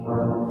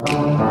Project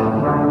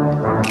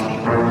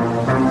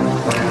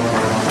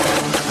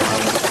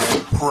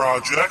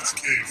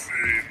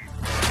Kayfabe.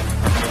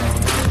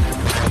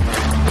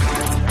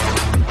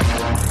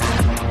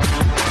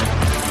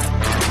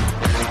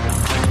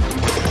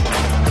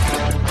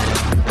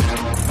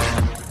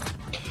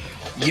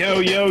 Yo,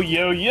 yo,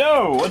 yo,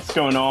 yo! What's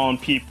going on,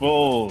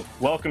 people?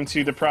 Welcome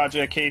to the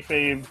Project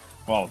Kayfabe.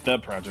 Well, the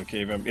Project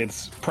Kayfabe.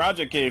 It's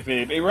Project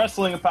Kayfabe, a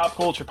wrestling and pop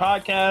culture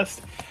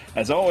podcast.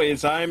 As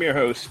always, I am your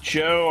host,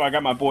 Joe. I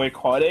got my boy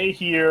Quade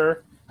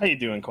here. How you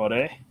doing,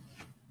 Quade?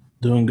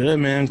 Doing good,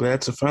 man. Glad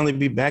to finally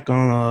be back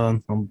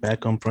on. I'm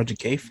back on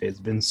Project Kayfabe. It's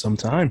been some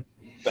time.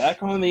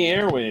 Back on the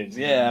airwaves.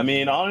 Yeah, I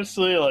mean,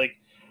 honestly,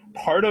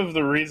 part of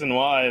the reason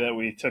why that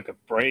we took a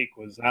break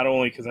was not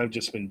only because I've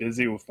just been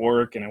busy with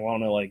work and I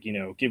want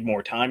to give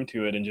more time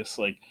to it and just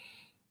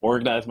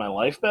organize my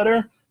life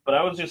better, but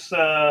I was just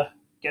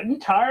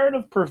getting tired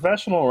of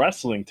professional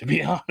wrestling, to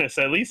be honest.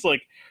 At least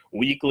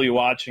weekly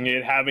watching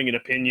it, having an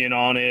opinion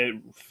on it,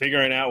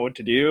 figuring out what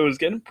to do. It was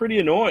getting pretty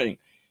annoying.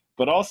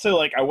 But also,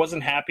 I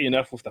wasn't happy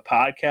enough with the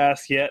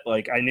podcast yet.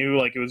 I knew,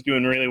 it was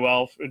doing really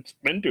well. It's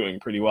been doing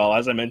pretty well.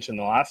 As I mentioned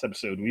in the last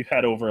episode, we've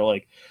had over,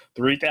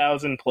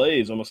 3,000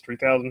 plays, almost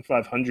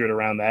 3,500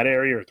 around that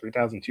area, or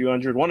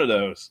 3,200, one of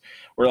those.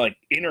 We're,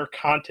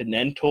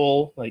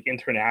 intercontinental,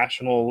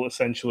 international,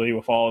 essentially,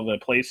 with all of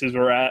the places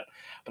we're at.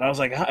 But I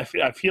was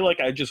I feel like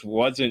I just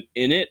wasn't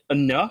in it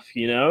enough,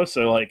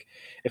 So,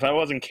 if I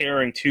wasn't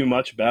caring too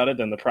much about it,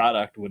 then the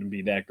product wouldn't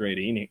be that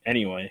great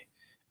anyway.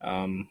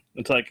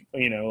 It's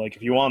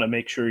if you want to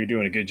make sure you're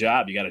doing a good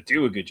job, you got to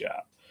do a good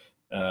job.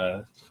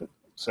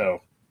 So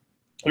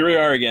here we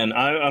are again.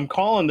 I'm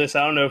calling this,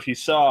 I don't know if you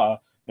saw,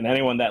 and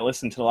anyone that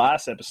listened to the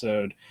last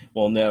episode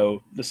will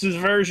know, this is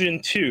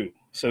version 2.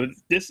 So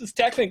this is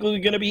technically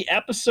going to be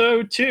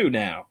episode 2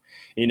 now.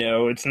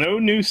 It's no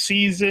new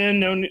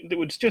season,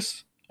 it's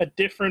just a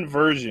different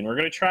version. We're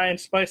going to try and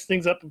spice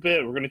things up a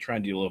bit. We're going to try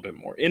and do a little bit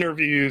more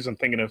interviews. I'm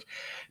thinking of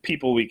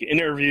people we could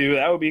interview.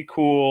 That would be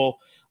cool.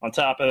 On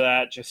top of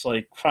that, just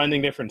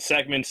finding different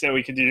segments that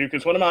we could do.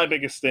 Because one of my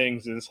biggest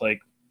things is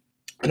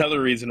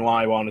another reason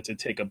why I wanted to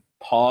take a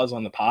pause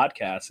on the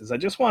podcast is I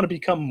just want to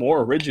become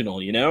more original,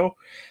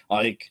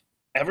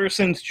 ever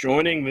since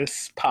joining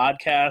this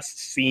podcast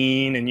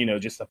scene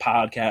and, just the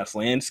podcast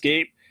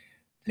landscape,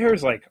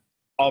 there's a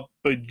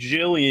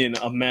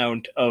bajillion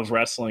amount of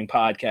wrestling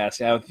podcasts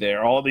out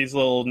there. All these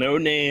little no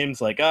names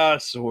like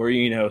us or,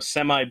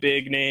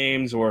 semi-big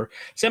names or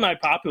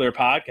semi-popular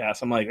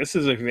podcasts. I'm this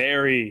is a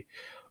very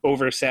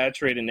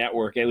oversaturated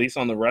network, at least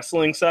on the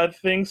wrestling side of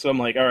things. So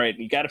I'm all right,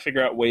 you got to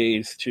figure out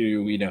ways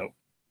to,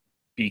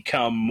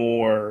 become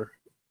more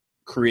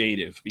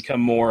creative,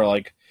 become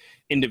more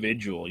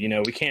individual.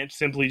 We can't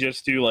simply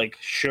just do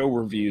show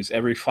reviews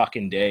every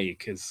fucking day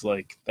because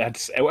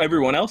that's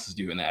everyone else is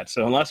doing that.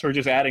 So unless we're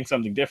just adding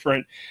something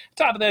different, on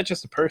top of that,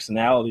 just a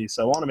personality.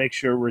 So I want to make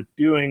sure we're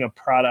doing a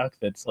product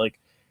that's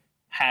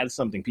has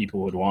something people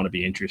would want to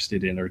be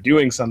interested in, or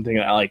doing something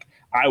that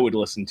I would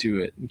listen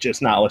to it,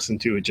 just not listen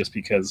to it just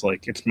because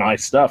it's my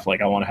stuff. I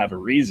want to have a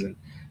reason,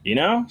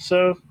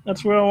 So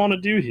that's what I want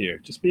to do here.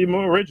 Just be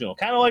more original.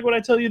 Kind of like what I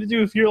tell you to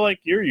do if you're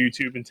your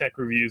YouTube and tech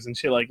reviews and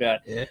shit like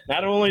that. Yeah.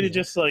 Not only to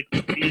just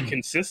be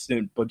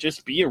consistent, but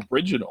just be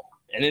original.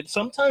 And it's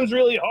sometimes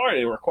really hard.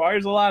 It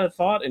requires a lot of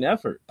thought and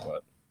effort,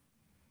 but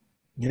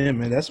yeah,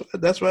 man,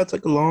 that's why I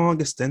took a long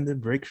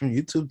extended break from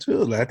YouTube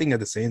too. I think at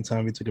the same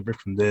time we took a break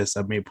from this,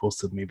 I may have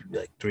posted maybe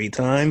 3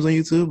 times on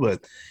YouTube,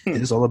 but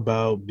it's all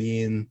about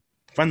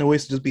finding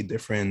ways to just be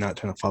different, not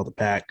trying to follow the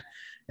pack.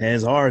 And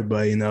it's hard,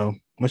 but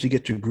once you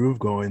get your groove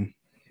going,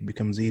 it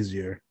becomes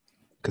easier.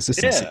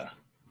 Consistency.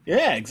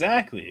 Yeah,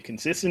 exactly.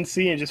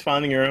 Consistency and just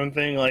finding your own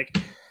thing.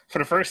 For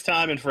the first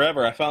time in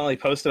forever, I finally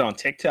posted on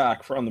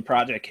TikTok from the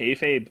Project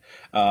Kayfabe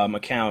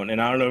account,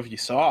 and I don't know if you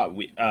saw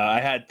it. I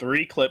had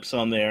 3 clips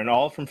on there, and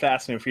all from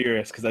Fast and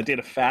Furious, because I did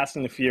a Fast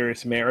and the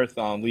Furious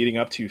marathon leading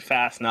up to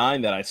Fast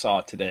 9 that I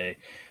saw today.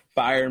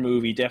 Fire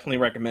movie, definitely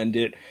recommend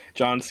it.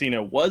 John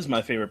Cena was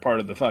my favorite part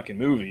of the fucking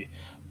movie,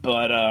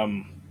 but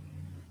I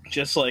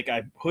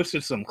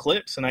posted some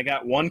clips, and I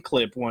got one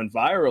clip went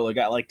viral. It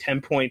got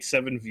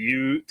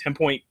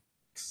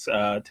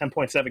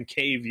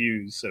 10.7K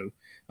views, so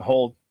a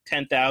whole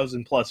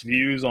 10,000 plus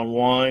views on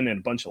one and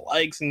a bunch of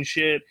likes and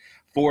shit,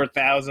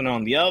 4,000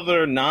 on the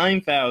other,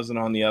 9,000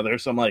 on the other.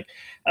 So I'm that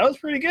was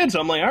pretty good. So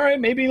I'm all right,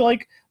 maybe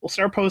we'll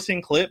start posting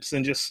clips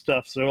and just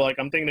stuff. So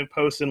I'm thinking of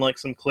posting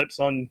some clips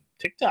on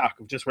TikTok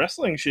of just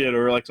wrestling shit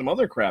or some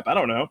other crap. I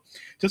don't know.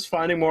 Just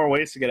finding more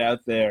ways to get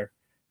out there.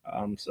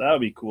 So that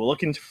would be cool.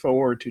 Looking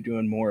forward to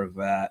doing more of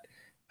that.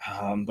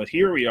 But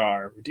here we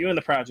are. We're doing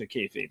the Project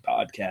Kayfabe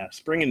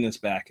podcast, bringing this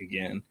back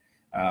again.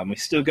 We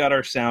still got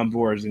our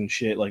soundboards and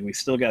shit. We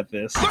still got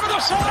this. Look at the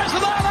size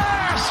of that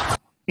ass!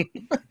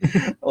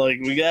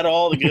 We got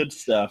all the good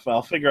stuff.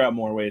 I'll figure out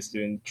more ways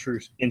to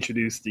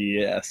introduce the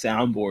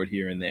soundboard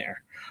here and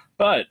there.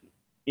 But,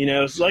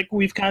 it's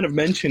we've kind of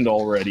mentioned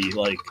already,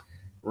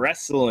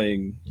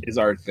 wrestling is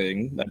our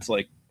thing. That's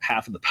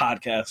half of the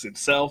podcast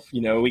itself.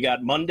 You know, we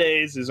got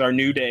Mondays is our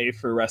new day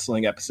for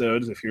wrestling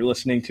episodes. If you're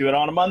listening to it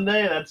on a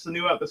Monday, that's the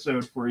new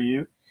episode for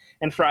you.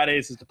 And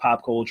Fridays is the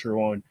pop culture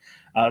one.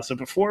 So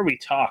before we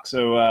talk,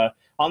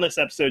 on this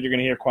episode, you're going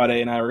to hear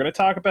Quade and I. We're going to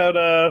talk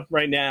about,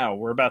 right now,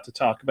 we're about to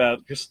talk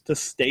about just the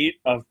state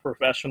of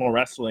professional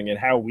wrestling and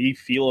how we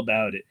feel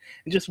about it.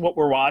 And just what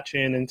we're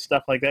watching and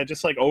stuff like that.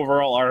 Just like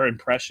overall our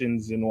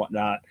impressions and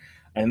whatnot.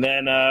 And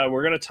then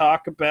we're going to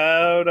talk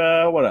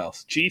about, what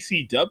else?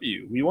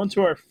 GCW. We went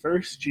to our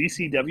first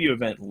GCW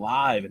event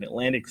live in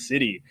Atlantic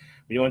City.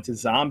 We went to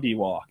Zombie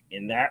Walk,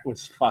 and that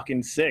was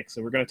fucking sick.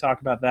 So we're going to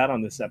talk about that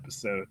on this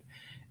episode.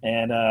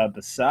 And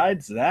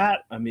besides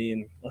that, I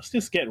mean, let's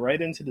just get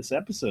right into this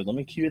episode. Let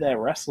me cue that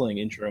wrestling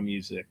intro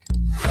music.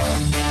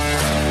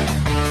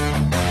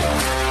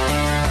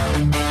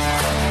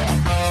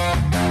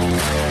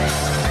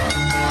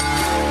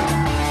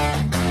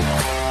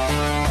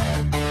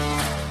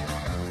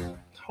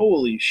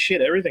 Holy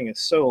shit, everything is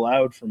so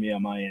loud for me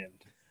on my end.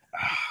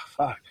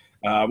 Fuck.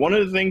 One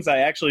of the things I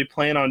actually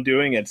plan on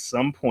doing at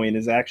some point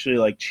is actually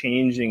like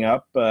changing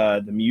up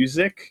the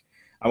music.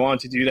 I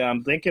want to do that.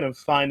 I'm thinking of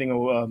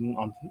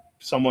finding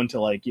someone to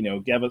like, you know,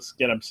 get up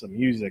some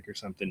music or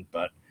something,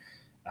 but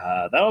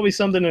that'll be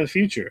something in the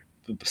future.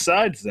 But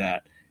besides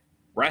that,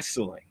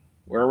 wrestling.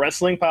 We're a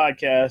wrestling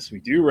podcast.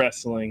 We do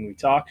wrestling. We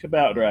talk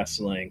about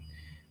wrestling.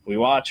 We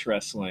watch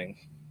wrestling.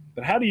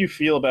 But how do you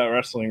feel about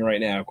wrestling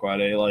right now,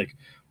 Quade? Like,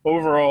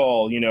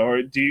 overall, you know,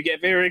 or do you get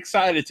very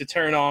excited to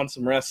turn on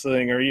some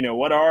wrestling, or, you know,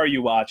 what are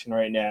you watching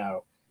right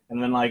now?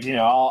 And then, like, you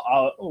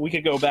know, we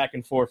could go back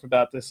and forth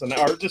about this and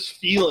our just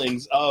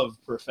feelings of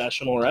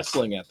professional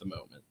wrestling at the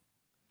moment.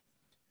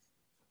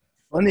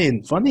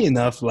 Funny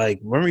enough, like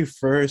when you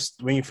first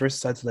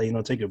started to, like, you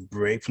know, take a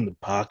break from the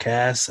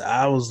podcast,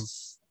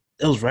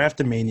 it was right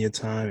after Mania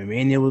time, and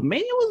Mania was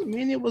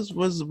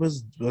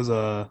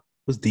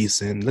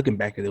decent. Looking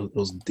back at it, it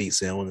was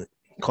decent. I want to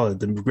call it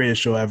the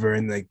greatest show ever,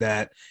 and like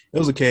that, it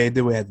was okay. It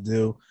did what it had to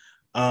do,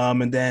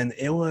 and then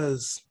it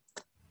was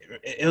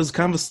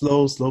kind of a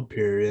slow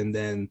period,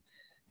 and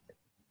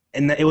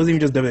it wasn't even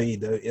just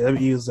WWE.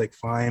 WWE was like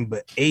fine,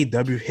 but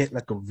AEW hit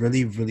like a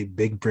really, really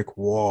big brick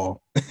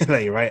wall,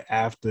 like right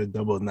after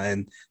Double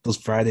Nine. Those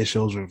Friday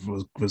shows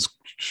was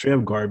straight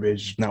up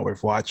garbage, not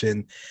worth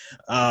watching.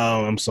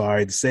 I'm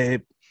sorry to say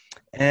it.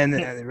 And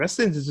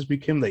wrestling just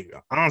became, like,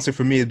 honestly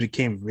for me, it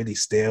became really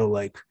stale.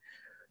 Like,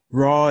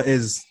 Raw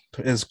is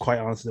quite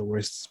honestly the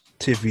worst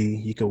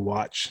TV you could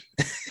watch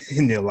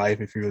in your life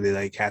if you really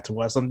like had to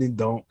watch something.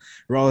 Don't.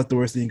 Raw is the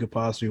worst thing you could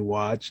possibly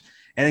watch.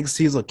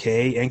 NXT is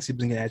okay. NXT is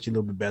getting actually a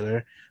little bit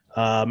better.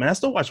 And I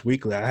still watch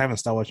weekly. I haven't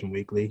stopped watching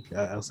weekly.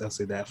 I'll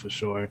say that for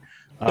sure.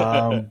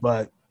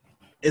 But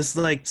it's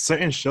like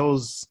certain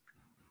shows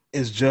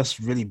is just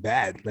really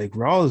bad. Like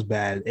Raw is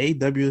bad.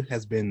 AEW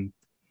has been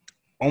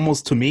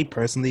almost, to me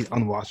personally,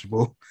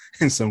 unwatchable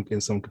in some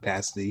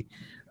capacity.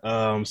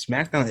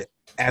 SmackDown,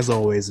 as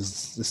always,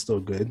 is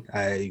still good.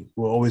 I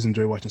will always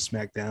enjoy watching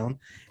SmackDown.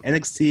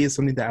 NXT is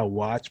something that I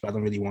watch, but I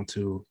don't really want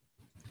to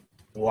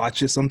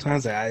watch it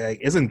sometimes.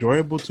 It's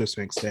enjoyable to a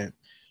certain extent.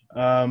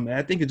 And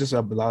I think it's just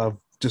a lot of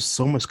just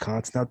so much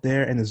content out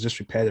there, and it's just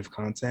repetitive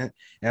content.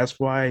 And that's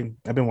why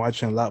I've been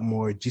watching a lot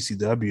more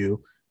GCW.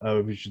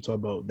 We should talk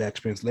about that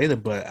experience later,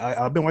 but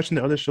I've been watching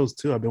the other shows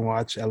too. I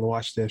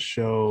watched that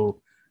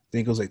show, I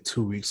think it was like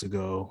 2 weeks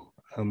ago.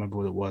 I don't remember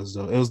what it was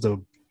though. It was the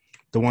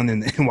one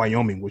in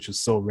Wyoming, which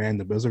was so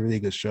random, but it was a really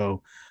good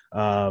show.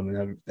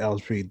 And that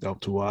was pretty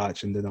dope to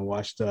watch. And then I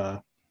watched,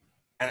 I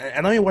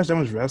don't even watch that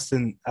much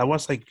wrestling. I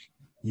watched like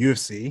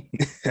UFC.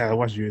 I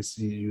watch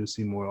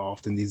UFC more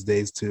often these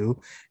days too.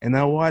 And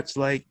I watched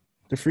like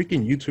the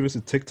freaking YouTubers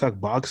and TikTok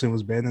boxing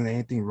was better than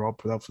anything Raw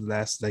put up for the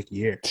last like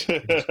year.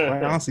 It's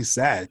quite honestly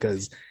sad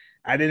because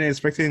I didn't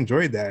expect to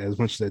enjoy that as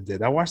much as I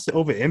did. I watched it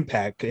over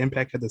Impact.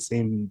 Impact had the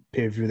same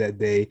pay-per-view that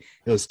day.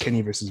 It was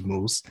Kenny versus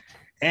Moose.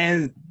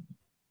 And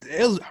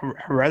I'd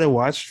rather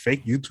watch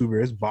fake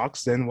YouTubers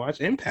box than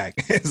watch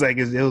Impact. It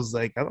was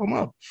like, I don't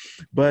know.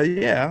 But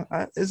yeah,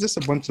 it's just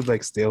a bunch of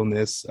like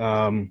staleness.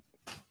 And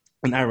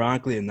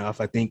ironically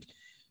enough, I think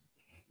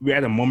we're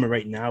at a moment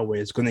right now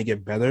where it's going to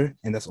get better.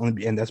 And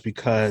that's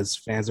because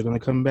fans are going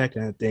to come back.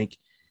 And I think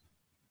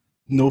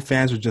no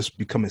fans were just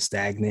becoming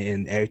stagnant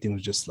and everything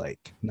was just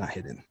like not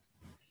hitting.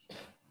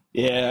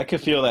 Yeah, I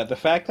could feel that. The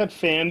fact that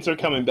fans are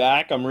coming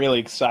back, I'm really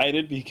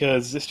excited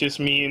because this just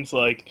means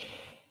like,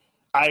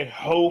 I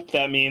hope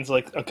that means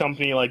like a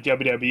company like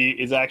WWE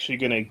is actually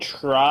going to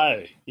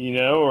try, you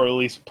know, or at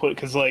least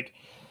because like,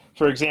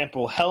 for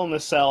example, Hell in a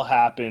Cell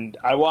happened.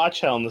 I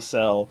watched Hell in a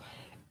Cell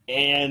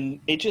and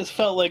it just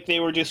felt like they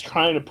were just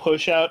trying to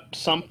push out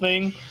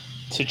something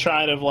to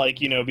try to like,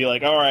 you know, be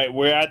like, all right,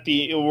 we're at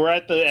the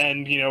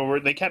end, you know,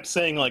 they kept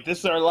saying like, this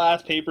is our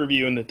last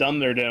pay-per-view in the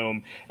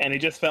Thunderdome. And it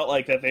just felt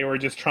like that they were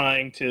just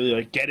trying to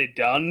like get it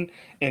done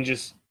and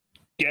just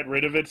get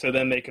rid of it. So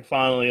then they could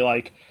finally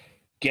like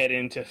get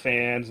into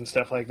fans and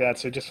stuff like that.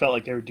 So it just felt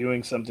like they were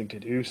doing something to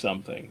do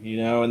something, you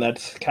know, and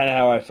that's kind of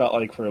how I felt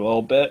like for a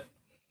little bit.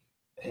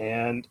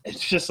 And it's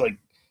just like,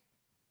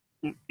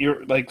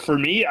 you're like, for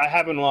me, I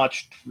haven't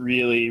watched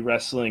really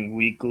wrestling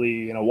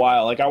weekly in a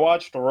while. Like I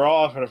watched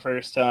Raw for the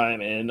first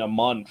time in a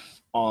month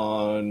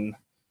on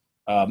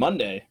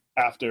Monday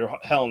after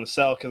Hell in a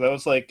Cell,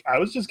 because I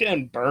was just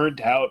getting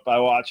burned out by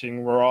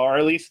watching Raw, or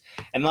at least,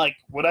 and like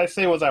what I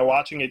say was I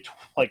watching it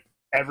like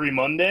every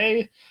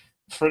Monday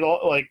for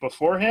like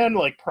beforehand,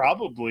 like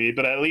probably,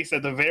 but at least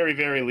at the very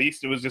very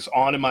least it was just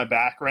on in my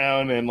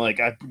background, and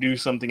like I do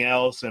something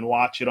else and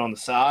watch it on the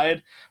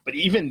side. But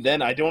even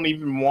then I don't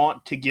even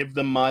want to give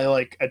them my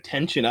like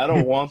attention. I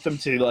don't want them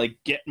to like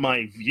get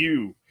my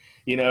view,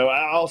 you know.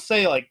 I'll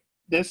say like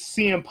this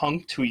CM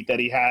Punk tweet that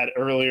he had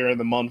earlier in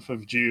the month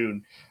of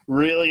June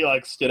really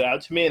like stood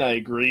out to me, and I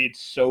agreed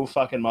so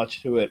fucking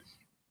much to it.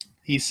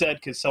 He said,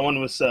 because someone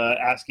was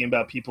asking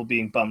about people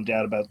being bummed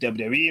out about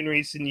WWE in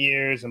recent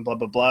years and blah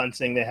blah blah, and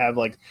saying they have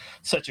like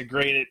such a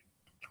great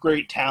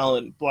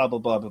talent, blah blah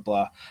blah blah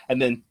blah.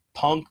 And then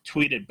Punk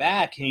tweeted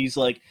back, and he's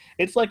like,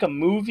 "It's like a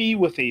movie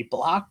with a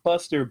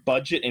blockbuster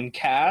budget and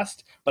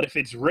cast, but if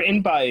it's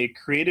written by a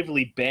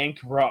creatively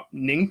bankrupt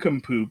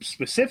nincompoop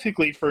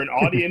specifically for an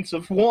audience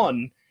of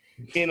one,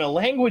 in a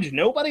language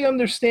nobody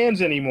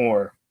understands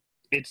anymore,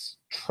 it's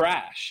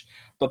trash.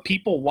 But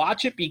people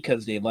watch it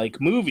because they like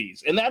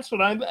movies." And that's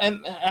what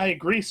I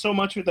agree so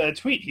much with that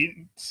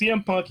tweet.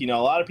 CM Punk, you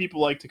know, a lot of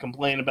people like to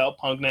complain about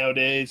Punk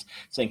nowadays,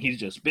 saying he's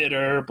just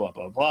bitter, blah,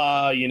 blah,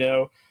 blah, you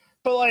know.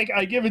 But, like,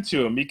 I give it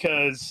to him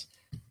because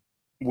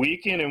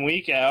week in and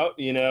week out,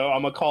 you know,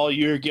 I'm going to call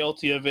you're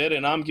guilty of it,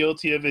 and I'm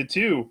guilty of it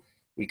too.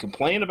 We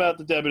complain about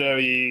the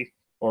WWE,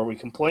 or we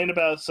complain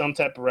about some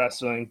type of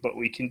wrestling, but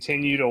we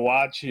continue to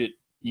watch it,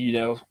 you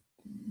know,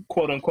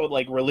 quote unquote,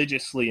 like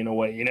religiously in a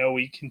way. You know,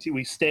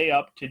 we stay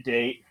up to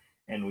date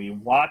and we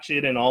watch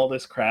it and all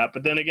this crap.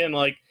 But then again,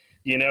 like,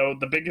 you know,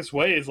 the biggest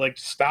way is like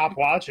stop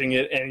watching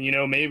it, and you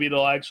know, maybe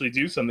they'll actually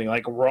do something.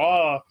 Like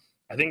Raw,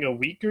 I think a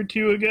week or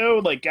two ago,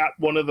 like got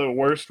one of the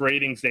worst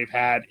ratings they've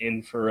had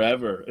in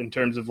forever in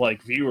terms of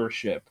like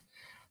viewership.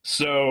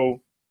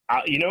 So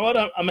you know what,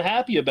 I'm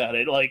happy about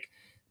it. Like,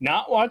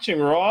 not watching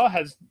Raw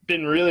has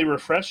been really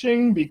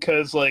refreshing,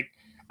 because like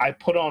I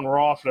put on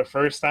Raw for the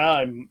first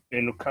time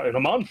in a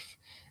month,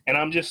 and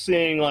I'm just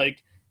seeing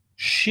like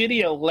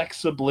shitty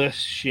Alexa Bliss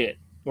shit,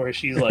 where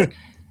she's like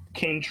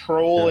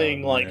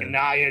controlling like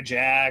Nia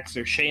Jax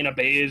or Shayna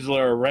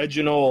Baszler or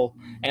Reginald,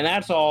 and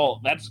that's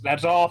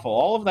awful.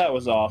 All of that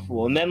was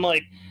awful. And then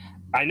like,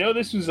 I know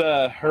this was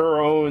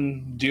her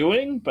own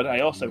doing, but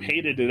I also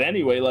hated it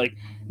anyway. Like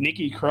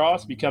Nikki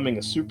Cross becoming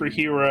a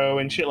superhero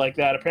and shit like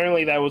that.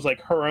 Apparently that was like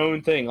her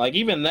own thing. Like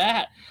even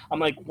that, I'm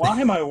like, why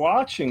am I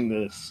watching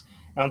this?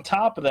 On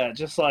top of that,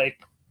 just like,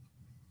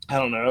 I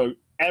don't know,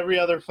 every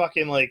other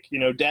fucking, like, you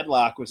know,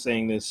 Deadlock was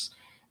saying this.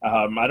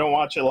 I don't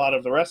watch a lot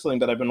of the wrestling,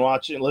 but I've been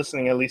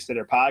listening at least to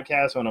their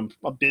podcast when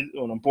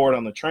I'm bored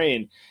on the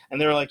train.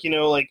 And they're like, you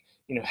know,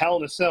 Hell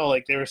in a Cell,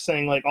 like they were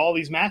saying, like all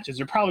these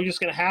matches are probably just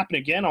going to happen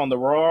again on the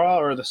Raw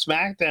or the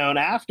SmackDown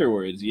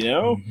afterwards, you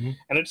know? Mm-hmm.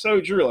 And it's so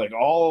true. Like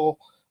all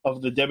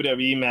of the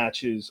WWE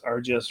matches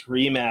are just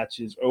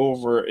rematches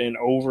over and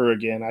over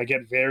again. I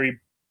get very,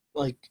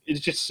 like, it's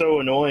just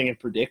so annoying and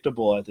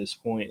predictable at this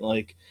point.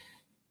 Like,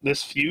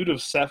 this feud of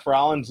Seth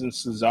Rollins and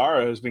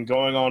Cesaro has been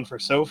going on for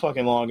so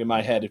fucking long in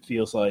my head, it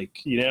feels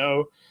like, you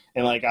know?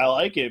 And, like, I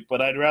like it,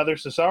 but I'd rather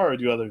Cesaro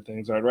do other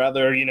things. I'd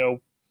rather, you know,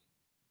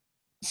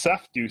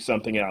 Seth do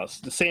something else.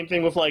 The same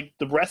thing with, like,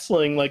 the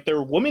wrestling, like,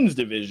 their women's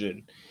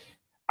division.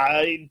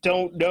 I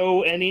don't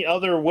know any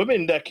other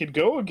women that could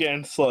go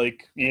against,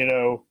 like, you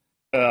know,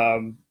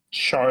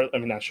 Charlotte. I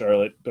mean, not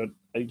Charlotte, but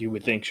you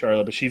would think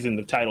Charlotte, but she's in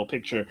the title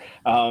picture.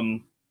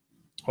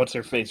 What's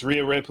her face?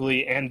 Rhea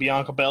Ripley and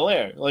Bianca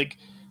Belair. Like,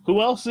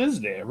 who else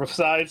is there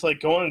besides like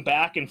going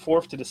back and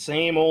forth to the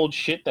same old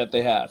shit that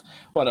they have?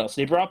 What else?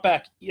 They brought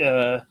back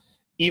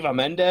Eva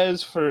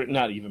Mendes for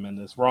not Eva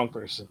Mendes, wrong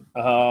person.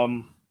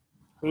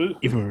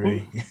 Eva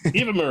Marie.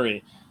 Eva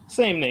Marie.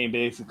 Same name,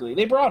 basically.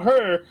 They brought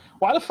her.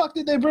 Why the fuck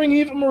did they bring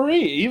Eva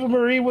Marie? Eva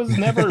Marie was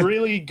never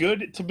really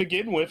good to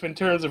begin with in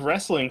terms of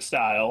wrestling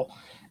style.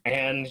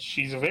 And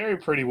she's a very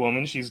pretty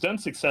woman. She's been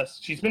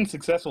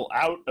successful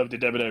out of the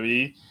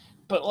WWE.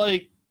 But,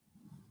 like,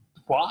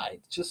 why?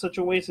 It's just such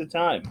a waste of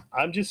time.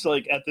 I'm just,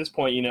 like, at this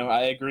point, you know,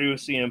 I agree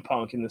with CM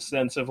Punk in the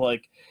sense of,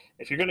 like,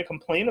 if you're going to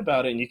complain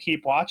about it and you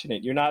keep watching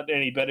it, you're not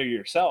any better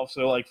yourself.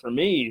 So, like, for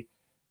me,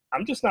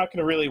 I'm just not going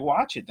to really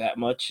watch it that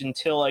much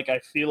until, like, I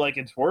feel like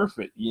it's worth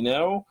it, you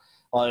know?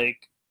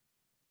 Like,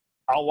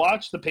 I'll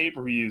watch the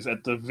pay-per-views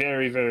at the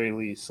very, very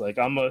least. Like,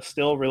 I'm going to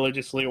still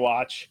religiously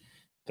watch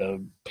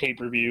the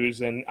pay-per-views,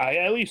 and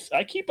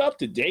I keep up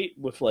to date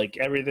with, like,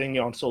 everything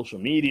on social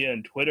media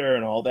and Twitter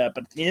and all that.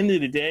 But at the end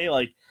of the day,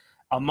 like,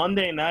 a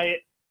Monday night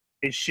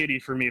is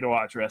shitty for me to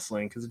watch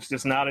wrestling because it's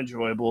just not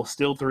enjoyable.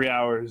 Still 3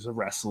 hours of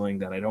wrestling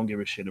that I don't give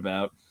a shit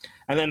about.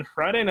 And then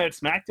Friday Night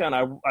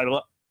SmackDown,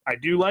 I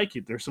do like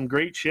it. There's some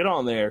great shit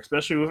on there,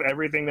 especially with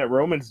everything that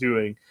Roman's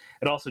doing.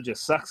 It also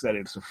just sucks that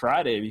it's a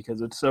Friday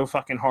because it's so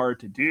fucking hard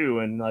to do.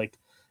 And, like,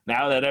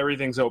 now that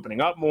everything's opening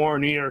up more,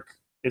 New York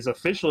is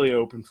officially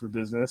open for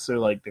business, so,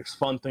 like, there's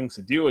fun things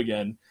to do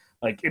again.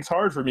 Like, it's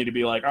hard for me to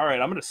be like, all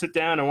right, I'm going to sit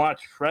down and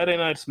watch Friday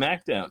Night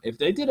SmackDown. If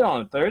they did it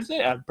on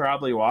Thursday, I'd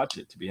probably watch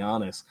it, to be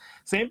honest.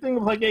 Same thing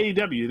with, like,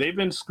 AEW. They've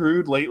been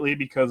screwed lately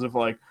because of,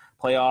 like,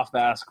 playoff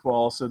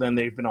basketball. So then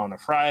they've been on a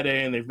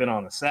Friday and they've been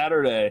on a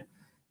Saturday.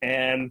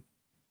 And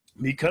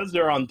because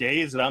they're on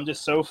days that I'm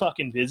just so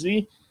fucking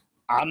busy,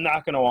 I'm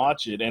not going to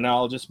watch it. And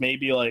I'll just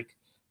maybe, like,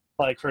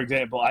 for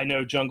example, I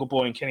know Jungle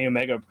Boy and Kenny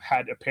Omega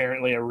had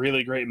apparently a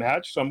really great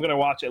match. So I'm going to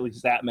watch at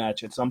least that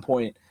match at some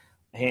point.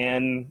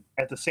 And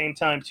at the same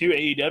time, too,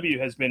 AEW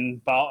has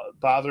been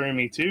bothering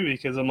me, too,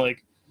 because I'm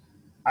like,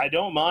 I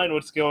don't mind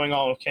what's going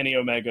on with Kenny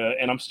Omega,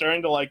 and I'm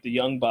starting to like the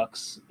Young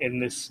Bucks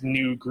in this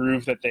new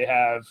groove that they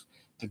have.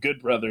 The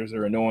Good Brothers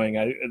are annoying.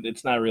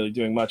 It's not really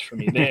doing much for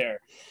me there.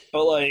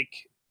 But,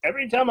 like,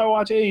 every time I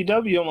watch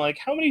AEW, I'm like,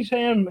 how many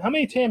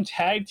damn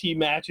tag team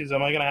matches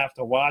am I going to have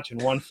to watch in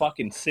one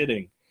fucking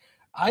sitting?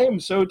 I am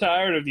so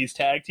tired of these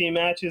tag team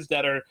matches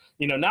that are,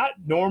 not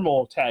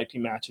normal tag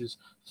team matches,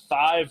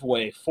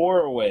 5-way,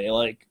 4-way,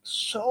 like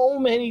so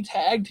many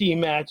tag team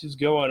matches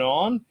going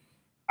on.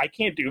 I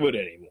can't do it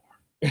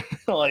anymore.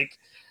 Like,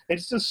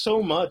 it's just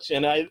so much.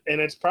 And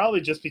it's probably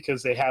just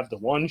because they have the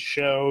one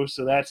show.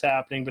 So that's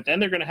happening. But then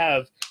they're going to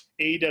have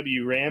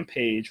AEW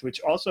Rampage, which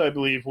also I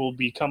believe will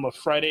become a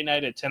Friday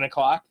night at 10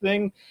 o'clock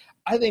thing.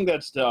 I think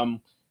that's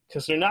dumb.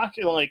 Because they're not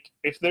going to, like,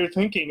 if they're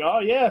thinking, oh,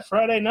 yeah,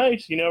 Friday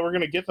nights, we're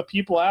going to get the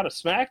people out of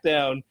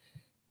SmackDown,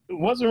 it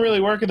wasn't really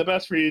working the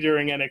best for you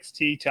during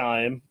NXT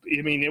time.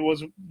 I mean,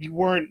 you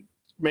weren't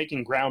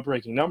making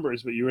groundbreaking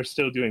numbers, but you were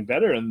still doing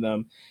better than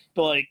them.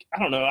 But, like, I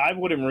don't know, I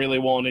wouldn't really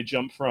want to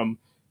jump from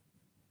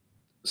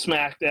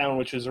SmackDown,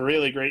 which was a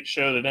really great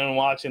show, to then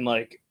watching,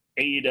 like,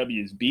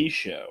 AEW's B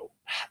show.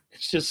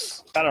 It's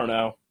just, I don't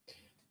know.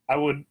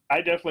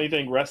 I definitely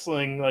think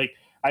wrestling, like,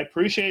 I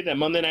appreciate that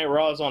Monday Night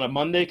Raw is on a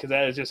Monday because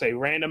that is just a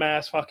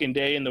random-ass fucking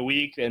day in the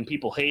week and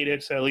people hate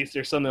it, so at least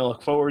there's something to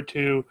look forward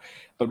to.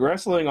 But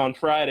wrestling on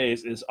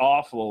Fridays is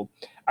awful.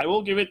 I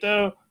will give it,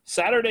 though,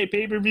 Saturday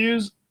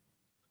pay-per-views,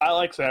 I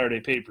like Saturday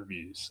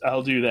pay-per-views.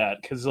 I'll do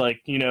that because,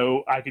 like,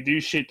 I could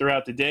do shit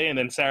throughout the day, and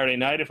then Saturday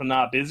night, if I'm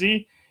not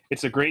busy,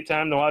 it's a great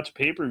time to watch a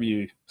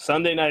pay-per-view.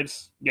 Sunday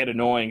nights get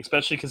annoying,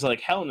 especially because,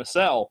 like, Hell in a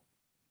Cell,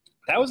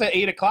 that was at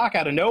 8 o'clock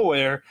out of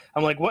nowhere.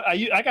 I'm like, what?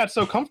 I got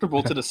so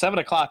comfortable to the 7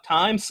 o'clock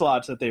time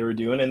slots that they were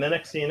doing, and the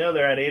next thing you know,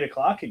 they're at 8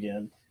 o'clock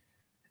again.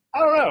 I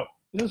don't know.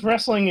 This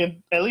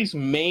wrestling, at least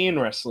main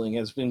wrestling,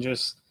 has been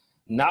just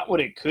not what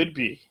it could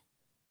be.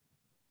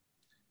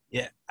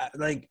 Yeah,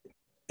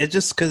 it's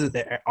just because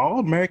all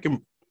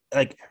American,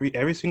 like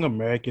every single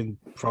American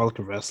product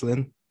of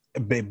wrestling,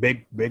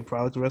 big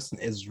product of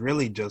wrestling is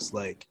really just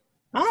like,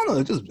 I don't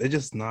know, it's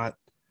just not.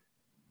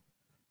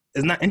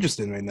 It's not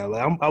interesting right now.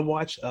 Like I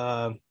watched.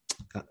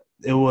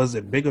 It was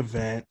a big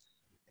event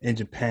in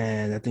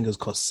Japan. I think it was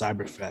called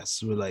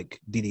Cyberfest with like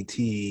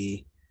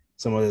DDT,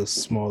 some of the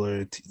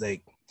smaller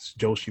like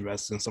Joshi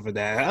wrestling stuff like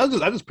that.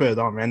 I just put it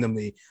on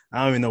randomly.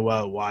 I don't even know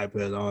why I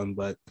put it on,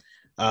 but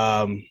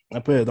I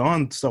put it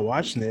on to start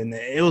watching it, and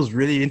it was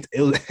really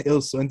it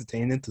was so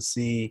entertaining to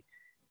see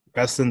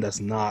wrestling that's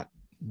not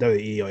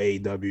WWE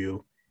or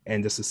AEW.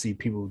 And just to see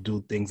people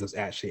do things that's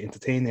actually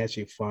entertaining,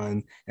 actually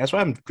fun. That's why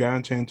I'm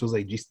gravitating towards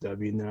like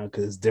GCW now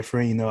because it's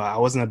different. I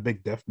wasn't a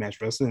big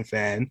deathmatch wrestling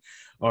fan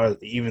or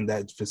even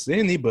that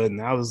vicinity, but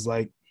now it's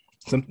like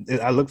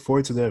I look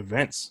forward to the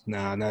events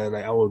now. Now,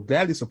 like I will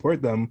gladly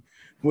support them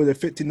with a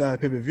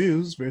 $15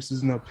 pay-per-views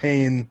versus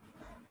paying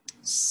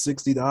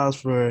 $60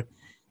 for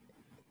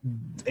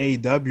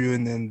AEW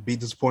and then be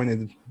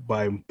disappointed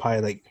by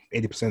probably like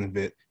 80% of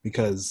it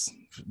because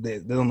they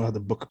don't know how to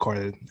book a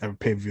card, have a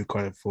pay-per-view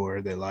card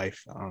for their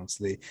life,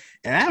 honestly.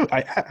 And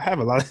I have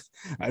a lot of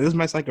this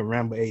might sound like a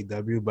ramble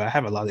AEW, but I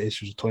have a lot of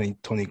issues with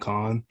Tony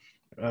Khan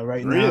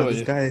right now.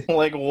 This guy,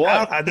 like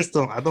what? I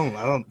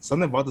don't.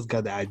 Something about this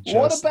guy that I just.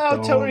 What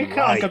about Tony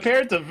Khan like.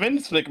 Compared to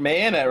Vince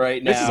McMahon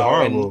right now? This is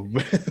horrible.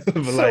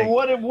 So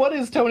like, what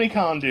is Tony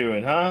Khan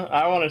doing, huh?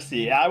 I want to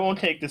see. I won't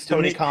take this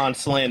Tony Khan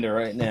slander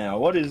right now.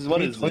 What is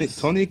this?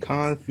 Tony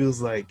Khan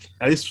feels like,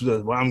 at least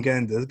what I'm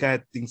getting, this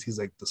guy thinks he's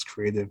like this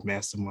creative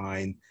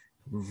mastermind,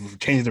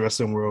 changing the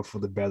wrestling world for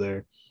the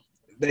better.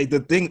 Like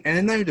the thing, and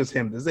it's not even just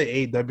him. This is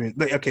AEW.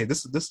 Like, okay,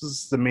 this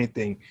is the main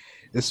thing.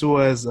 This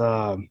was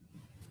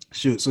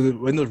so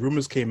when the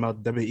rumors came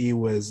out, WWE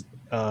was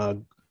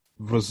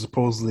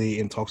supposedly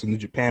in talks with New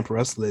Japan Pro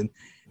Wrestling.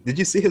 Did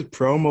you see his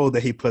promo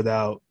that he put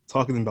out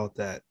talking about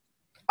that?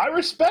 I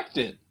respect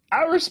it.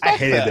 I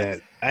hated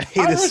that.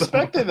 I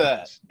respected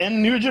that.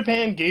 And New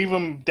Japan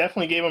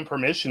definitely gave him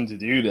permission to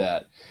do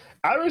that.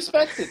 I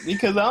respect it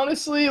because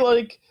honestly,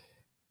 like,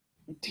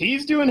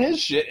 he's doing his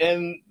shit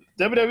and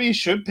WWE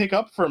should pick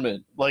up from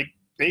it. Like,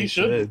 they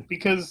should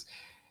because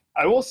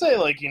I will say,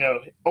 like,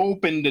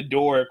 open the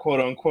door, quote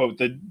unquote.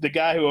 The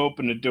guy who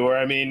opened the door.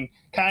 I mean,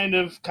 kind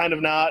of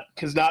not,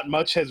 because not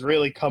much has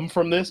really come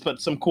from this, but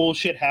some cool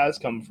shit has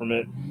come from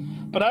it.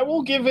 But I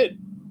will give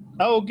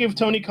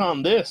Tony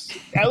Khan this.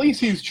 At least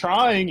he's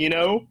trying.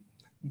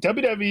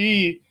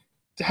 WWE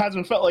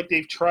hasn't felt like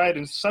they've tried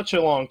in such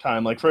a long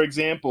time. Like, for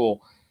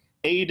example,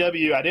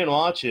 AEW, I didn't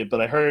watch it,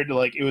 but I heard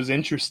like it was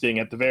interesting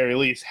at the very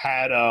least.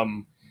 Had a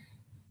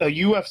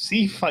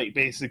UFC fight,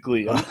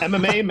 basically, an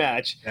MMA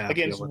match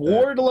against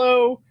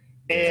Wardlow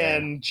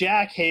and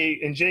Jake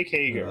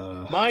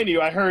Hager. Mind you,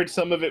 I heard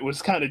some of it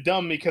was kind of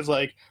dumb because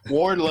like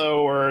Wardlow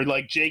or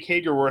like Jake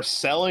Hager were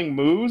selling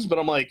moves, but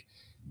I'm like,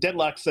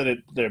 Deadlock said it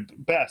their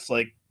best.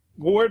 Like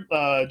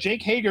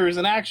Jake Hager is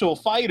an actual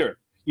fighter.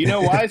 You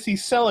know, why is he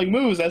selling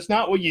moves? That's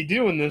not what you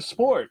do in this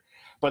sport.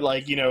 But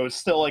like, you know, it's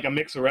still like a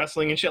mix of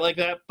wrestling and shit like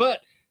that. But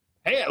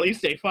hey, at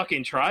least they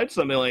fucking tried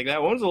something like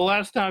that. When was the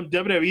last time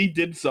WWE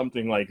did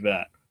something like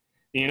that?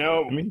 You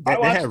know, I mean, they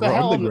had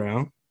Raw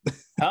Underground.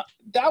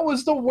 That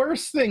was the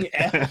worst thing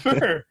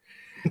ever.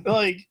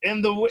 Like,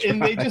 and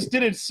they just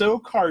did it so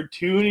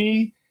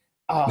cartoony.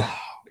 Oh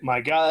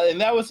my god!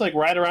 And that was like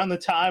right around the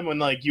time when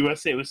like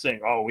USA was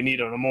saying, "Oh, we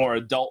need a more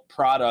adult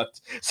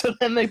product." So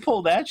then they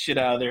pulled that shit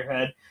out of their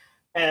head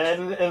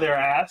and their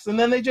ass, and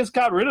then they just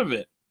got rid of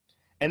it.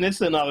 And this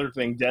is another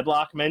thing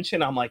Deadlock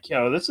mentioned. I'm like,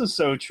 yo, this is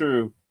so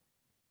true.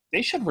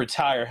 They should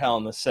retire Hell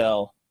in the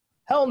Cell.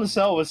 Hell in the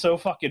Cell was so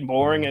fucking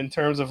boring in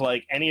terms of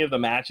like any of the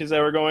matches that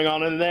were going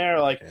on in there.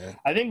 Like,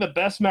 I think the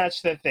best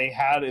match that they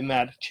had in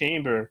that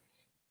chamber,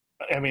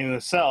 I mean, the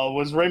Cell,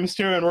 was Rey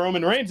Mysterio and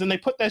Roman Reigns, and they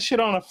put that shit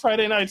on a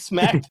Friday Night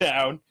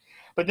SmackDown.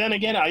 But then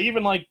again, I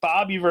even like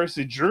Bobby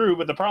versus Drew,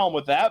 but the problem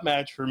with that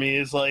match for me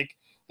is like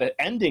the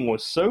ending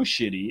was so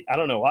shitty. I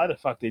don't know why the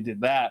fuck they did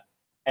that.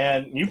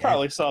 And you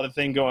probably saw the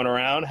thing going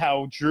around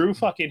how Drew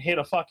fucking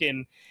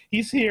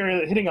he's here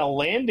hitting a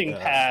landing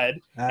pad,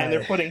 and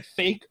they're putting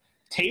fake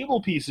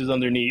table pieces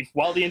underneath,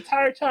 while the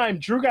entire time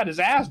Drew got his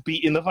ass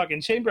beat in the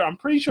fucking chamber. I'm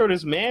pretty sure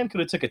this man could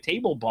have took a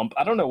table bump.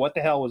 I don't know what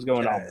the hell was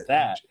going on with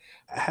that.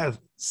 I have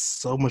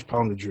so much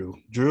problem with Drew.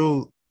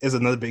 Drew is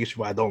another big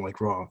issue why I don't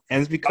like Raw. And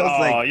it's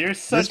because you're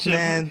such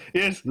man.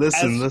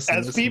 Listen,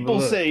 as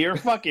people say, you're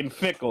fucking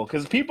fickle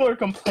because people are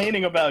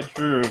complaining about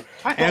Drew.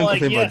 I am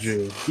complaining about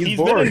Drew. He's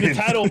boring. Been in the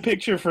title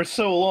picture for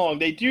so long.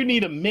 They do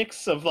need a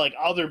mix of like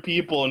other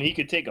people, and he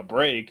could take a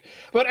break.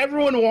 But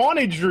everyone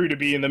wanted Drew to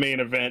be in the main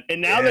event, and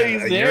now that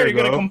he's there, you're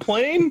gonna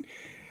complain.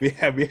 We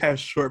have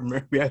short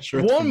memory.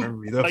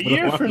 A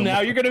year from now,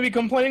 you're gonna be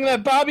complaining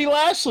that Bobby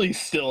Lashley's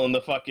still in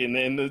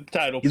the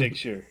title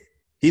picture.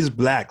 He's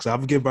black, so I'll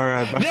give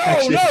No,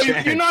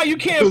 you're not. You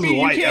can't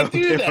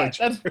do that.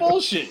 That's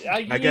bullshit.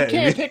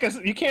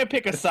 You can't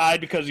pick a side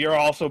because you're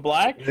also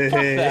black. Fuck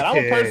that. I'm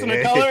a person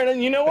of color,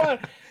 and you know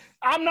what?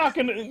 I'm not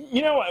gonna.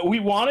 You know what? We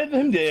wanted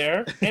them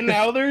there, and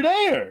now they're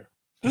there.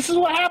 This is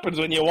what happens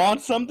when you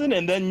want something,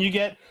 and then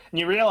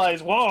you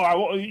realize,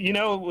 whoa, you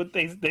know what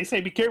they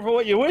say? Be careful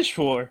what you wish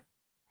for.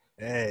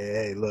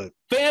 Hey, look.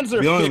 Fans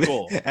are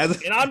fickle.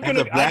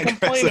 I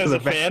complain as a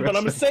fan, but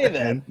I'm going to say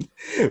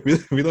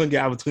that. We don't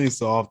get opportunities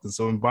so often.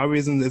 So when Bobby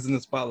is in the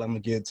spotlight, I'm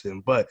going to get to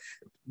him. But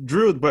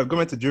going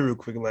back to Drew real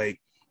quick, like,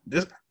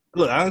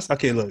 I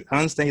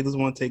understand he doesn't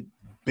want to take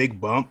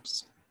big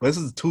bumps, but this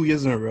is 2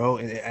 years in a row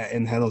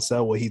in Hell in a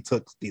Cell where he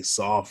took these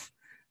soft,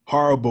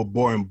 horrible,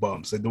 boring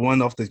bumps. Like the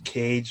one off the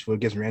cage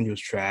against Randy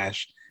was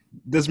trash.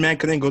 This man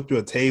couldn't go through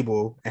a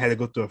table and had to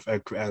go through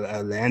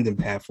a landing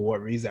pad for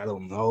what reason, I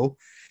don't know.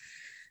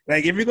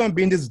 Like, if you're going to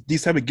be in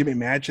these type of gimmick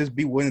matches,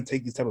 be willing to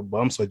take these type of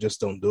bumps or just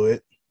don't do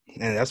it.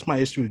 And that's my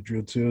issue with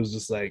Drew, too. It's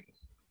just, like,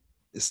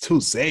 it's too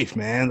safe,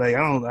 man. Like,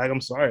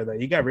 I'm sorry. Like,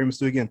 you got Rey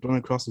Mysterio getting thrown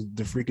across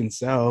the freaking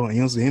cell, and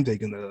you don't see him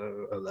taking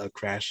a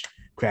crash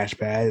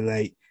pad.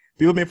 Like,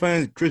 people may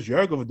find Chris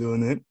Jericho for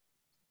doing it.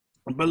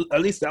 But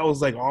at least that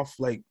was, like, off,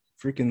 like,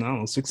 freaking, I don't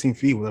know, 16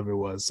 feet, whatever it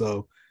was.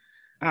 So,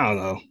 I don't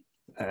know.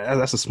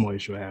 That's a small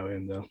issue I have with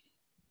him, though.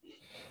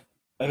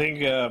 I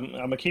think I'm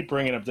going to keep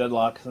bringing up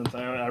Deadlock since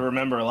I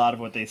remember a lot of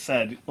what they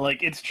said.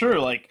 Like, it's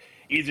true. Like,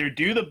 either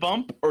do the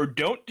bump or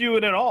don't do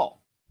it at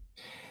all.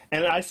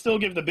 And I still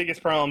give the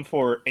biggest problem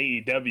for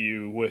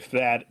AEW with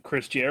that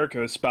Chris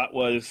Jericho spot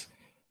was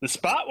the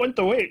spot went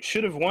the way it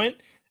should have went,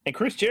 and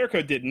Chris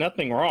Jericho did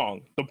nothing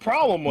wrong. The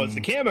problem was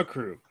the camera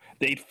crew.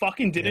 They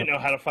fucking didn't know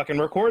how to fucking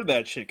record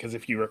that shit, because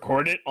if you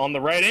record it on the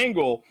right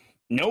angle,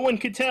 no one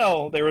could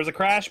tell there was a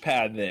crash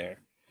pad there.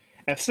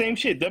 And same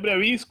shit,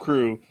 WWE's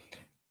crew.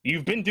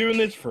 You've been doing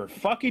this for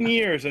fucking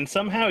years, and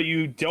somehow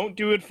you don't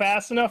do it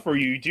fast enough, or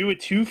you do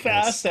it too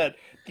fast that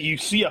you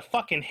see a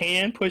fucking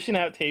hand pushing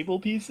out table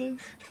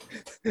pieces.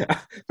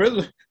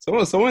 First,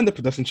 someone in the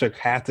production check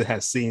had to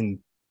have seen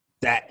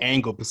that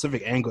angle,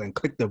 specific angle, and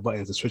click the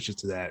button to switch it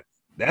to that.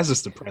 That's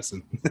just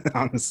depressing,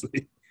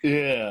 honestly.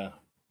 Yeah.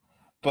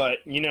 But,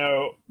 you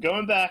know,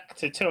 going back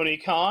to Tony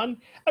Khan,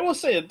 I will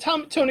say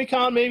Tony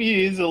Khan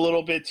maybe is a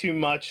little bit too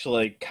much,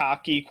 like,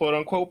 cocky,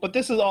 quote-unquote, but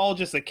this is all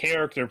just a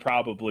character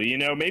probably, you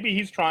know? Maybe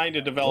he's trying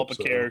to develop a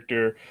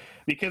character,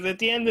 because at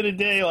the end of the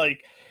day,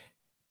 like,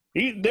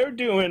 They're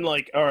doing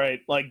like, all right,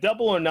 like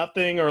Double or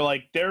Nothing or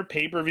like their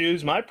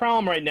pay-per-views. My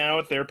problem right now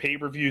with their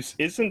pay-per-views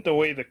isn't the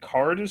way the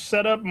card is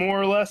set up, more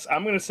or less.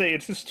 I'm gonna say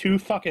it's just too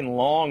fucking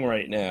long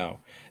right now.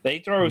 They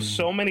throw Mm,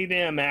 so many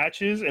damn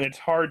matches, and it's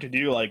hard to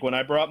do. Like when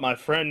I brought my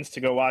friends to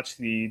go watch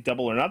the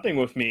Double or Nothing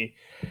with me,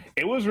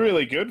 it was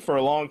really good for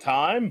a long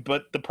time.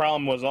 But the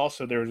problem was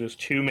also there was just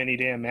too many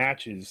damn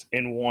matches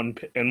in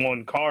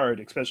one card,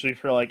 especially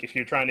for like if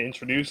you're trying to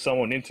introduce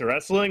someone into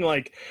wrestling.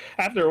 Like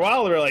after a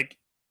while, they're like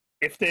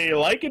if they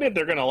like it,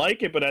 they're gonna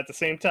like it. But at the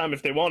same time,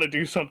 if they want to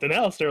do something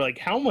else, they're like,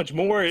 how much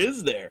more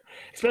is there?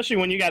 Especially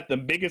when you got the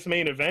biggest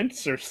main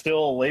events are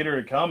still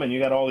later to come, and you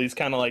got all these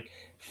kind of like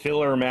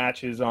filler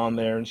matches on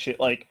there and shit.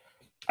 Like,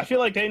 I feel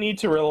like they need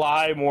to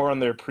rely more on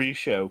their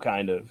pre-show,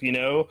 kind of, you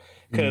know,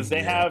 because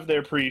they yeah. have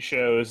their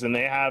pre-shows and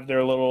they have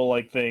their little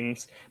like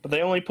things, but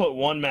they only put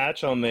one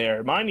match on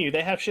there. Mind you,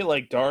 they have shit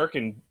like Dark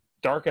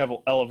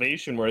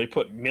Elevation where they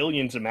put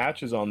millions of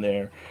matches on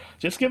there.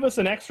 Just give us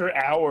an extra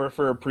hour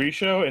for a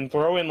pre-show and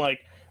throw in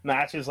like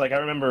matches like I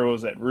remember it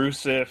was at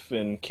Rusev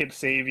and Kip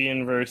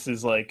Sabian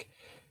versus like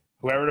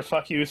whoever the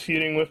fuck he was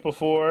feuding with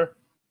before,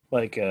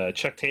 like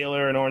Chuck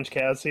Taylor and Orange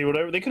Cassidy,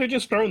 whatever. They could have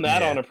just thrown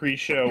that on Yeah. a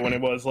pre-show when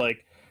it was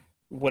like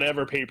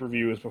whatever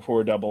pay-per-view was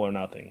before Double or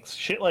Nothing.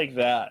 Shit like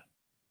that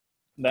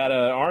that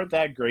aren't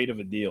that great of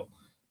a deal,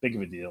 big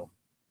of a deal.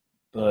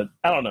 But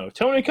I don't know.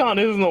 Tony Khan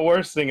isn't the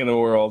worst thing in the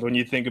world when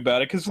you think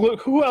about it. Because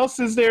look, who else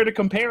is there to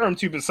compare him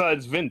to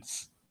besides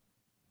Vince?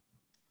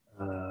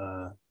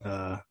 Uh,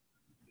 uh,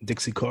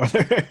 Dixie Carter.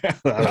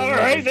 I All don't know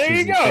right, if there she's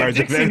you in go. charge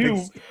of Dixie,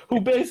 anything.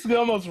 who basically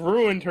almost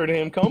ruined her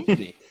damn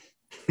company.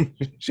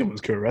 She was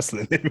good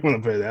wrestling, if you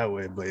want to put it that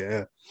way. But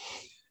yeah,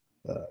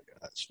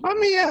 gosh. I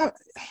mean, yeah,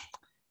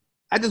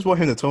 I just want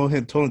him to tone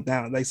it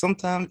down. Like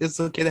sometimes it's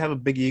okay to have a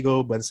big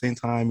ego, but at the same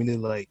time, you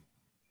need to like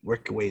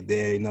work your way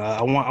there. You know,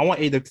 I want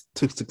Ada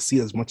to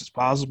succeed as much as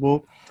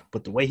possible,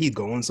 but the way he's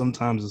going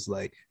sometimes is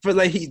like for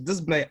like he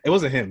this man, it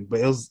wasn't him, but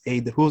it was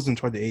Ada who was in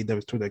charge of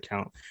AEW's Twitter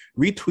account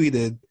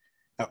retweeted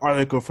an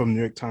article from New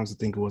York Times, I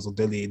think it was, or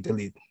Daily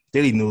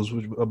News,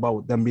 which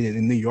about them being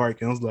in New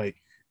York, and it was like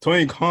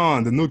Tony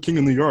Khan, the new king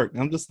of New York.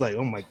 And I'm just like,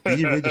 oh my, did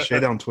you really just share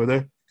that on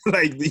Twitter?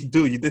 Like,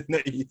 dude, you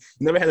didn't, you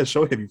never had a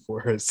show here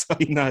before, so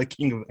you're not a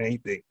king of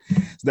anything.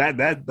 So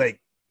that like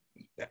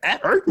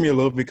that irked me a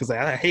little bit because like,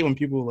 I hate when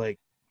people like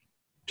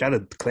try to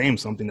claim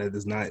something that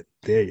is not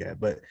there yet.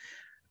 But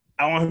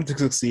I want him to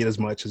succeed as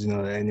much as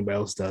anybody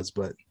else does.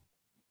 But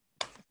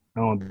I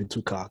don't want to be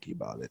too cocky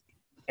about it.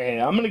 Hey,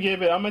 I'm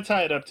gonna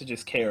tie it up to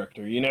just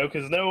character, you know,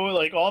 because no,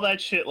 like all that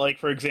shit. Like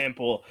for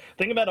example,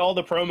 think about all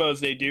the promos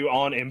they do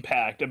on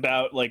Impact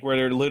about like where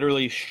they're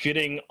literally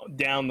shitting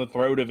down the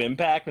throat of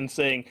Impact and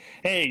saying,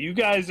 "Hey, you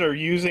guys are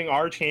using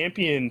our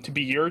champion to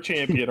be your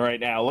champion right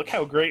now. Look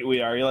how great we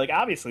are." You're like,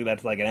 obviously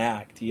that's like an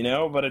act, you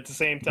know, but at the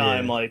same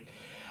time, Yeah, like,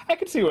 I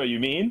can see what you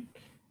mean.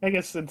 I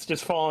guess it's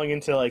just falling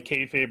into like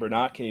kayfabe or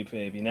not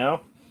kayfabe, you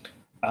know.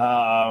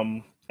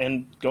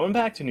 And going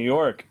back to New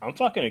York, I'm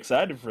fucking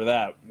excited for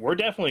that. We're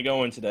definitely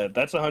going to that.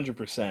 That's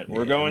 100%. We're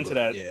yeah, going to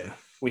that. yeah.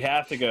 We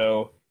have to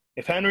go.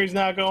 If Henry's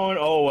not going,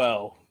 oh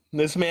well.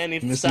 This man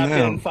needs to Missing stop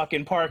getting out.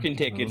 fucking parking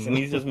tickets, and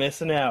he's just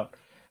missing out.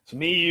 So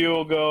me, you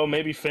will go.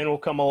 Maybe Finn will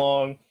come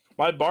along.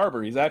 My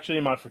barber, he's actually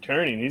in my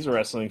fraternity, and he's a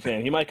wrestling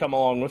fan. He might come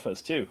along with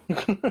us too.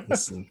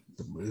 Listen,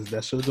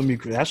 that show's gonna be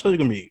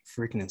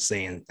freaking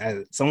insane.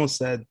 Someone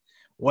said,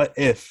 "What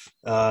if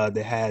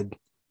they had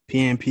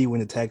PNP win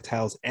the tag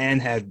titles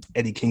and had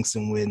Eddie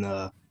Kingston win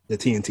the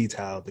TNT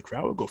title? The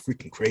crowd would go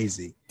freaking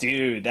crazy.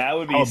 Dude, that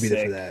would be I'll be there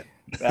sick. for that."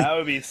 That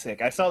would be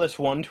sick. I saw this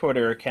one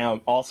Twitter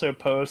account also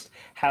post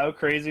how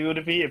crazy would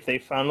it be if they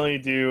finally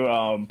do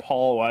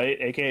Paul White,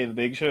 aka the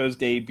Big Show's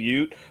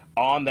debut,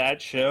 on that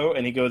show,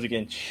 and he goes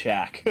against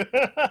Shaq.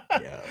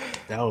 Yeah,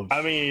 that would.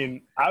 I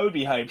mean, I would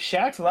be hyped.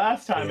 Shaq's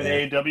last time in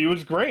Yeah. AEW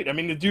was great. I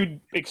mean, the dude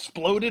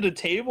exploded a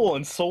table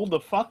and sold the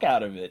fuck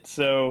out of it.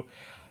 So,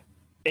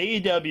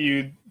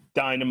 AEW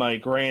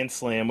Dynamite Grand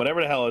Slam,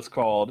 whatever the hell it's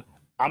called,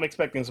 I'm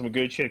expecting some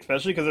good shit,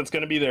 especially because it's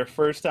going to be their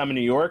first time in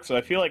New York. So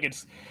I feel like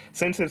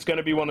since it's going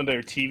to be one of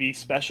their TV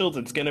specials,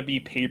 it's going to be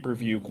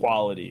pay-per-view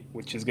quality,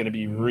 which is going to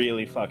be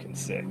really fucking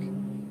sick.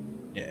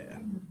 Yeah.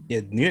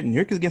 Yeah, New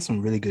York is getting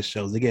some really good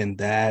shows. They're getting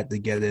that. They're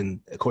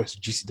getting, of course,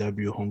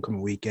 GCW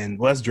Homecoming Weekend.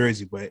 Well, that's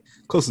Jersey, but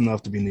close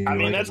enough to be New York. I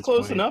mean, at that's this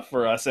close point. enough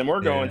for us, and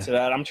we're going Yeah. to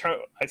that.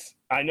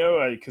 I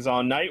know because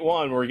on night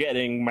one we're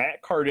getting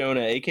Matt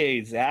Cardona,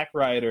 aka Zack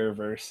Ryder,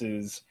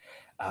 versus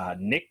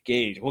Nick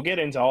Gage. We'll get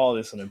into all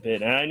this in a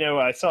bit. And I know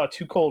I saw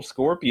Too Cold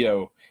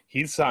Scorpio.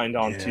 He's signed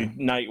on to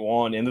night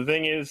one, and the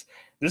thing is,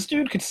 this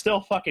dude could still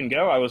fucking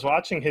go. I was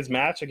watching his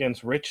match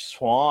against Rich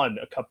Swann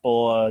a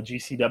couple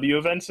GCW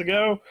events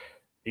ago.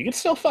 He could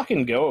still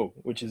fucking go,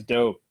 which is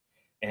dope.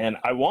 And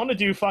I want to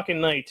do fucking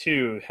night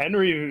two.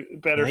 Henry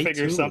better Night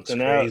figure two something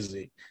looks out.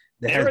 crazy.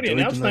 They has already Joey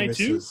announced Janela night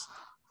two?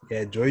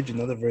 Yeah, Joey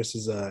Janela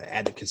versus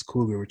Atticus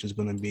Cougar, which is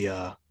gonna be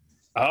Oh,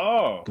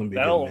 a good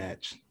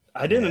match.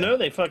 I didn't Yeah. know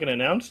they fucking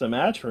announced the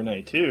match for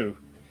night two.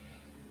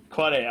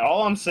 Claude,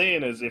 all I'm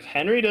saying is if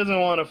Henry doesn't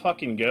want to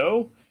fucking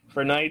go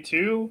for night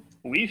two,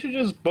 we should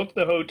just book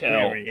the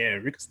hotel. Yeah.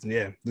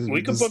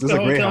 We could book the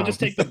hotel and just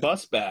take the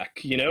bus back,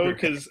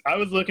 because I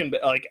was looking,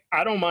 like,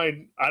 I don't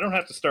mind. I don't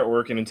have to start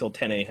working until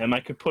 10 a.m. I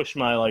could push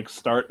my, like,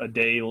 start a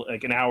day,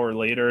 like, an hour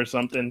later or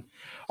something.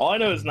 All I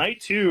know is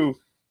night 2,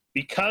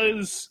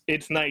 because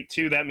it's night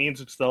 2, that means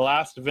it's the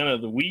last event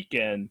of the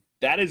weekend.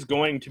 That is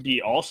going to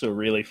be also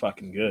really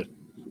fucking good.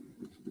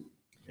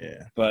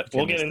 Yeah. But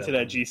we'll get into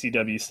that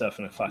GCW stuff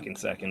in a fucking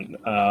second.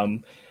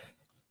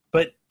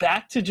 But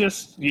back to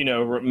just,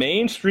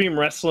 mainstream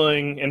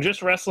wrestling and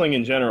just wrestling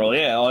in general.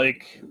 Yeah,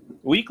 like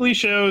weekly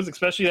shows,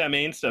 especially that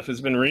main stuff,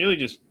 has been really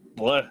just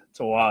bleh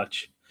to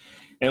watch.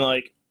 And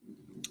like,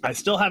 I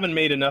still haven't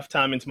made enough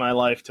time into my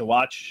life to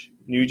watch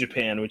New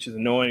Japan, which is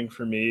annoying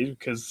for me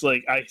because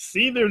like I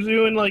see they're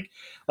doing like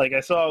I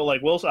saw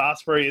like Will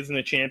Ospreay isn't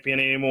a champion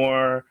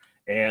anymore.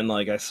 And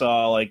like I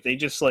saw like they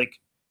just like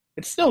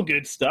it's still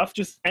good stuff.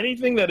 Just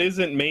anything that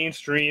isn't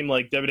mainstream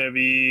like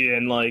WWE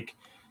and like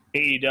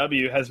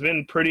AEW has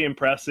been pretty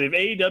impressive.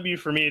 AEW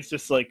for me, it's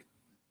just like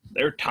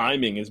their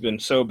timing has been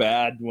so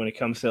bad when it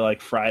comes to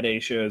like Friday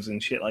shows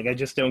and shit. Like I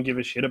just don't give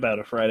a shit about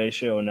a Friday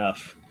show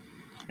enough.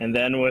 And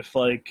then with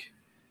like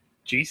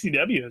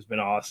GCW has been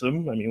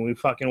awesome. I mean, we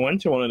fucking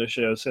went to one of the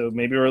shows, so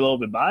maybe we're a little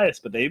bit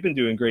biased, but they've been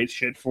doing great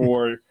shit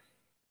for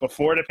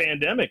before the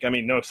pandemic. I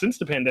mean, no, since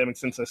the pandemic,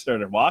 since I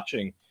started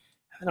watching.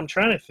 And I'm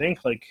trying to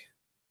think, like,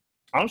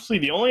 honestly,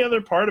 the only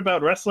other part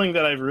about wrestling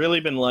that I've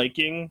really been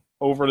liking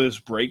over this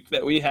break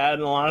that we had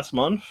in the last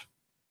month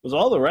was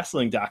all the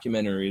wrestling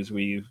documentaries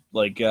we've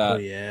like.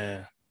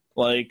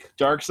 Like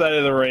Dark Side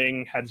of the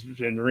Ring has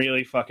been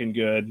really fucking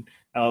good.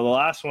 The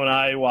last one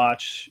I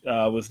watched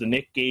was the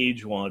Nick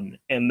Gage one,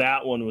 and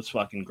that one was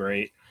fucking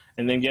great.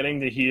 And then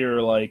getting to hear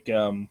like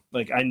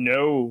I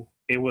know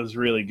it was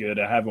really good.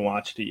 I haven't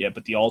watched it yet,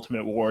 but the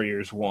Ultimate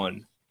Warriors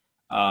one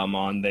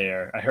on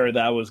there, I heard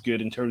that was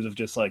good in terms of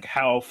just like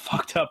how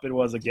fucked up it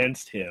was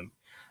against him.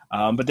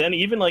 But then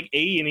even like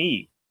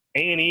A&E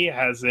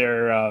has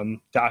their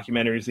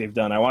documentaries they've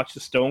done. I watched the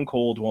Stone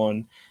Cold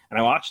one, and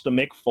I watched the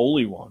Mick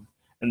Foley one,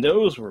 and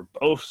those were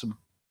both some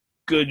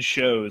good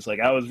shows. Like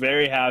I was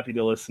very happy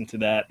to listen to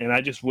that, and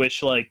I just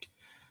wish like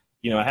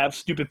I have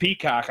stupid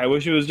Peacock. I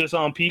wish it was just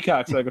on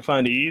Peacock so I could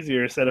find it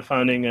easier instead of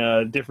finding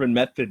different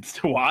methods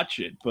to watch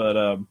it.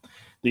 But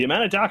the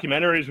amount of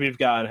documentaries we've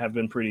gotten have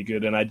been pretty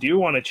good, and I do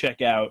want to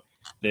check out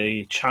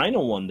the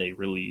China one they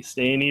released.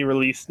 A&E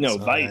released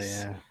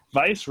Vice. Yeah.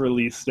 Vice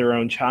released their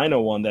own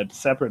China one that's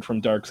separate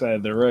from Dark Side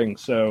of the Ring.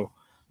 So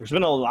there's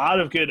been a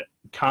lot of good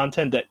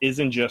content that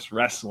isn't just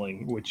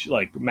wrestling, which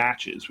like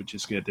matches, which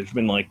is good. There's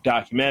been like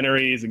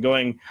documentaries and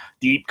going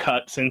deep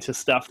cuts into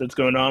stuff that's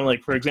going on.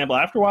 Like, for example,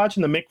 after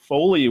watching the Mick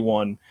Foley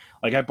one,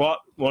 like I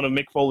bought one of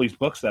Mick Foley's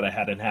books that I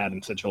hadn't had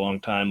in such a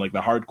long time, like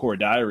the Hardcore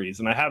Diaries.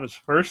 And I have his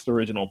first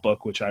original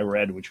book, which I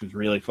read, which was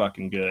really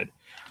fucking good.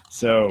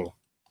 So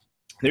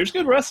there's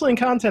good wrestling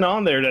content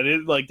on there that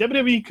is like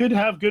WWE could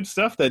have good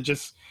stuff that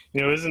just,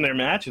 isn't their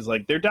matches.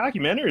 Like their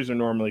documentaries are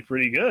normally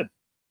pretty good.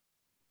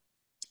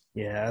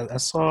 Yeah, I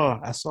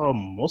saw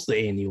most of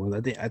the A&E ones.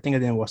 I think I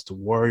didn't watch the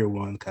Warrior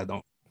one because I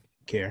don't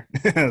care.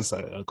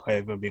 So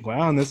being quite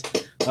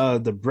honest,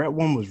 the Brett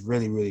one was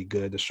really really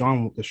good. The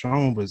Sean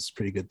one was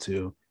pretty good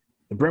too.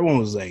 The Brett one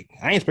was like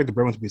I didn't expect the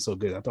Brett one to be so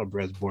good. I thought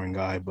Brett's a boring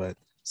guy, but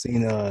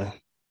seeing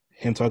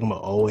him talking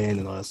about Owen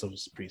and all that stuff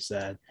was pretty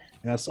sad.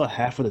 And I saw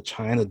half of the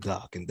China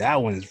doc, and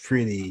that one is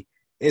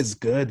it's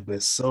good, but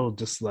it's so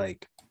just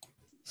like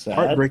sad.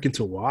 Heartbreaking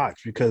to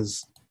watch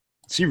because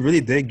she really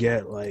did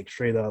get like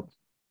straight up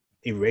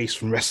erased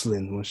from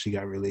wrestling when she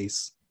got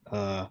released.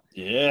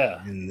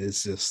 Yeah, and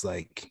it's just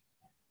like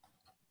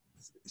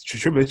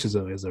Triple H is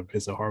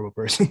a horrible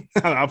person.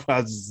 I'll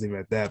probably just leave it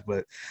at that.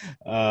 But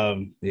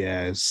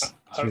yeah, it's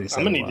really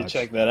I'm gonna need to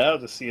check that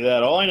out to see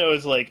that. All I know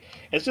is like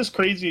it's just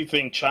crazy to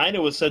think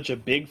China was such a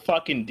big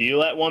fucking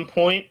deal at one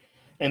point,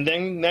 and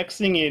then next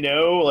thing you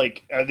know,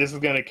 like this is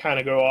gonna kind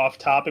of go off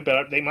topic,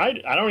 but they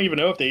might. I don't even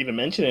know if they even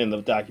mention it in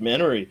the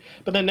documentary.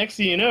 But then next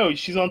thing you know,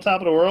 she's on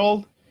top of the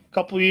world. A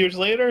couple of years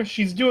later,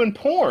 she's doing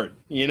porn.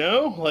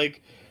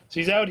 Like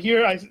she's out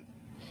here.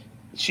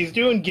 She's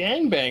doing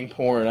gangbang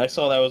porn. I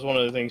saw that was one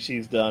of the things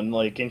she's done.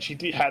 Like, and she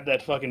had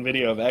that fucking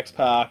video of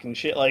X-Pac and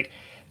shit. Like,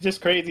 it's just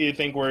crazy to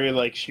think where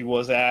like she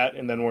was at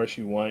and then where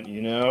she went.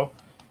 Is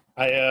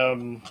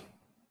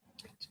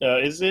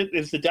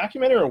the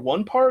documentary a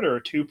one part or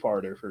a two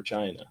parter for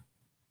China?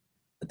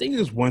 I think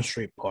it's one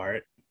straight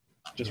part.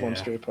 Just one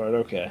straight part.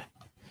 Okay.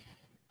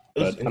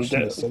 But I'm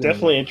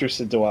definitely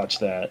interested to watch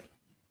that.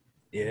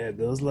 Yeah,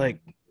 there was like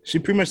she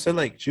pretty much said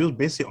like she was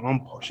basically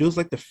she was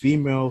like the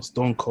female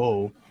Stone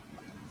Cold,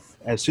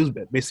 as she was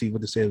basically what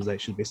they said was like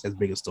she was basically as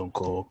big as Stone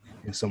Cold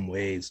in some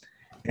ways,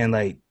 and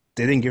like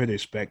they didn't give her the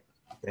respect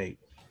like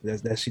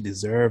that she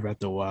deserved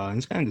after a while, and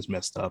it's kind of just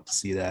messed up to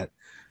see that.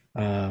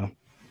 Yeah,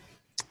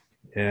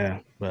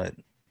 but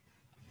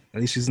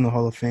at least she's in the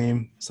Hall of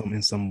Fame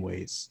in some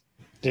ways.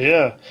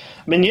 Yeah,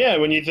 I mean, yeah,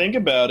 when you think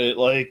about it,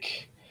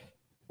 like.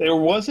 There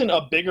wasn't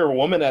a bigger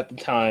woman at the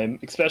time,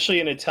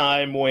 especially in a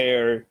time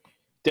where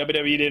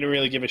WWE didn't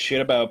really give a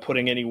shit about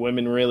putting any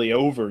women really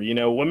over. You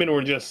know, women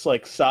were just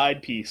like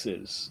side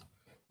pieces.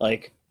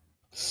 Like,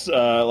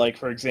 like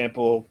for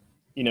example,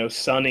 you know,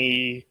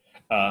 Sunny,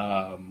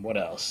 what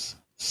else?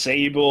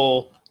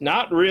 Sable.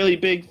 Not really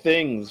big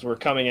things were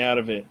coming out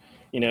of it.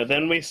 You know,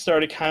 then we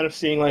started kind of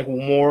seeing like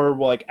more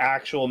like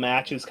actual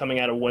matches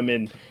coming out of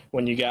women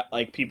when you got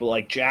like people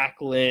like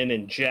Jacqueline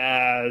and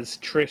Jazz,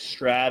 Trish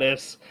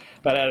Stratus,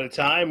 but at a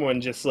time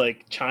when just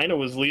like China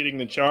was leading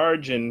the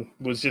charge and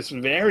was just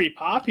very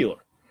popular.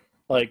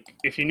 Like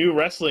if you knew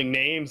wrestling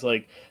names,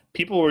 like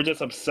people were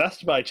just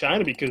obsessed by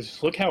China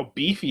because look how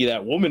beefy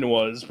that woman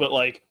was, but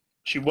like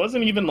she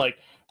wasn't even like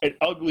an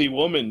ugly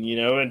woman, you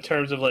know, in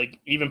terms of like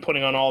even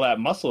putting on all that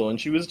muscle, and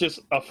she was just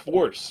a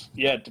force.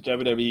 Yeah, the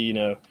WWE, you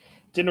know,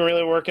 didn't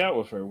really work out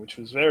with her, which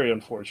was very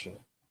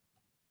unfortunate.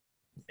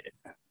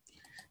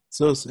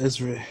 So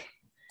yeah,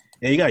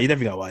 you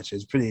definitely gotta watch it.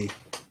 It's pretty.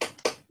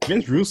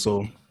 Vince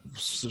Russo,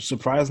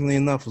 surprisingly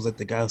enough, was like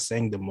the guy who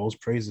sang the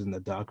most praises in the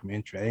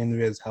documentary. I didn't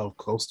realize how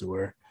close to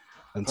her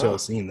until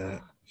seeing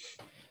that.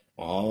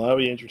 Well, that'll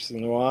be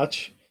interesting to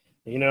watch.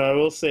 You know, I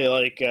will say,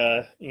 like,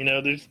 you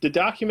know, the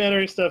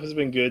documentary stuff has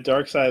been good.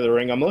 Dark Side of the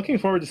Ring. I'm looking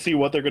forward to see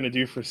what they're going to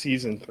do for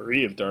season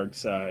 3 of Dark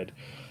Side,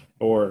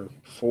 or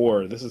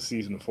 4. This is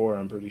season 4,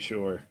 I'm pretty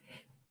sure.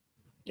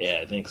 Yeah,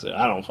 I think so.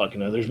 I don't fucking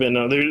know.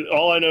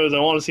 All I know is I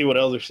want to see what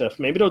other stuff.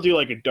 Maybe they'll do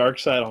like a Dark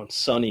Side on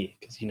Sunny,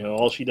 because you know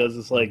all she does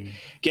is like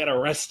get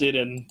arrested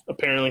and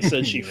apparently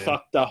said she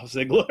fucked off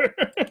Ziggler.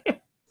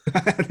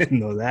 I didn't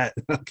know that.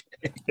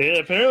 Okay. Yeah,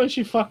 apparently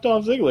she fucked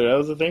off Ziggler. That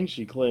was the thing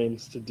she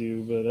claims to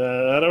do, but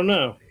I don't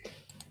know.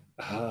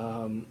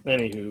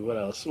 Anywho, what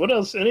else? What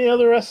else? Any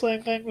other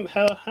wrestling thing?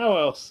 How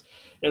else?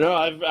 You know,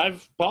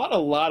 I've bought a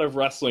lot of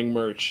wrestling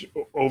merch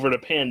over the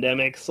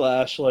pandemic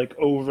 / like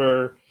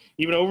over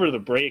the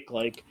break.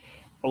 Like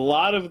a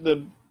lot of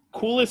the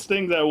coolest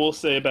things I will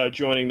say about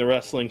joining the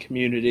wrestling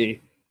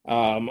community,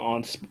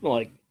 on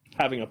like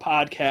having a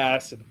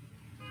podcast and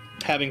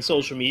having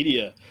social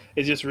media,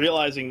 is just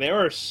realizing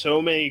there are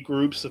so many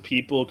groups of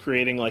people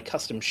creating like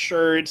custom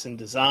shirts and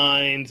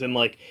designs and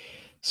like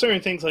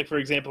certain things. Like for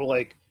example,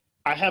 like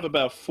I have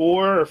about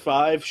 4 or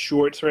 5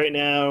 shorts right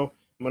now.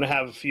 I'm going to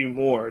have a few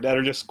more that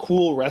are just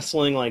cool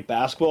wrestling, like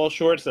basketball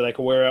shorts that I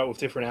can wear out with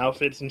different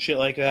outfits and shit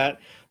like that.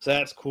 So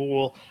that's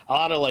cool. A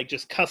lot of like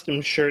just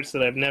custom shirts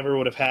that I've never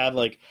would have had.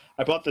 Like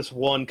I bought this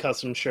one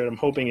custom shirt. I'm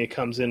hoping it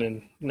comes in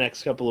the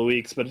next couple of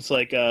weeks. But it's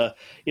like,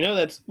 you know,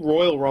 that's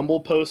Royal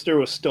Rumble poster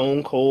with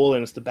Stone Cold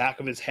and it's the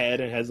back of his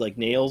head and it has like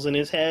nails in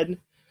his head.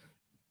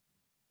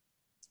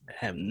 I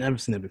have never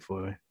seen it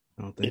before.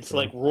 I don't think it's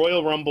like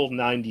Royal Rumble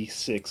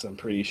 96, I'm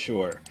pretty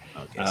sure.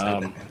 Okay, so I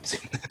haven't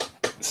seen that.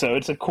 So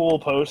it's a cool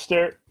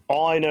poster.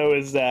 All I know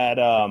is that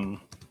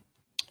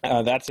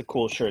that's a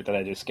cool shirt that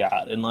I just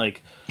got, and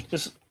like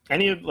just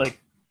any of like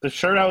the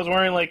shirt I was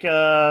wearing, like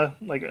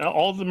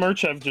all the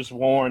merch I've just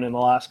worn in the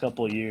last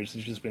couple of years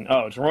has just been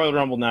it's Royal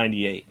Rumble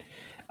 98.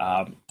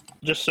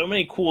 Just so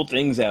many cool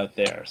things out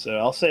there. So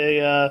I'll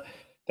say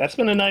that's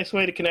been a nice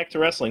way to connect to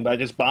wrestling by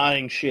just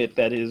buying shit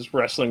that is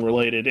wrestling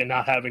related and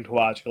not having to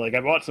watch it. Like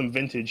I bought some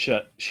vintage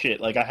shit.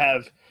 Like I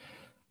have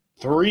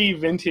 3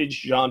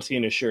 vintage John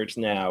Cena shirts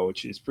now,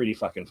 which is pretty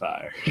fucking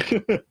fire.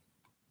 The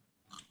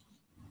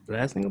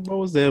last thing I bought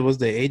was the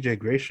AJ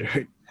Gray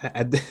shirt.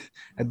 I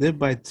did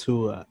buy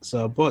 2.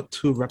 So I bought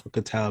 2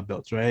 replica title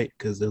belts, right?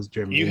 Because it was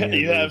Germany.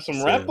 You have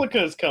some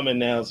replicas coming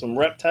now, some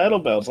rep title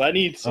belts. I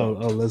need some.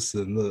 Oh,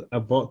 listen. Look, I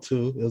bought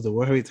 2. It was the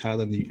World Heavyweight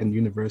title and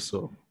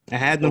Universal. I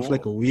had them for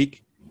like a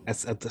week. I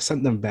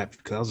sent them back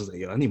because I was just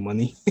like, yo, I need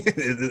money.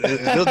 This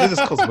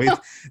just costs way.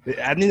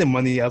 I needed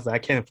money. I was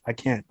like, I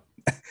can't.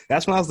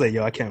 That's when I was like,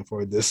 yo, I can't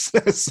afford this. So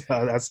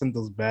I sent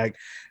those back.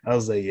 I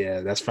was like, yeah,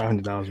 that's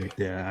 $500 right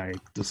there. I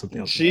do something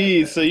else.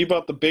 Jeez, so you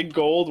bought the big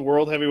gold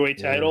World Heavyweight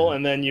title,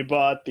 and then you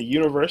bought the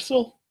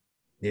Universal?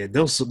 Yeah,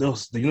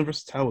 the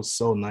Universal title was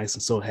so nice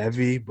and so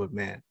heavy, but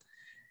man,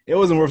 it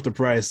wasn't worth the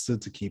price to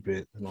keep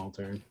it long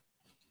term.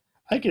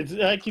 I could,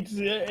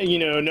 you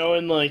know,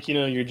 knowing like, you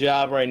know, your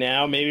job right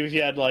now, maybe if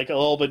you had like a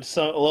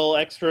little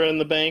extra in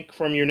the bank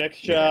from your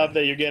next job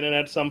that you're getting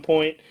at some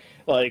point,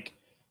 like,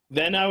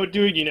 then I would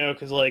do it, you know,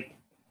 because, like,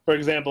 for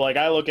example, like,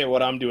 I look at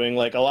what I'm doing,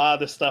 like, a lot of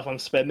the stuff I'm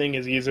spending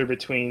is either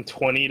between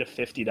 $20 to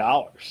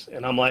 $50.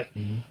 And I'm like,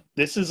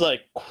 this is,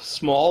 like,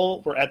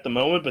 small at the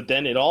moment, but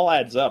then it all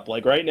adds up.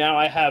 Like, right now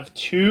I have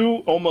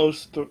 2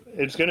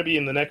 it's going to be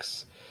in the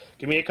next,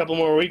 give me a couple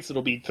more weeks,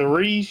 it'll be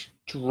 3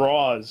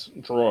 drawers,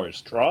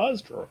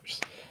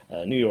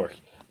 New York.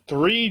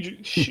 3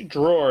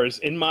 drawers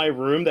in my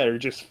room that are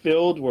just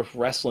filled with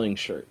wrestling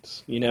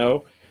shirts, you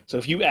know? So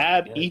if you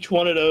add each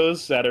one of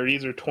those that are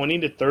either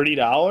 $20 to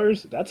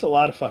 $30, that's a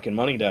lot of fucking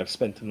money that I've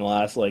spent in the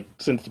last, like,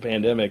 since the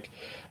pandemic.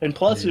 And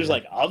plus there's,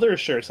 like, other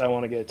shirts I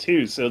want to get,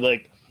 too. So,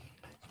 like,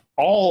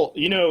 all,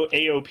 you know,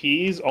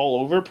 AOPs,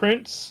 all over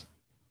prints,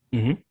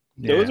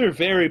 those are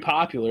very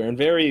popular and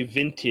very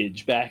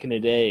vintage back in the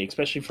day,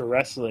 especially for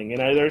wrestling. And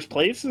there's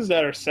places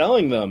that are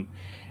selling them.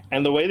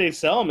 And the way they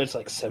sell them, it's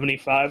like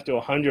 $75 to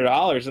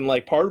 $100. And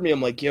like part of me,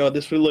 I'm like, yo,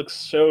 this would look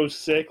so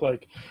sick.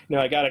 Like,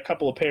 I got a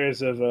couple of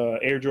pairs of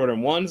Air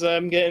Jordan 1s that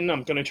I'm getting.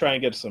 I'm gonna try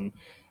and get some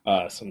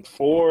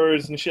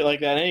 4s and shit like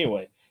that.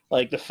 Anyway,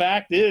 like the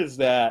fact is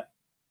that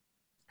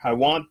I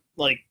want,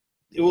 like,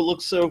 it would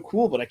look so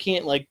cool, but I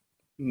can't like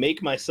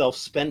make myself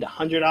spend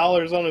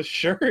 $100 on a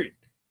shirt.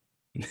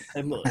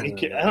 I'm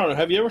like, I don't know.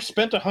 Have you ever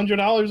spent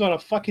 $100 on a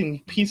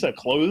fucking piece of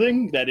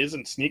clothing that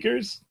isn't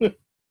sneakers?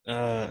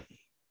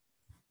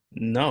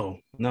 No.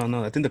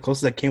 I think the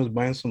closest I came was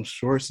buying some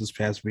shorts this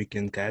past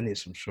weekend. I need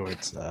some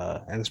shorts.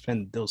 And I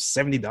spent those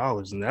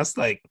 $70, and that's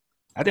like,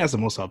 I think that's the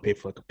most I'll pay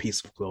for like a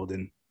piece of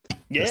clothing.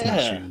 That's not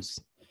Yeah, shoes.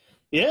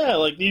 yeah.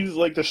 Like these,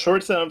 like the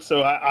shorts that I'm.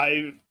 So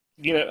I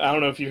I don't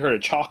know if you've heard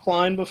of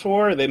Chalkline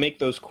before. They make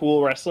those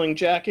cool wrestling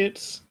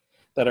jackets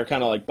that are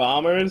kind of like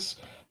bombers.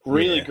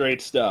 Really Yeah.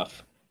 great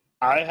stuff.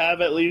 I have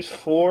at least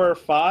 4 or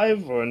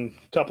 5, and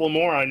a couple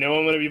more I know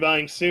I'm going to be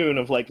buying soon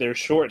of like their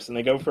shorts, and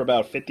they go for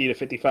about $50 to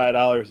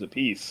 $55 a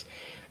piece.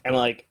 And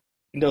like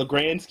in the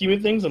grand scheme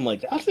of things, I'm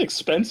like, that's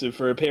expensive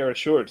for a pair of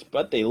shorts,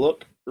 but they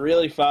look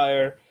really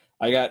fire.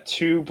 I got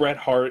 2 Bret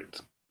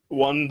Hart,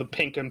 one the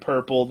pink and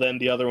purple, then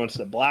the other one's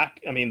the black.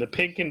 I mean the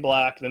pink and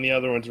black, then the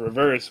other one's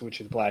reverse,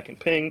 which is black and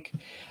pink.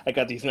 I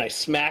got these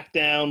nice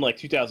SmackDown like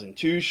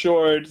 2002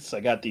 shorts. I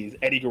got these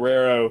Eddie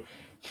Guerrero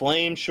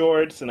flame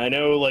shorts, and I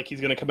know like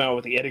he's gonna come out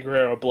with the Eddie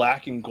Guerrero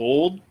black and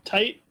gold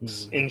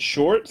tights in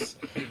shorts,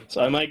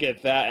 so I might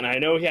get that. And I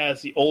know he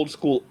has the old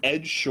school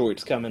Edge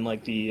shorts coming,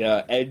 like the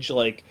Edge,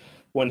 like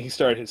when he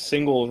started his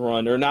singles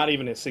run, or not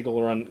even his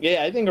single run.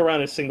 Yeah, I think around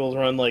his singles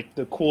run, like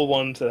the cool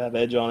ones that have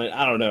Edge on it.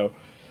 I don't know.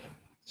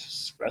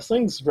 Just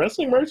wrestling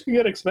merch can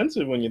get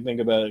expensive when you think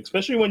about it,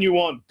 especially when you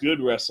want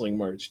good wrestling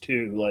merch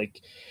too.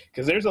 Like,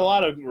 because there's a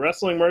lot of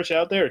wrestling merch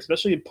out there,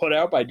 especially put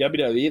out by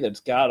WWE,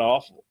 that's god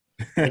awful.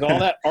 Like all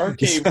that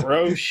RK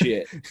Bro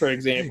shit, for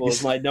example,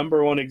 is my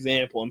number one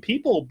example, and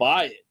people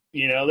buy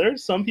it.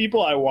 There's some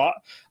people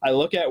I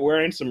look at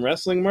wearing some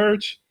wrestling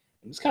merch,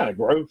 and it's kind of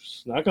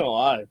gross. Not gonna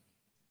lie,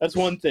 that's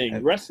one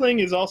thing. Wrestling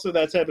is also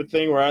that type of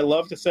thing where I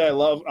love to say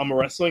I'm a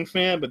wrestling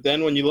fan, but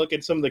then when you look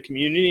at some of the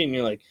community and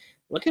you're like,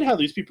 look at how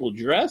these people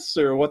dress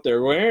or what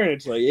they're wearing,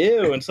 it's like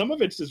ew. And some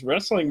of it's just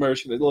wrestling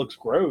merch that looks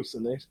gross,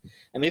 and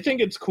they think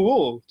it's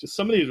cool. Just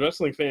some of these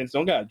wrestling fans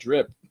don't got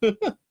drip.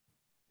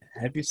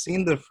 Have you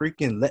seen the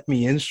freaking Let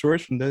Me In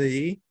shorts from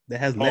WWE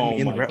that has Let Me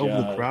In my right over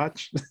the God.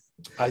 crotch?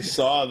 I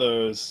saw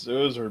those.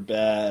 Those were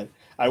bad.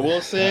 I will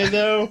say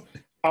though,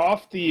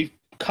 off the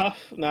cuff,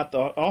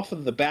 off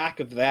of the back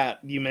of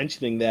that, you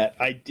mentioning that,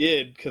 I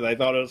did, because I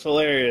thought it was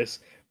hilarious,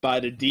 buy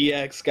the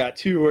DX got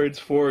 2 words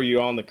for you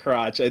on the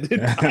crotch. I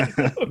did buy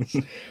those.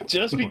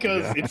 Just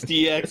because it's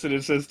DX and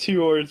it says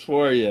 2 words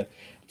for you.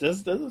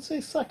 Does it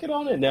say suck it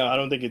on it? No, I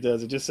don't think it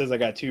does. It just says I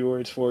got 2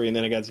 words for you, and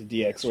then I got the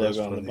DX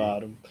logo on the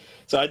bottom.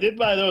 So I did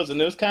buy those, and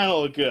those kind of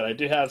look good. I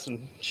do have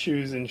some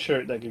shoes and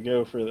shirt that could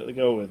go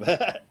with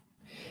that.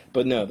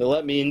 But no, the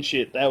Let Me In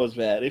shit, that was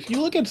bad. If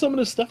you look at some of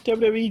the stuff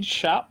WWE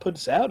shop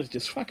puts out, it's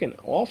just fucking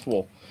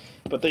awful.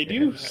 But they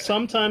do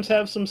sometimes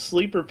have some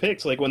sleeper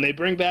picks. Like when they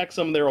bring back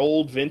some of their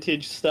old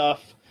vintage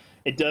stuff,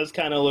 it does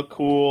kind of look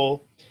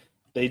cool.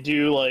 They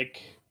do,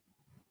 like,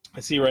 I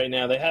see right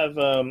now, they have,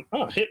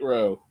 Hit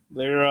Row.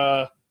 They're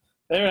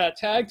a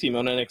tag team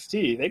on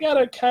NXT. They got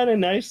a kind of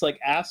nice, like,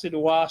 acid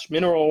wash,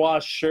 mineral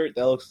wash shirt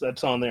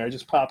that's on there. I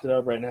just popped it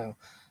up right now.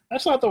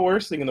 That's not the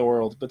worst thing in the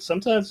world, but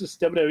sometimes just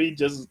WWE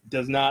just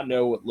does not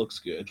know what looks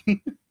good.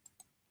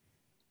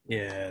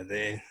 Yeah,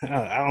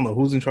 I don't know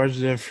who's in charge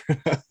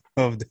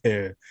of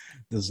their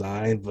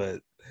design,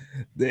 but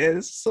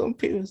there's some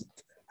people.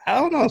 I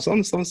don't know.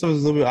 Some stuff is a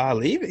little bit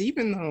odd.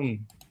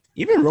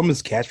 Even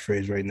Roman's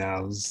catchphrase right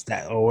now is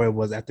that, or it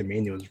was after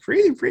Mania, was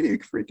pretty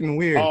freaking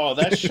weird. Oh,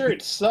 that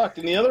shirt sucked.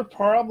 And the other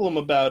problem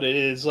about it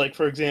is, like,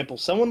 for example,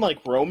 someone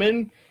like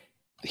Roman,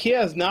 they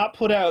have not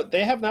put out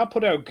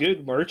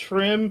good merch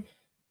for him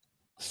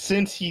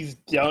since he's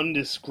done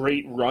this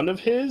great run of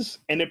his,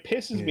 and it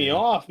pisses me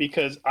off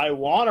because I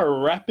want to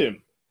rep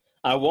him.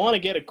 I want to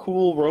get a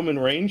cool Roman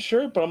Reigns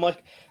shirt, but I'm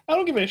like, I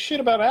don't give a shit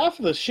about half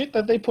of the shit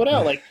that they put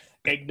out. Like,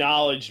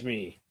 acknowledge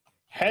me.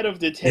 Head of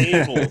the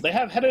table. They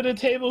have head of the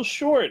table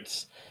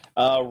shorts.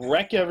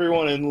 Wreck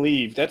everyone and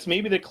leave. That's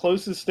maybe the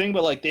closest thing,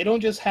 but like they don't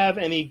just have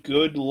any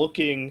good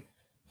looking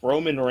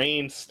Roman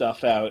Reigns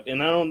stuff out,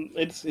 and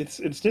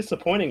it's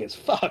disappointing as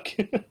fuck.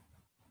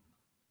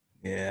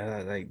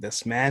 Yeah, like the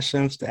smash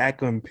them, stack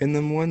them, pin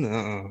them one.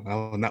 I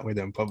will not wear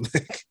that in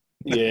public.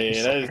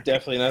 Yeah, that is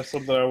definitely not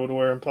something I would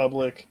wear in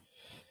public.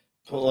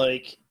 But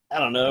like, I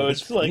don't know.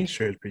 It's like,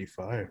 shirt is pretty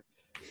fire.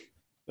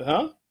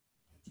 huh?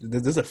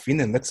 There's a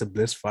Fiend and Alexa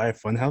Bliss Fire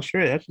Funhouse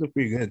shirt. That should look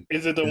pretty good.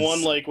 Is it the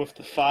one like with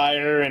the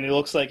fire and it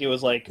looks like it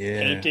was like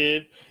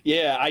painted?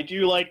 Yeah, I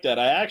do like that.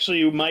 I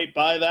actually might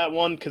buy that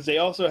one because they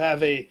also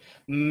have a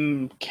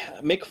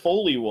Mick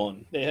Foley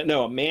one.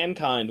 A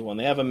Mankind one.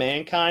 They have a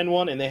Mankind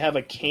one and they have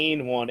a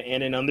Kane one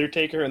and an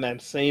Undertaker in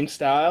that same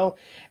style.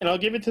 And I'll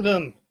give it to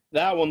them.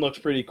 That one looks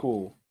pretty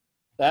cool.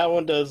 That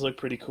one does look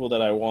pretty cool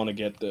that I want to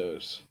get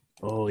those.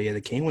 Oh yeah, the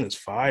Kane one is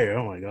fire.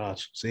 Oh my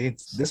gosh. See,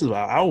 this is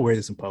why I'll wear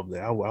this in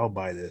public. I'll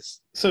buy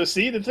this. So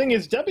see, the thing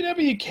is,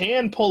 WWE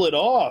can pull it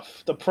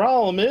off. The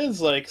problem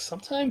is, like,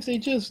 sometimes they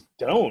just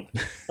don't.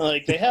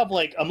 Like, they have,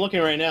 like, I'm looking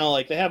right now,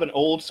 like, they have an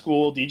old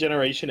school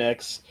D-Generation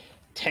X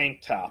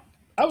tank top.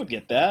 I would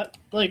get that.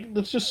 Like,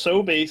 it's just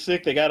so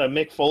basic. They got a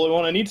Mick Foley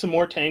one. I need some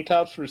more tank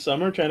tops for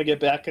summer, trying to get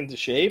back into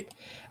shape.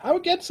 I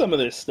would get some of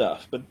this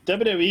stuff. But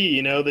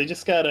WWE, they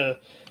just gotta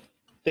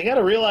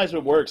realize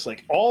what works.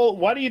 Like,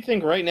 why do you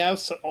think right now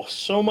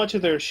so much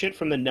of their shit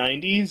from the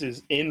 90s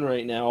is in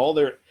right now? All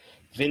their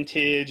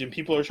vintage, and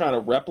people are trying to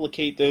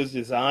replicate those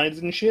designs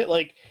and shit.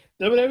 Like,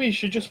 WWE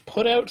should just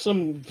put out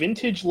some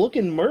vintage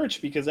looking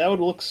merch, because that would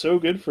look so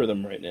good for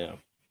them right now.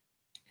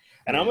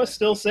 And I'm gonna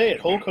still say it,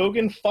 Hulk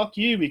Hogan, fuck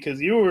you, because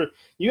you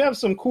have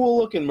some cool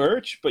looking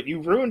merch, but you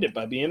ruined it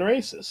by being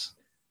racist.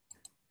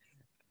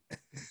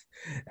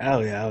 Oh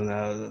yeah, I don't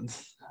know.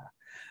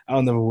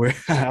 I'll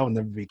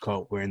never be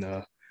caught wearing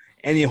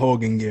any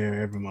Hogan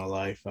gear ever in my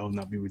life. I will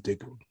not be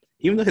ridiculous.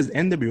 Even though his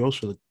NWO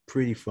should look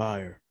pretty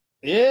fire.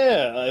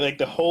 Yeah, like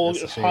the whole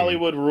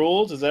Hollywood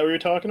Rules. Is that what you're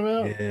talking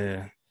about?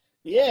 Yeah.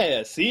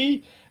 Yeah,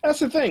 see? That's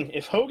the thing.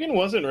 If Hogan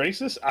wasn't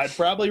racist, I'd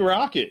probably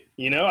rock it.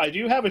 I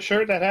do have a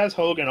shirt that has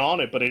Hogan on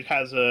it, but it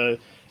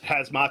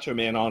has Macho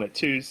Man on it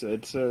too, so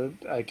it's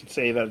I could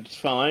say that it's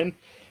fine.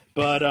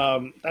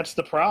 But that's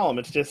the problem.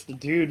 It's just the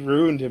dude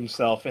ruined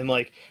himself. And,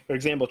 like, for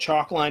example,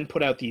 Chalkline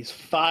put out these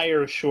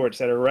fire shorts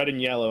that are red and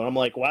yellow. And I'm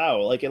like,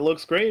 wow, like, it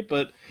looks great,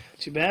 but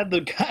too bad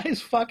the guy's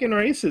fucking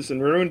racist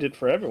and ruined it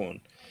for everyone.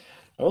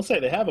 I will say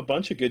they have a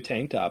bunch of good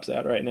tank tops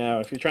out right now.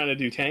 If you're trying to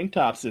do tank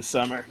tops this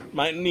summer,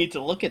 might need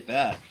to look at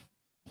that.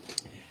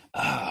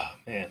 Ah,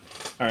 man.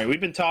 All right,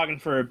 we've been talking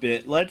for a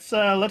bit. Let's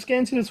get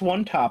into this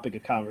one topic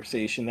of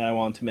conversation that I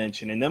want to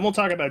mention, and then we'll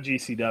talk about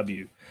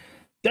GCW.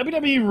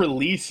 WWE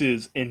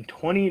releases in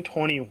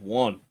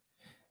 2021.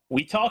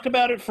 We talked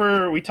about it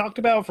for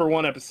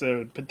one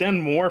episode, but then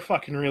more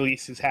fucking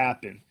releases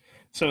happen.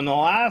 So in the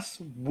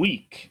last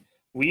week,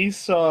 we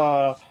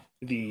saw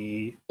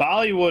the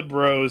Bollywood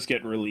Bros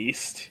get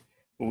released.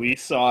 We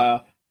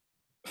saw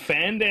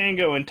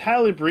Fandango and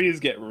Tyler Breeze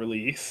get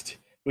released.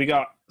 We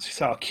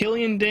saw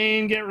Killian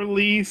Dane get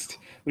released.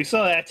 We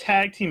saw that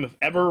tag team of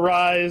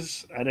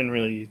Everrise. I didn't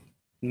really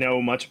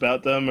know much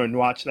about them or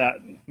watched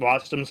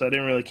them, so I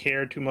didn't really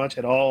care too much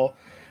at all.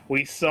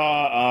 We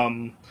saw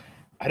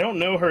I don't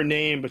know her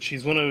name, but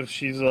she's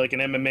like an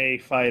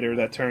MMA fighter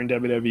that turned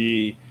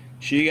WWE.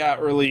 She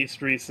got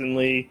released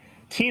recently.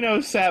 Tino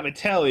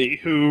Savatelli,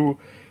 who,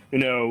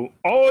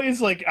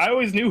 always, like, I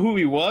always knew who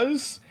he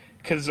was,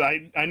 because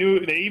I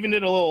knew they even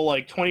did a little,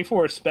 like,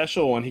 24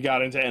 special when he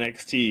got into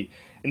NXT.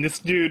 And this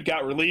dude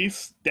got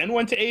released, then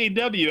went to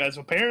AEW as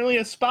apparently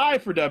a spy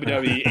for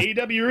WWE.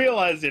 AEW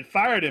realized it,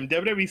 fired him.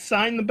 WWE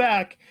signed the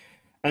back,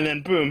 and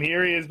then boom,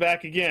 here he is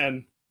back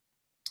again.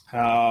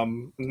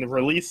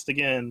 Released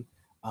again.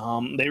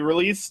 They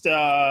released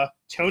Tony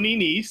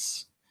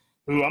Nese,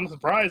 who I'm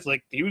surprised,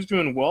 like, he was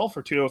doing well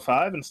for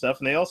 205 and stuff.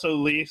 And they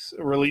also released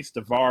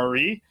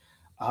Davari.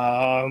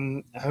 I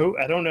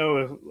don't know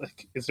if,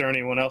 like, is there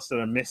anyone else that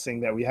I'm missing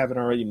that we haven't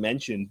already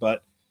mentioned,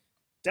 but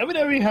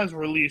WWE has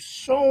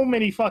released so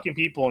many fucking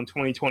people in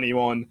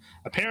 2021.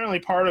 Apparently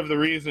part of the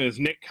reason is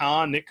Nick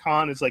Khan. Nick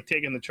Khan is, like,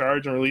 taking the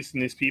charge and releasing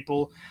these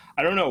people.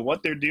 I don't know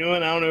what they're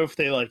doing. I don't know if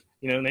they, like,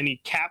 they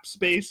need cap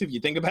space. If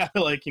you think about it,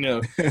 like,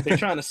 they're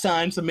trying to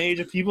sign some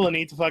major people and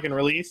need to fucking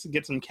release and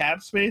get some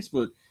cap space.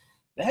 But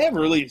they have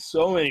released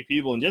so many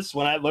people. And just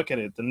when I look at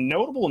it, the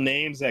notable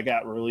names that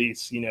got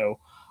released,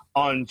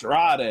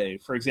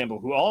 Andrade, for example,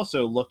 who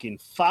also looking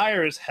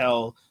fire as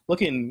hell,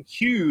 looking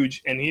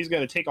huge, and he's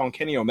going to take on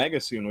Kenny Omega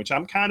soon, which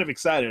I'm kind of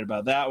excited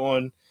about that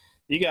one.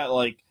 You got,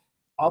 like,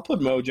 I'll put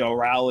Mojo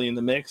Rawley in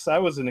the mix. I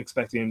wasn't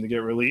expecting him to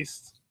get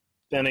released.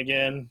 Then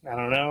again, I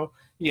don't know.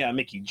 You got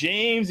Mickie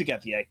James, you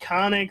got the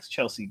Iconics,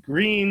 Chelsea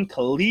Green,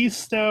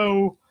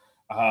 Kalisto.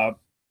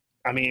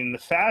 The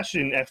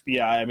fashion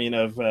FBI,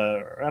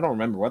 I don't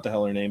remember what the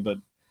hell her name, but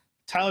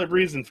Tyler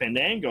Breeze and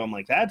Fandango, I'm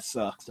like, that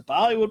sucks. The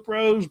Bollywood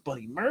Bros,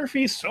 Buddy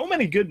Murphy, so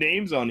many good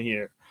names on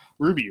here.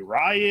 Ruby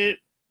Riott.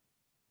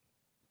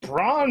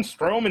 Braun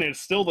Strowman is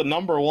still the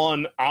number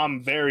one.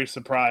 I'm very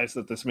surprised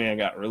that this man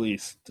got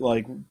released,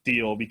 like,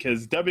 deal,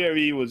 because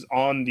WWE was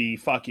on the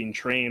fucking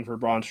train for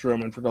Braun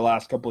Strowman for the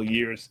last couple of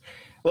years.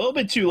 A little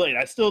bit too late.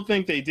 I still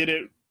think they did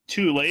it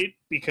too late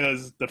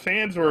because the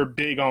fans were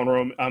big on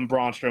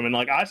Braun Strowman.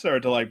 Like, I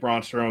started to like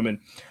Braun Strowman.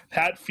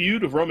 That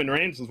feud of Roman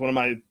Reigns was one of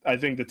my, I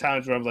think, the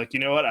times where I was like, you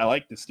know what, I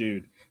like this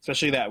dude.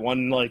 Especially that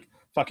one, like,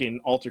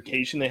 fucking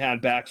altercation they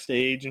had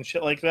backstage and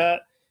shit like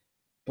that.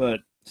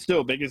 But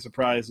still, biggest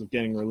surprise of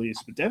getting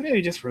released. But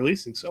WWE just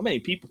releasing so many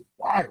people.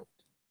 Wild.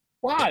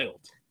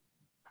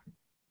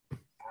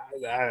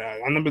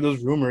 I remember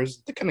those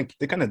rumors. They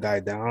kind of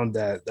died down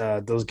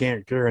that those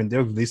getting gear and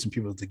they're releasing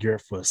people to gear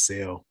for a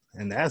sale,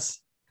 and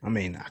that's. I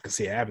could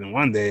see it happening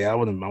one day. I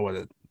wouldn't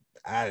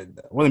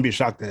be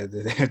shocked that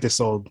if they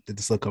sold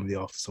the company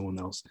off to someone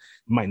else.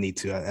 Might need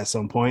to at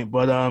some point,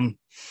 but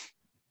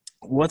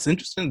what's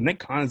interesting, Nick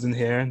Khan's in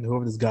here,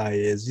 whoever this guy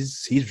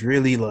is. He's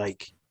really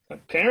like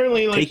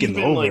Apparently, like he's taking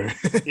been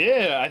like, over.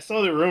 yeah, I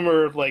saw the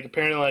rumor of like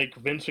apparently like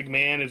Vince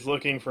McMahon is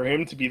looking for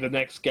him to be the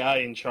next guy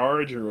in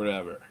charge or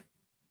whatever.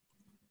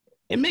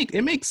 It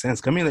makes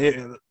sense. I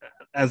mean,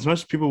 as much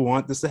as people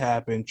want this to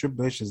happen,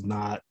 Triple H is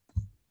not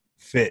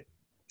fit.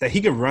 That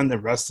he could run the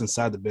rest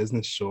inside the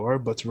business, sure,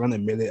 but to run a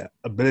 $1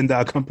 billion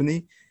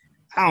company,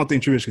 I don't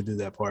think Triple H could do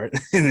that part,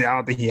 and I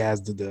don't think he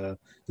has the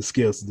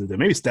skills to do that.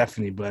 Maybe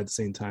Stephanie, but at the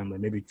same time, like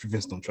maybe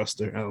Vince don't trust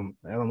her. I don't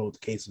know what the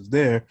case is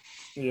there.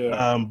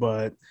 Yeah.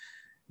 But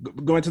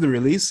going to the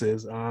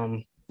releases,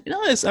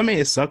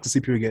 it sucks to see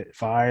people get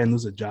fired and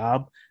lose a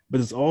job, but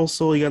it's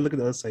also you gotta look at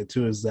the other side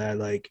too. Is that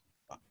like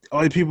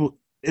all the people?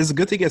 It's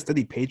good to get a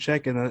steady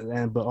paycheck, but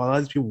a lot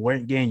of these people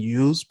weren't getting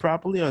used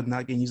properly or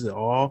not getting used at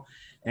all,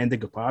 and they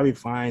could probably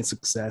find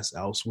success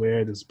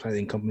elsewhere. There's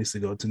plenty of companies to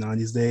go to now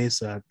these days,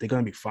 so they're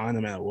gonna be fine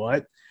no matter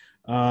what.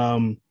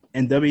 And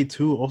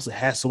W2 also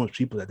has so much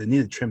people that they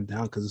need to trim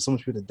down because there's so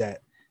much people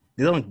that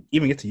they don't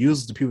even get to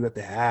use the people that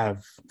they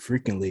have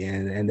frequently,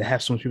 and they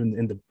have so much people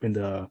in the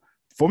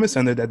performance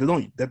center that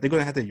they're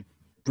gonna have to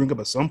bring up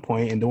at some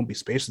point, and there won't be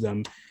space for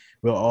them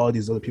with all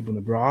these other people in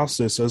the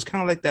roster. So it's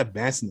kind of like that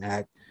balancing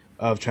act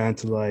of trying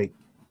to like,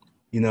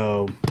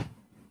 like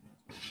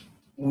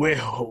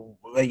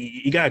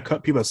you gotta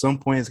cut people at some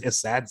point. It's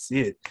sad to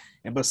see it,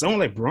 but someone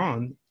like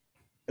Braun,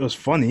 it was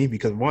funny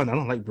because one, I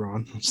don't like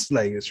Braun. I'm just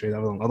like straight up,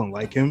 I don't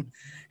like him,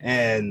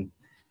 and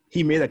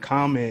he made a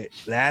comment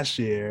last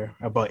year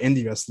about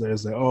indie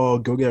wrestlers like, "Oh,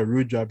 go get a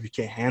root job if you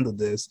can't handle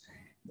this,"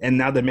 and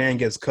now the man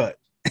gets cut.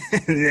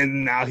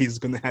 And now he's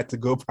gonna have to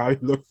go probably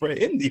look for an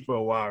indie for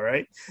a while,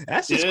 right?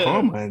 That's just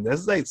karma, and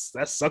that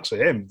sucks for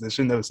him. They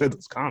should never said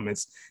those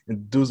comments.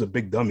 And dude's a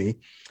big dummy,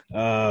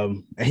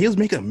 and he was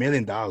making $1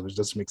 million, which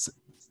doesn't make sense.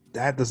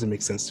 That doesn't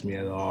make sense to me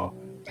at all.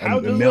 How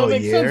does that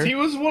make sense? He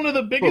was one of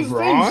the biggest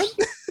things.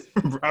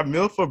 A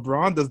mil for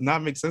Braun does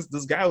not make sense.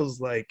 This guy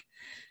was like,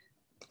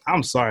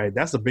 I'm sorry,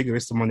 that's the biggest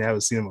waste of money I've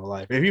ever seen in my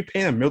life. If you're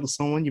paying $1 million to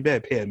someone, you better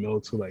pay $1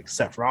 million to like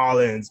Seth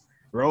Rollins,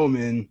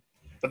 Roman.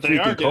 But they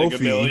are getting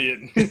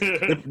Kofi. $1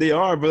 million. They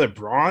are, but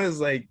Braun is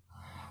like.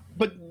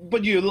 But I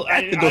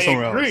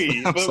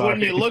agree. But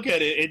when you look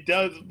at it, it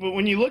does. But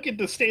when you look at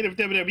the state of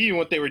WWE and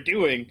what they were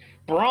doing,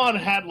 Braun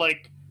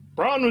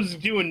was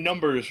doing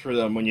numbers for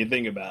them. When you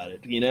think about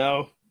it,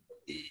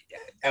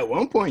 At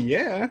one point,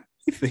 yeah,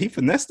 he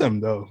finessed them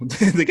though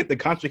to get the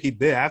contract he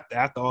did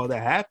after all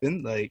that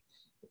happened. Like,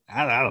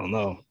 I don't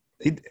know.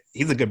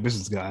 He's a good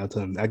business guy. I'll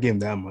tell him. I give him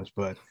that much,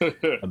 but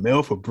 $1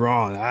 million for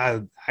Braun,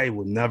 I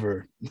would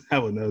never do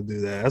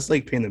that. That's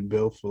like paying a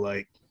bill for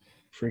like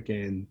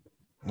freaking,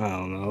 I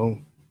don't know,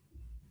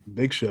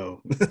 Big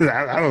Show.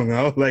 I don't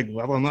know. Like,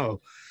 I don't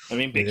know. I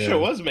mean, Big Show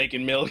was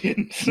making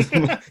millions.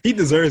 He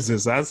deserves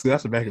this. That's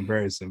a bad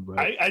comparison. But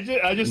I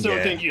just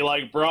don't think you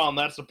like Braun.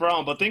 That's the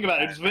problem. But think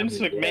about it. It's Vince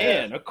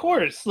McMahon. Of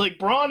course. Like,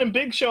 Braun and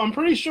Big Show, I'm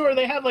pretty sure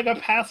they had like a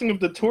passing of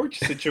the torch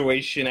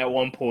situation at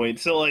one point.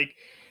 So, like,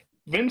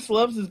 Vince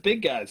loves his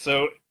big guys.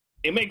 So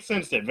it makes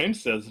sense that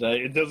Vince does that.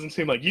 It doesn't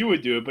seem like you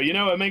would do it. But,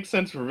 it makes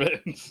sense for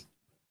Vince.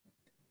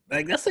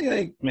 Like, that's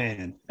like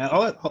man,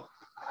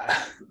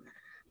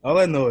 all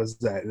I know is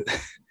that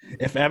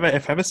if I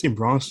ever see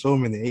Braun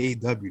Strowman in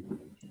AEW,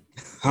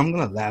 I'm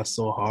gonna laugh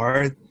so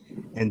hard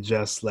and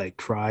just like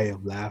cry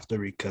of laughter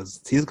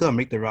because he's gonna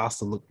make the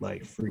roster look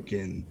like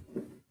freaking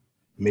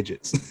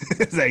midgets.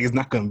 It's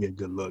not gonna be a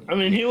good look. I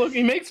mean,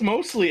 he makes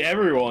mostly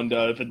everyone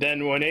does, but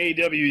then when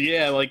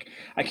AEW, like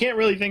I can't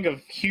really think of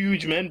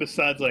huge men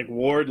besides like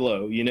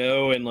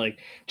Wardlow, and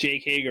like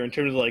Jake Hager in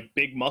terms of like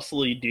big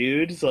muscly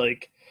dudes,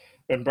 like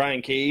and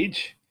Brian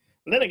Cage.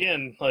 And then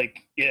again,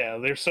 like, yeah,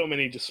 there's so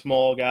many just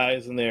small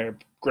guys and they're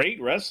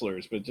great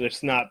wrestlers, but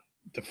just not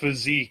the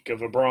physique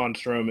of a Braun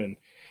Strowman.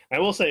 I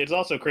will say it's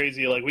also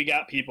crazy, like, we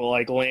got people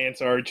like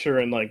Lance Archer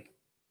and, like,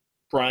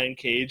 Brian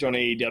Cage on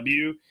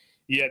AEW,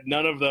 yet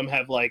none of them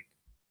have, like,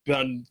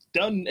 done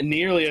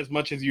nearly as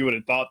much as you would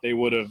have thought they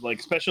would have. Like,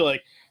 especially,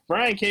 like,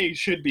 Brian Cage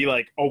should be,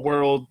 like, a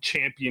world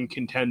champion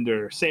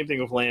contender. Same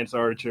thing with Lance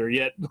Archer,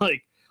 yet,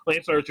 like,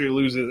 Lance Archer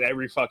loses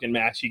every fucking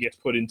match he gets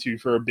put into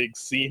for a big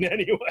scene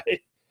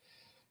anyway.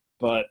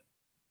 But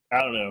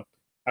I don't know.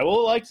 I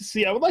would like to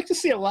see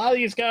a lot of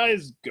these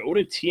guys go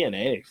to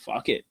TNA.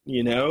 Fuck it,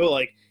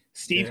 like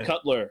Steve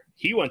Cutler.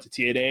 He went to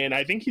TNA, and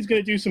I think he's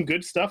going to do some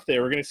good stuff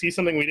there. We're going to see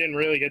something we didn't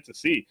really get to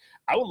see.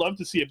 I would love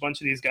to see a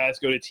bunch of these guys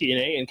go to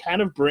TNA and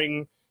kind of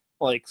bring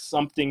like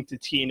something to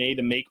TNA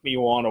to make me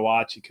want to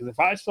watch it. Because if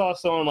I saw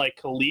someone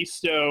like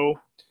Kalisto,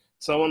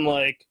 someone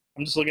like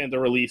I'm just looking at the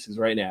releases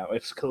right now.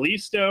 If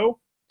Kalisto,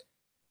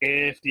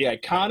 if the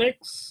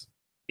Iconics,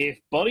 if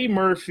Buddy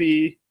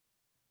Murphy.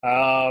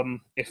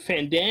 If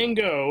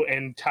Fandango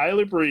and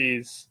Tyler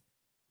Breeze,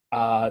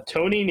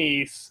 Tony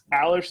Nese,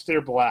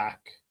 Aleister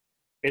Black,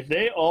 if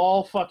they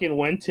all fucking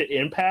went to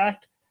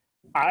Impact,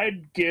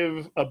 I'd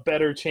give a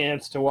better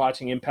chance to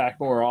watching Impact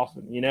more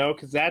often,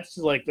 because that's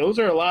like, those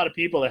are a lot of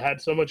people that had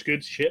so much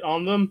good shit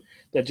on them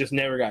that just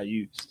never got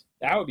used.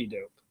 That would be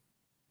dope.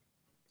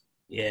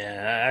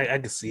 Yeah, I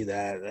can see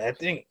that. I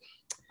think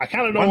I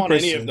kind of don't want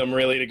any of them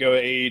really to go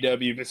to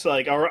AEW. It's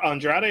like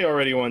Andrade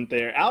already went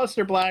there.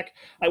 Aleister Black,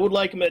 I would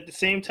like him at the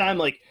same time.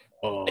 Like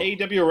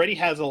AEW already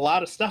has a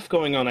lot of stuff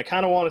going on. I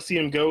kind of want to see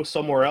him go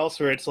somewhere else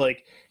where it's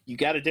like you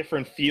got a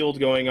different field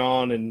going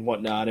on and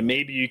whatnot, and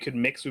maybe you could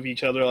mix with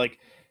each other. Like,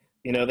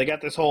 you know, they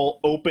got this whole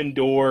open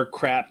door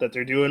crap that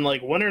they're doing.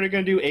 Like, when are they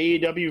going to do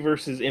AEW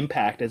versus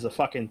Impact as a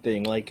fucking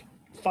thing? Like,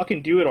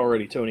 fucking do it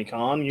already, Tony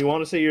Khan. You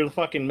want to say you're the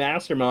fucking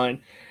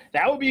mastermind?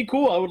 That would be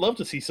cool. I would love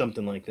to see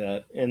something like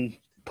that. And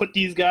put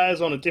these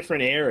guys on a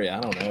different area. I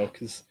don't know,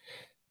 because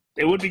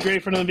it would be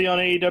great for them to be on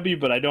AEW,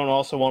 but I don't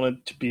also want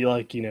it to be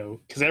like, you know,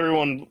 because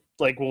everyone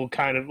like will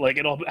kind of like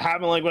it'll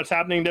happen like what's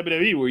happening in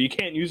WWE where you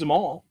can't use them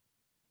all.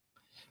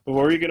 But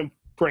what are you going to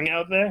bring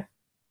out there?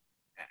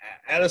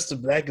 Aleister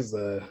Black is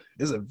a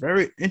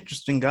very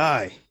interesting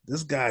guy.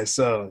 This guy,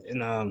 so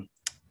and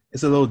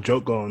it's a little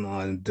joke going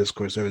on in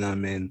Discourse every now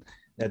and then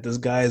that this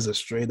guy is a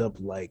straight up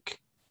like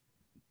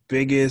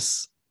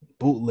biggest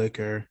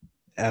bootlicker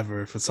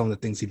ever for some of the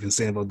things he's been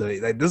saying about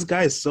WWE. Like this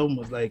guy is so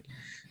much like.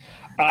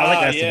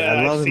 I've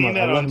seen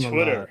that on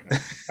Twitter.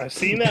 I've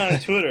seen that on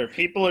Twitter.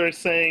 People are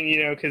saying,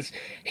 you know, because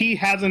he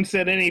hasn't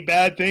said any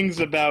bad things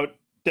about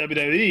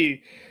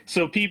WWE,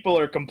 so people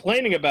are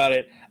complaining about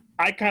it.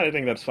 I kind of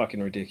think that's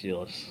fucking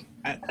ridiculous.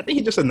 I think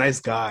he's just a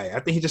nice guy. I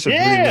think he's just a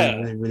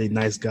really, really, really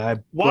nice guy.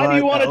 Why do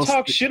you want to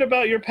talk shit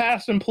about your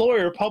past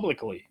employer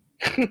publicly?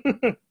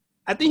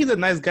 I think he's a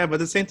nice guy, but at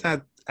the same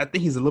time, I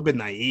think he's a little bit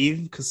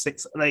naive because,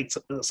 like,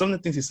 some of the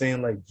things he's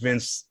saying, like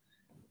Vince,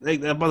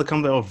 like about to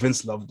come like,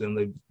 Vince loved him.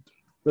 Like,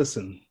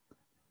 listen,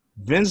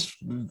 Vince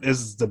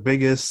is the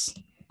biggest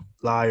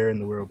liar in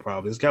the world.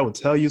 Probably this guy will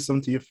tell you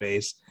something to your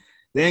face,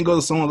 then go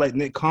to someone like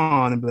Nick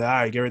Khan and be like, "All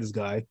right, get rid of this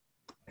guy,"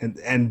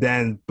 and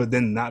then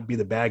not be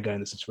the bad guy in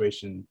the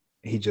situation.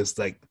 He just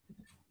like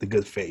the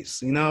good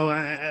face. You know,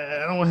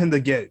 I don't want him to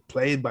get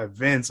played by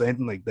Vince or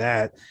anything like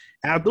that.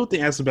 And I do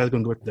think Aleister Black is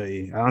going to go to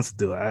the. I honestly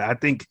do. I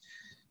think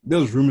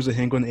there's rumors of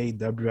him going to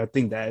AEW. I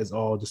think that is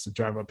all just to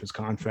drive up his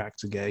contract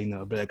to get, you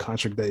know, a better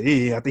contract that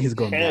I think he's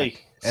going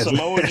back.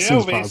 Samoa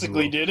Joe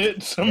basically did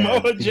it.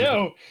 Samoa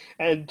Joe.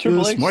 And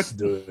Triple H. Smart to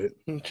do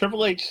it.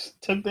 Triple H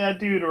took that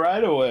dude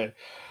right away.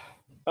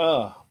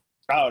 I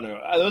don't know.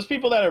 Those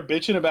people that are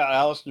bitching about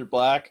Aleister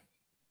Black,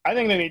 I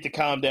think they need to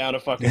calm down a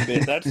fucking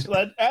bit.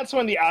 That's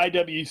when the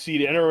IWC,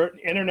 the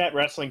internet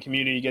wrestling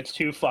community, gets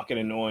too fucking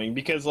annoying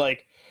because,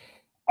 like,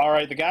 all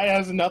right, the guy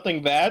has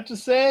nothing bad to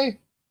say.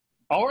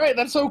 All right,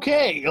 that's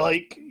okay.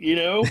 Like, you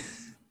know,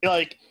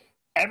 like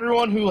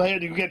everyone who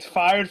gets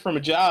fired from a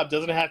job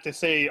doesn't have to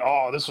say,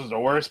 "Oh, this was the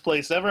worst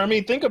place ever." I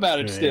mean, think about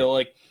it. Right. Still,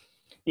 like,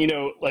 you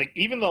know, like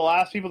even the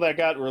last people that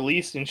got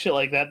released and shit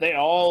like that, they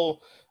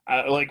all,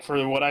 like,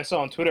 for what I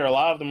saw on Twitter, a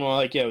lot of them were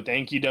like, "Yo,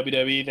 thank you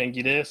WWE, thank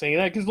you this, thank you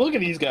that." Because look at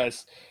these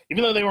guys.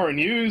 Even though they weren't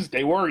used,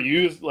 they were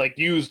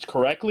used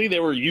correctly. They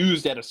were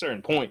used at a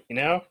certain point, you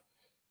know.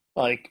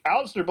 Like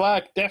Aleister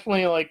Black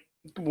definitely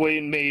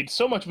made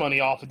so much money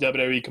off of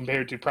WWE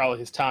compared to probably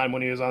his time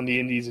when he was on the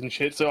indies and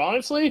shit. So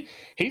honestly,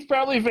 he's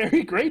probably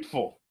very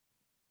grateful.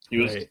 He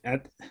was.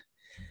 Right.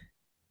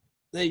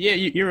 Yeah,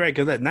 you're right,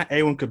 because not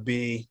everyone could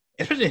be,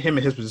 especially him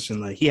in his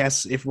position. Like, he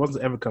has, if he wants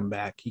to ever come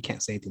back, he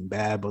can't say anything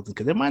bad about it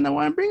because they might not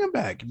want to bring him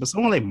back. But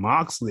someone like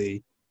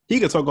Moxley, he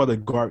could talk all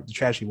the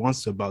trash he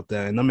wants to about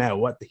that, and no matter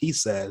what he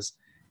says,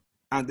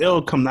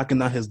 they'll come knocking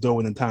on his door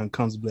when the time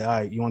comes. Be like, all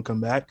right, you want to come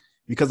back?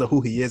 Because of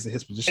who he is in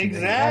his position.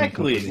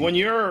 Exactly. When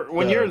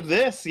you're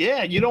this,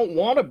 you don't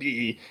want to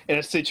be in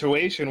a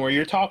situation where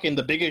you're talking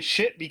the biggest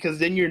shit because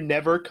then you're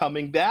never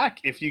coming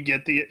back if you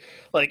get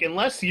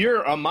unless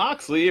you're a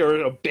Moxley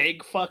or a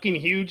big fucking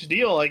huge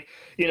deal. Like,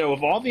 you know,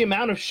 of all the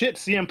amount of shit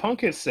CM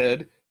Punk has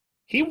said,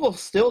 he will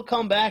still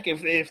come back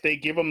if they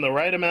give him the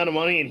right amount of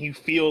money and he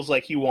feels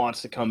like he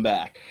wants to come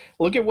back.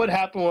 Look at what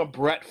happened with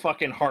Bret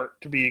fucking Hart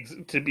to be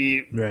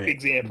right.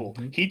 Example.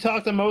 Mm-hmm. He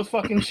talked the most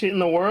fucking shit in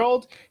the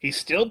world. He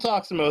still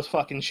talks the most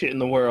fucking shit in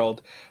the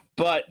world.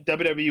 But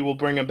WWE will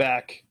bring him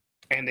back,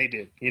 and they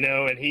did, you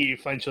know. And he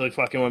eventually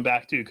fucking went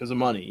back too because of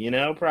money, you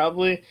know.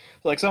 Probably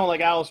like someone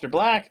like Aleister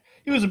Black,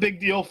 he was a big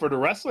deal for the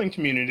wrestling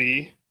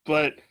community,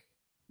 but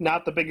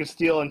not the biggest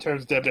deal in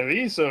terms of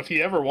WWE. So if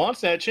he ever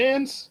wants that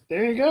chance,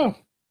 there you go.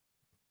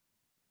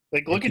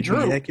 Like, look at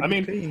Drew. I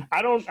mean,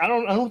 I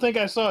don't think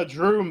I saw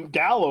Drew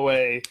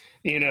Galloway,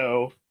 you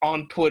know,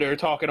 on Twitter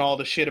talking all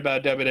the shit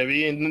about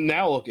WWE, and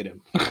now look at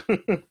him.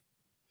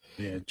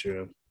 Yeah,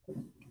 true.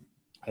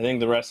 I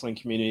think the wrestling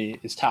community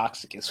is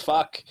toxic as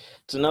fuck.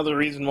 It's another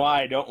reason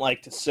why I don't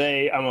like to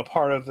say I'm a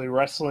part of the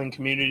wrestling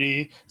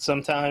community.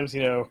 Sometimes,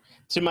 you know,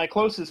 to my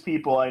closest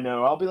people I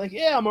know, I'll be like,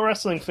 yeah, I'm a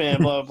wrestling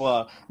fan, blah,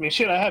 blah. I mean,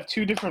 shit, I have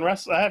two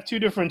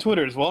different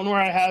Twitters. One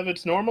where I have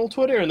its normal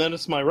Twitter, and then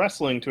it's my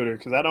wrestling Twitter,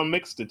 because I don't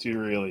mix the two,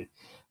 really.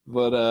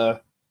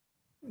 But,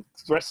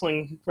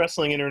 wrestling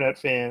internet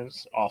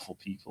fans, awful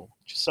people.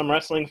 Just some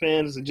wrestling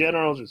fans in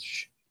general, just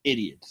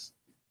idiots.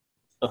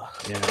 Ugh.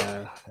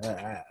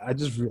 Yeah, I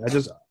just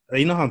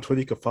you know how on Twitter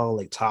you can follow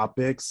like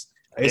topics,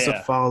 I used to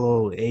Yeah.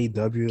 follow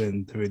AEW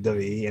and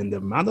WWE, and the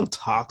amount of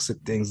toxic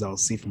things I'll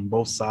see from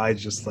both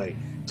sides, just like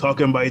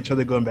talking about each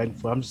other, going back and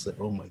forth. I'm just like,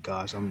 oh my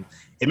gosh,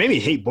 It made me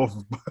hate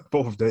both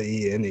both of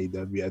WWE and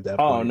AEW at that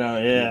Oh point,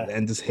 no, yeah.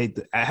 and just hate.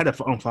 I had to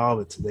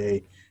unfollow it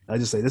today. I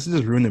just like this is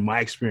just ruining my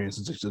experience.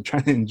 It's just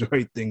trying to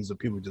enjoy things, but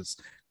people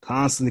just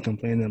constantly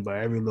complaining about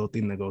every little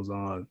thing that goes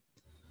on.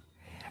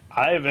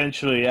 I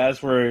eventually,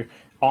 as we're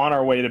on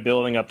our way to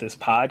building up this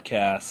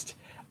podcast,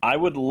 I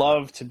would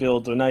love to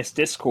build a nice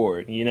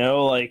Discord,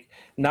 like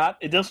not,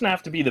 it doesn't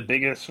have to be the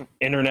biggest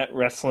internet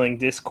wrestling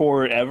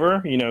Discord ever,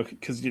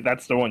 because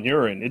that's the one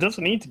you're in. It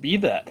doesn't need to be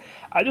that.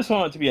 I just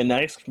want it to be a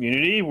nice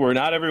community where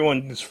not everyone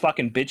is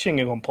fucking bitching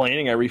and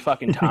complaining every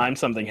fucking time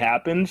something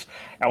happens.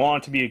 I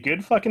want it to be a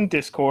good fucking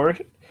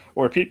Discord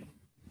where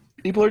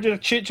people are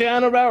just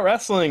chit-chatting about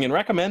wrestling and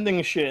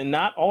recommending shit and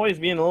not always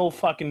being little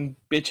fucking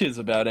bitches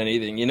about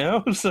anything,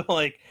 So,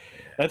 like,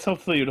 that's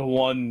hopefully the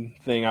one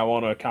thing I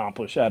want to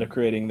accomplish out of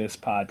creating this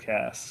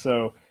podcast.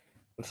 So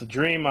it's a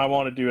dream I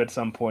want to do at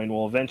some point.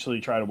 We'll eventually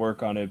try to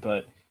work on it,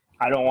 but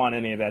I don't want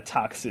any of that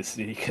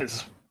toxicity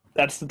because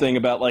that's the thing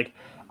about, like,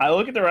 I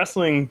look at the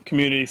wrestling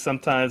community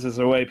sometimes as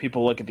a way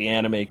people look at the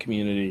anime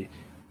community.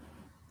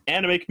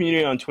 Anime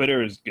community on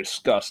Twitter is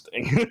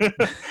disgusting.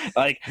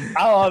 Like,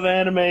 I love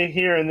anime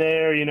here and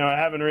there. I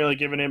haven't really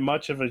given it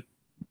much of a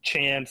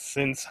chance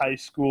since high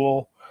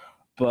school.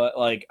 But,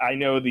 like, I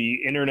know the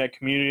internet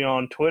community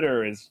on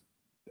Twitter is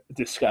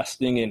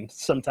disgusting and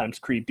sometimes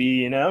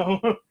creepy,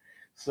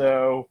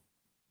 So,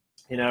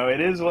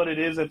 it is what it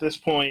is at this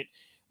point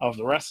of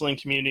the wrestling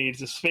community,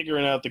 just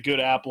figuring out the good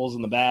apples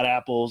and the bad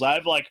apples.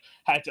 I've, like,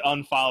 had to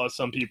unfollow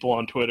some people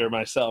on Twitter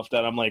myself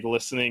that I'm, like,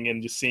 listening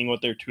and just seeing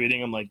what they're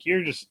tweeting. I'm like,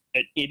 you're just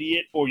an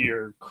idiot or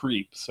you're a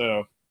creep.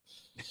 So,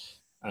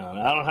 I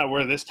don't know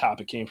where this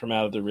topic came from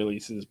out of the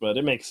releases, but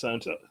it makes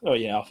sense. Oh,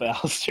 yeah, Alpha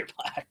Aleister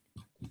Black.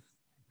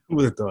 Who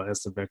would have thought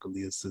Esther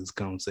Beckley's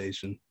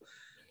conversation?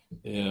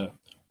 Yeah.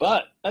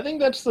 But I think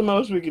that's the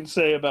most we can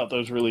say about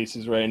those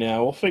releases right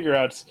now. We'll figure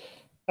out.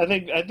 I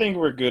think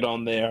we're good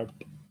on there.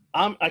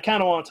 I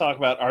kind of want to talk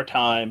about our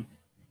time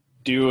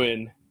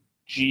doing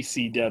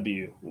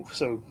GCW.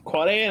 So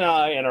Quade and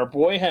I and our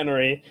boy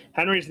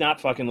Henry's not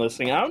fucking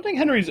listening. I don't think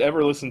Henry's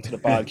ever listened to the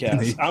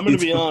podcast. I'm going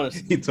to be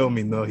honest. He told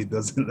me no, he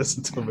doesn't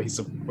listen to it, but he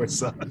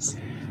supports us.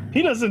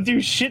 He doesn't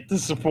do shit to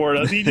support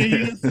us. He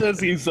just says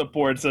he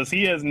supports us.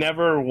 He has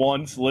never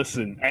once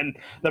listened. And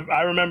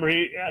I remember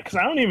because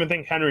I don't even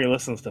think Henry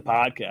listens to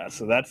podcasts.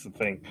 So that's the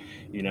thing,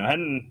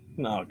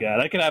 oh God,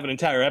 I could have an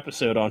entire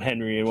episode on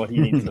Henry and what he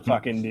needs to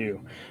fucking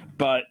do.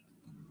 But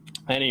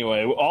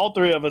anyway, all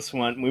three of us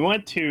went. We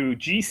went to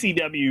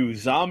GCW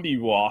Zombie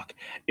Walk.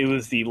 It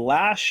was the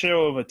last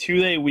show of a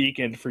 2-day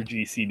weekend for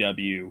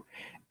GCW,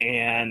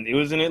 and it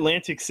was in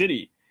Atlantic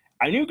City.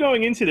 I knew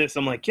going into this,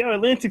 I'm like, yeah,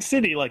 Atlantic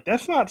City, like,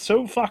 that's not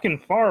so fucking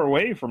far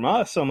away from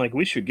us. So I'm like,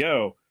 we should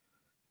go.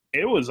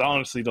 It was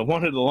honestly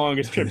one of the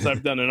longest trips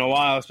I've done in a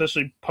while,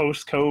 especially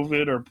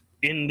post-COVID or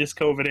in this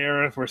COVID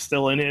era, if we're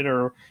still in it,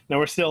 or no,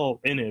 we're still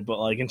in it, but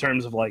like in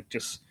terms of like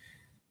just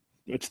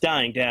it's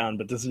dying down.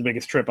 But this is the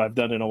biggest trip I've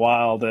done in a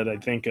while that I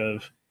think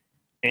of,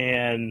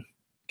 and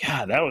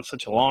God, that was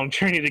such a long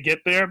journey to get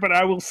there. But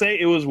I will say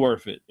it was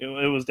worth it.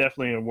 It was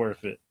definitely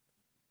worth it.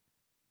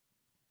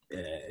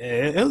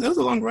 It was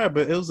a long ride,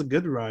 but it was a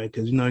good ride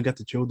because I got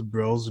to chill with the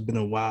bros. It's been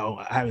a while.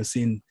 I haven't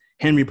seen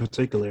Henry in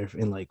particular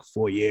in like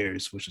 4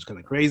 years, which is kind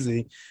of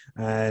crazy,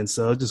 and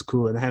so it's just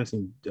cool. And I haven't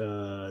seen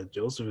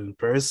Joseph in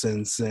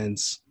person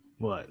since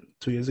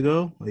 2 years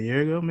ago, a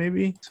year ago,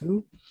 maybe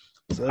 2.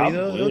 So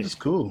it was just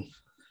cool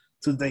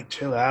to like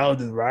chill out.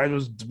 The ride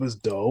was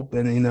dope,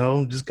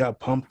 and just got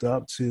pumped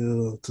up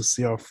to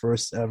see our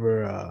first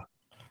ever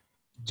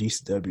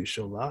GCW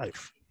show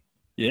live.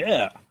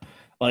 Yeah.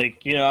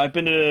 Like, I've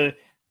been to,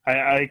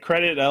 I've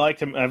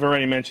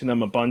already mentioned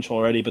them a bunch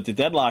already, but the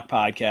Deadlock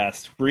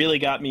podcast really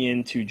got me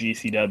into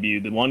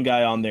GCW. The one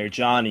guy on there,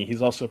 Johnny,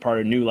 he's also part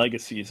of New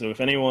Legacy. So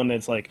if anyone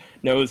that's like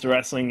knows the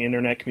wrestling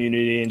internet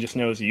community and just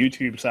knows the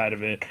YouTube side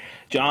of it,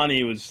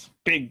 Johnny was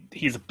big.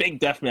 He's a big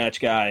deathmatch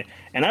guy.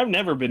 And I've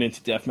never been into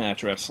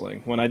deathmatch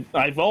wrestling.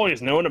 I've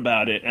always known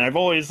about it, and I've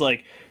always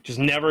like just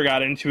never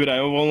got into it.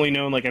 I've only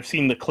known, like, I've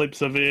seen the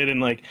clips of it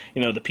and like,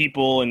 the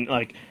people and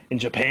like in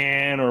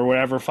Japan or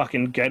whatever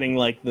fucking getting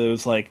like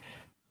those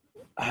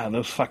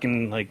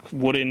fucking like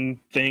wooden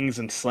things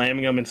and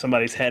slamming them in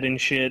somebody's head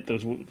and shit.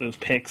 Those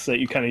picks that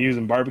you kind of use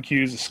in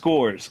barbecues,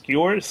 skewers.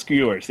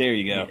 There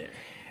you go. Yeah.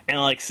 And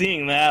like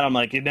seeing that, I'm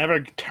like, it never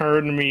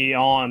turned me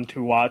on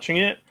to watching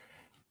it.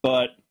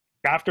 But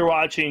after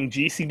watching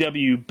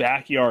GCW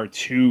Backyard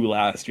 2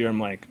 last year,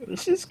 I'm like,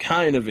 this is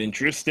kind of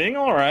interesting.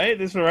 All right,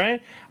 this is all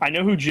right. I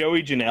know who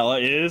Joey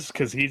Janela is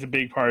because he's a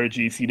big part of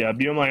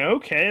GCW. I'm like,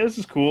 okay, this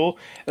is cool.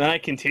 And then I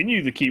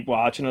continued to keep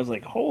watching. I was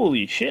like,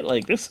 holy shit,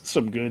 like, this is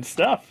some good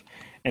stuff.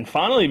 And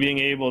finally being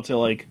able to,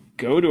 like,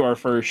 go to our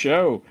first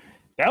show,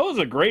 that was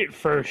a great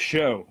first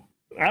show.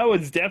 That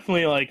was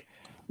definitely, like,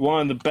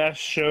 one of the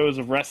best shows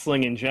of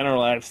wrestling in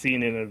general I've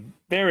seen in a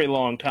very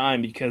long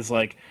time because,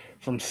 like,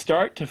 from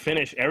start to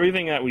finish,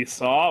 everything that we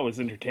saw was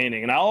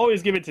entertaining. And I'll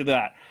always give it to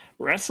that.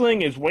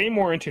 Wrestling is way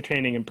more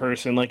entertaining in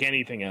person, like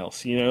anything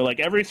else. You know,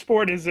 like every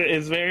sport is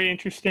very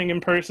interesting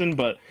in person,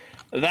 but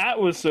that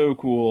was so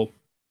cool.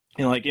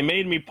 And like it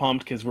made me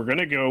pumped because we're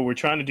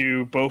trying to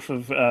do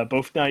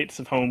both nights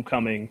of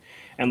Homecoming,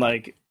 and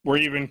like we're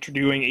even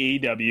doing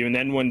AEW, and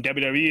then when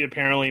WWE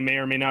apparently may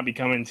or may not be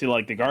coming to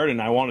like the Garden,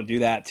 I want to do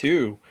that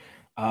too.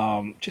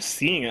 Just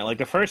seeing it, like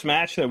the first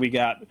match that we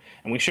got,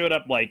 and we showed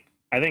up like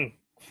I think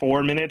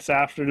 4 minutes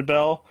after the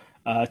bell.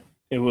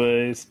 It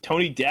was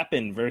Tony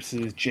Deppen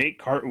versus Jake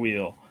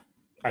Cartwheel.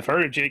 I've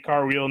heard of Jake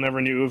Cartwheel, never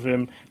knew of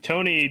him.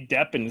 Tony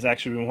Deppen has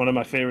actually been one of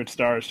my favorite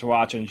stars to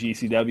watch on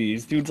GCW.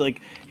 This dude's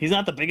like, he's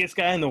not the biggest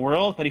guy in the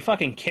world, but he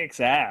fucking kicks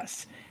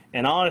ass.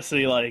 And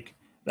honestly, like,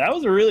 that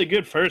was a really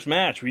good first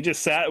match. We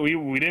just sat, we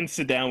didn't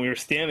sit down, we were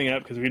standing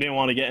up because we didn't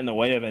want to get in the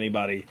way of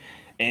anybody.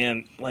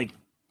 And, like,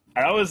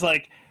 I was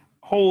like,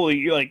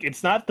 holy, like,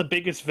 it's not the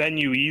biggest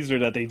venue either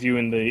that they do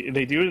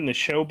they do it in the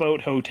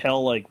Showboat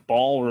Hotel, like,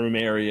 ballroom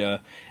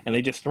area, and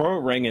they just throw a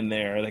ring in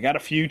there. They got a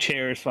few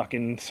chairs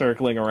fucking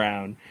circling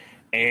around,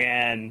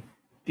 and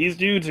these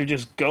dudes are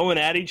just going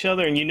at each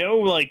other, and you know,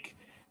 like,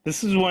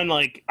 this is when,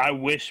 like, I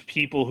wish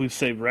people who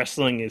say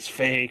wrestling is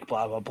fake,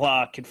 blah, blah,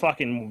 blah, could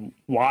fucking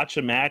watch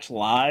a match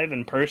live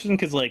in person,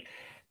 because, like,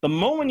 the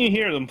moment you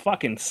hear them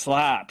fucking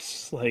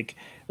slaps, like,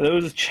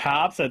 those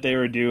chops that they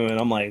were doing,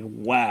 I'm like,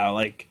 wow,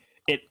 like,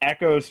 it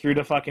echoes through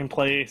the fucking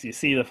place. You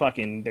see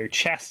their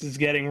chest is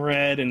getting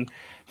red, and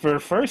for a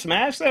first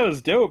match, that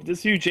was dope.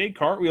 This dude, Jake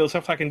Cartwheel's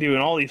fucking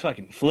doing all these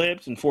fucking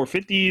flips and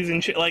 450s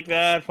and shit like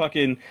that.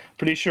 Fucking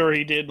pretty sure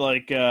he did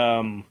like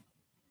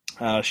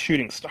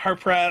shooting star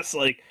press,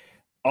 like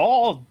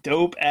all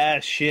dope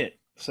ass shit.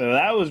 So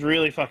that was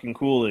really fucking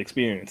cool to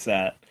experience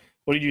that.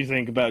 What did you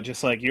think about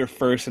just like your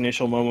first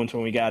initial moments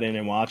when we got in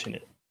and watching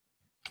it?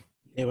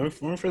 Yeah, when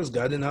we first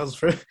got in,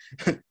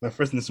 my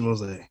first initial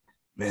was like,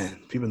 man,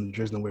 people in New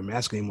Jersey don't wear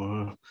masks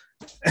anymore, huh?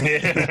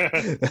 Yeah.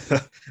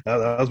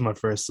 that was my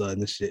first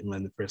initiate,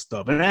 man, the first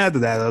thought. And after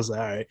that, I was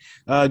like,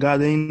 all right,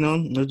 God, you know,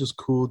 it was just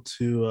cool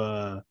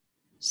to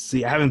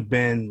see. I haven't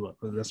been,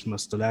 that's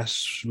the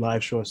last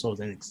live show I saw was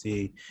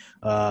NXT.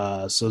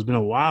 So it's been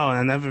a while, and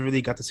I never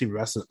really got to see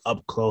wrestling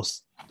up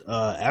close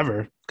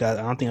ever. I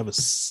don't think I ever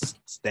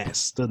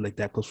stood like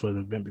that close for an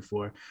event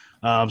before.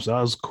 So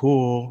that was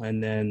cool.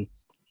 And then,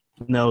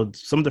 you know,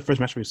 some of the first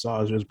match we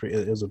saw it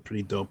was a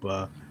pretty dope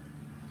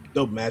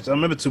match. I don't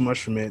remember too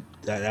much from it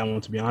that one,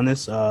 to be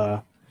honest.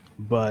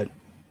 But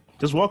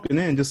just walking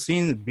in, just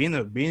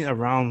being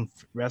around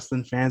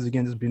wrestling fans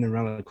again, just being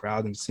around the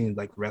crowd and seeing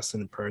like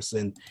wrestling in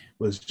person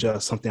was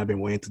just something I've been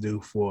waiting to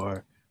do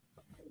for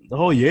the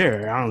whole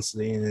year,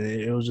 honestly. And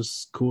it was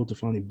just cool to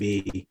finally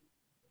be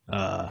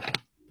to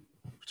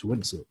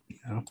witness it, you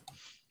know.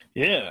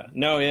 Yeah.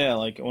 No, yeah.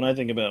 Like when I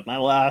think about my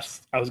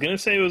last, I was gonna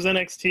say it was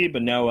NXT,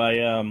 but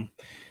no,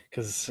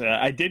 because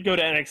I did go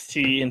to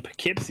NXT in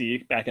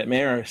Poughkeepsie back at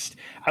Marist.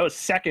 I was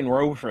second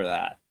row for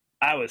that.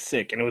 I was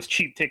sick, and it was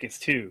cheap tickets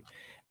too.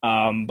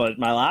 But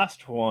my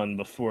last one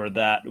before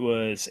that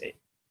was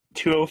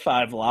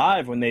 205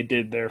 Live when they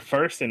did their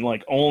first and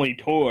like only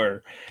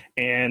tour,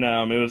 and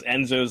it was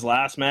Enzo's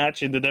last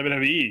match in the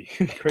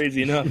WWE.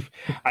 Crazy enough,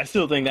 I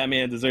still think that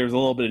man deserves a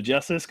little bit of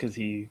justice because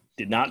he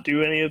did not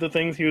do any of the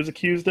things he was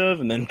accused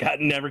of, and then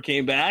never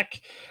came back.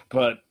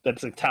 But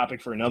that's a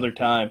topic for another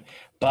time.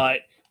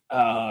 But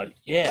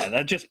yeah,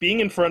 that just being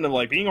in front of,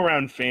 like, being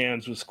around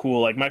fans was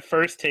cool. Like, my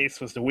first taste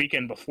was the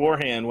weekend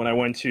beforehand when I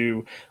went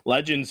to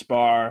Legends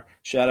Bar,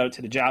 shout out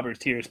to the Jobbers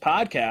Tears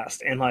podcast,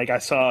 and, like, I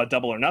saw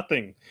Double or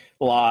Nothing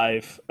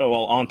live,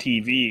 on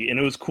TV, and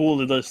it was cool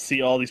to just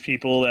see all these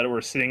people that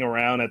were sitting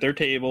around at their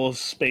tables,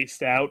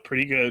 spaced out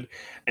pretty good,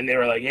 and they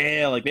were like,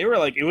 yeah, like,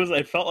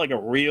 it felt like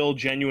a real,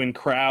 genuine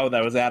crowd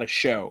that was at a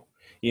show.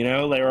 You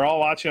know, they were all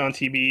watching on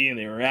TV and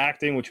they were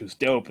acting, which was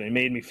dope. And it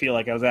made me feel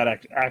like I was at an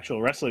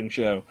actual wrestling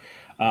show.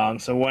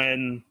 So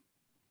when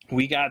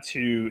we got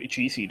to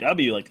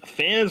GCW, like the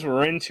fans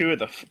were into it.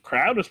 The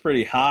crowd was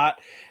pretty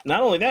hot.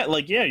 Not only that,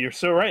 like, yeah, you're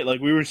so right.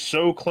 Like we were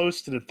so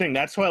close to the thing.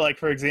 That's why, like,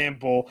 for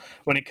example,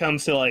 when it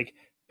comes to like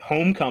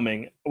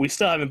Homecoming, we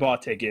still haven't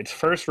bought tickets.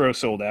 First row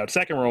sold out,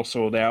 second row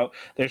sold out.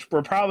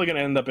 We're probably going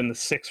to end up in the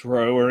sixth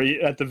row, or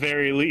at the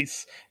very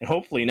least, and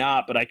hopefully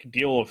not, but I could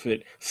deal with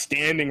it,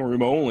 standing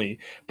room only.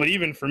 But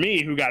even for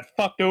me, who got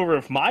fucked over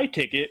with my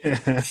ticket,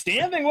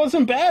 standing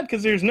wasn't bad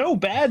because there's no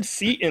bad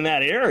seat in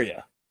that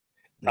area.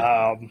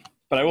 But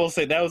I will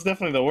say that was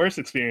definitely the worst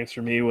experience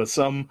for me, was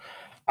I'm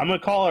going to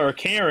call her a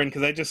Karen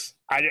because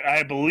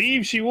I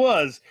believe she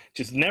was,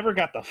 just never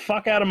got the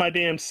fuck out of my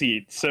damn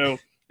seat. So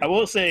I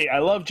will say I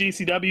love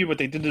GCW, but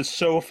they did this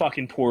so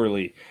fucking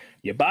poorly.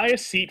 You buy a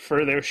seat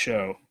for their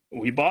show.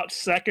 We bought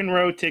second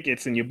row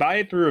tickets, and you buy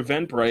it through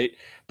Eventbrite,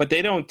 but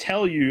they don't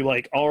tell you,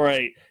 like, all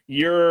right,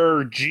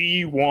 you're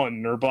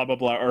G1 or blah, blah,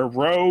 blah, or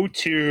row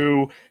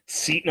 2,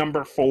 seat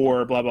number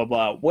 4, blah, blah,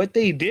 blah. What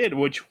they did,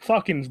 which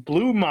fucking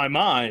blew my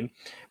mind,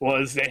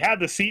 was they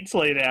had the seats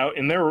laid out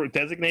in their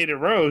designated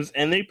rows,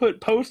 and they put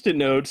Post-it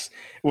notes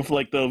with,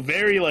 like, the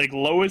very, like,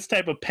 lowest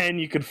type of pen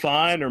you could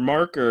find or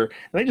marker,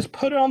 and they just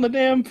put it on the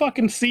damn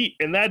fucking seat,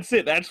 and that's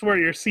it. That's where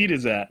your seat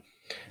is at.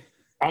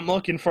 I'm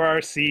looking for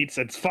our seats.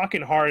 It's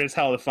fucking hard as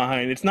hell to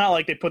find. It's not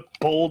like they put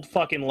bold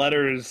fucking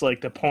letters like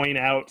to point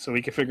out so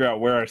we can figure out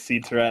where our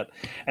seats are at.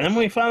 And then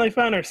when we finally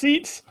found our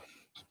seats,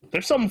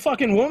 there's some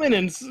fucking woman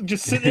and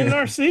just sitting in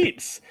our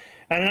seats.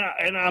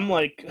 And I'm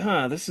like,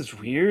 this is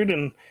weird.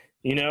 And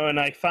and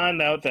I find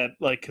out that,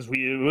 like, because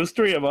it was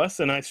 3 of us,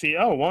 and I see,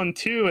 1,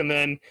 2, and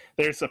then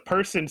there's a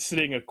person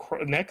sitting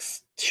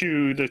next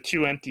to the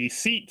 2 empty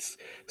seats.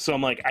 So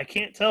I'm like, I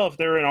can't tell if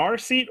they're in our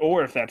seat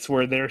or if that's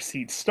where their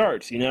seat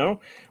starts,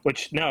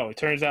 Which, no, it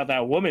turns out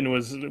that woman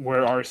was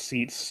where our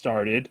seats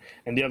started,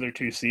 and the other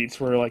 2 seats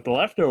were, like, the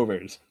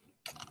leftovers.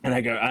 And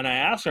I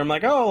asked her, I'm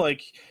like,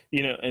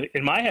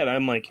 in my head,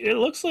 I'm like, it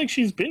looks like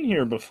she's been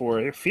here before.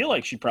 I feel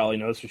like she probably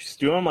knows what she's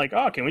doing. I'm like,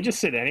 can we just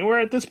sit anywhere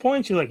at this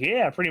point? She's like,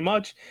 yeah, pretty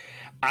much.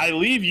 I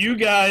leave you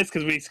guys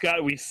because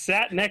we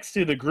sat next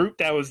to the group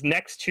that was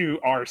next to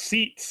our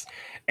seats,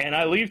 and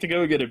I leave to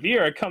go get a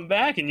beer. I come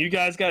back, and you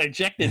guys got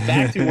ejected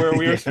back to where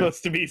we were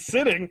supposed to be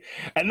sitting,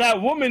 and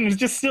that woman is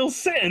just still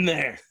sitting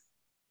there.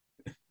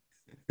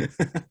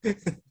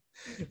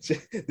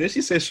 Did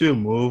she say she would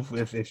move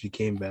if you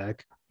came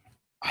back?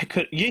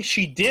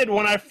 She did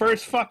when I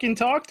first fucking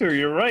talked to her.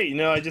 You're right.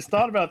 I just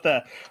thought about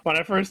that when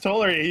I first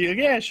told her.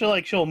 Yeah,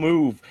 she'll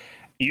move.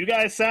 You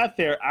guys sat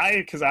there.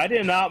 Because I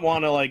did not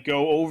want to like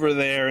go over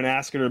there and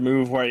ask her to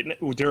move right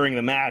during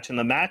the match. And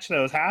the match that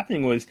was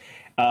happening was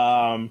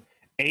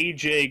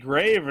AJ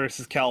Gray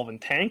versus Calvin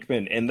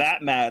Tankman, and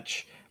that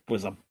match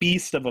was a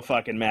beast of a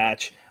fucking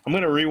match. I'm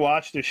going to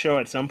rewatch this show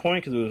at some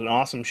point because it was an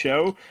awesome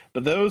show.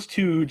 But those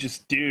two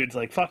just dudes,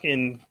 like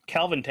fucking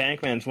Calvin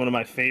Tankman's one of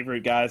my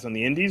favorite guys on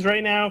the indies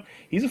right now.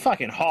 He's a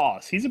fucking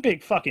hoss. He's a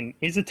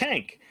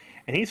tank.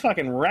 And he's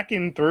fucking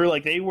wrecking through,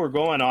 like they were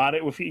going at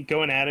it with each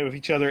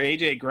other.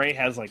 AJ Gray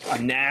has like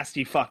a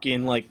nasty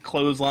fucking like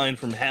clothesline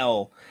from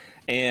hell.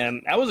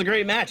 And that was a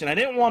great match. And I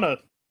didn't want to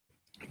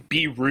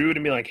be rude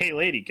and be like, hey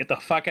lady, get the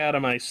fuck out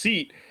of my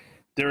seat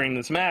during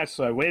this match,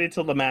 so I waited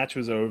till the match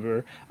was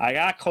over. I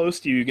got close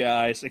to you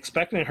guys,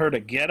 expecting her to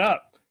get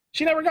up.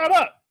 She never got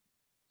up.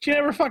 She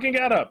never fucking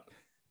got up.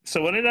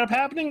 So what ended up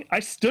happening?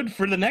 I stood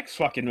for the next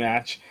fucking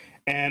match,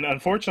 and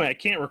unfortunately I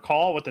can't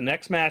recall what the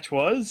next match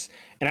was,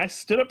 and I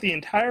stood up the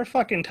entire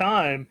fucking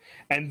time,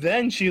 and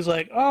then she's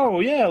like, oh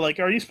yeah, like,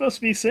 are you supposed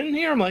to be sitting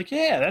here? I'm like,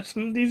 yeah,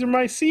 these are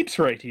my seats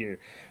right here.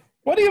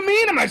 What do you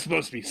mean am I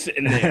supposed to be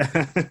sitting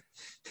there?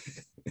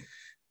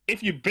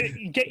 If you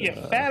get your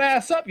fat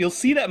ass up, you'll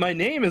see that my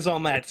name is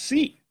on that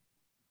seat.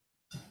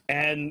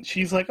 And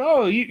she's like,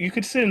 oh, you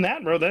could sit in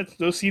that row.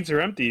 Those seats are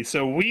empty.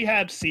 So we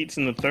had seats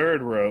in the 3rd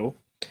row.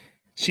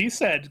 She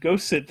said, go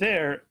sit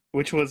there,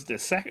 which was the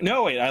second.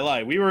 No, wait, I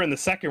lied. We were in the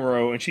 2nd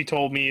row, and she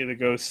told me to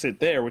go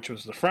sit there, which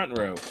was the front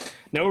row.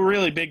 No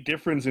really big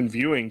difference in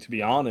viewing, to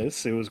be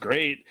honest. It was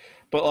great.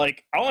 But,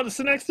 like, I wanted to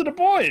sit next to the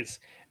boys.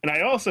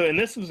 And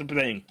this was the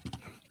thing.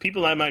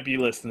 People that might be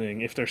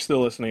listening, if they're still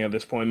listening at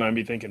this point, might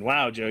be thinking,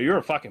 wow, Joe, you're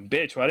a fucking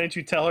bitch. Why didn't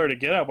you tell her to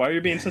get up? Why are you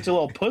being such a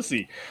little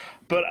pussy?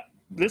 But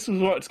this is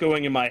what's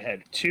going in my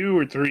head. 2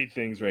 or 3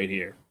 things right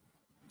here.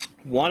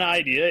 One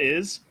idea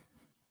is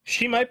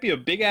she might be a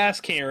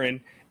big-ass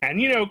Karen,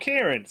 and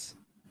Karens,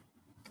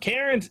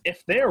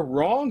 if they're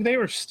wrong, they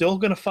are still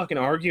going to fucking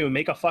argue and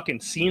make a fucking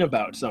scene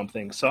about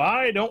something. So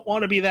I don't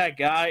want to be that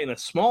guy in a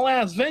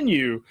small-ass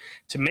venue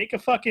to make a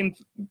fucking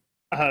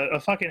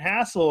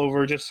hassle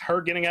over just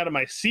her getting out of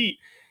my seat,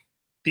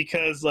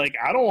 because like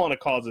I don't want to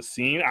cause a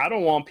scene. I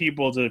don't want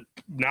people to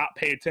not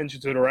pay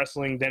attention to the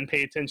wrestling, then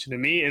pay attention to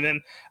me, and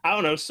then I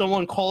don't know,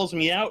 someone calls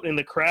me out in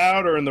the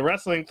crowd or in the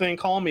wrestling thing,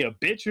 calling me a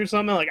bitch or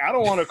something. Like I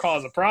don't want to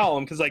cause a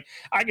problem, because like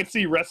I could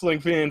see wrestling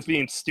fans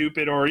being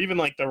stupid, or even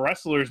like the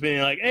wrestlers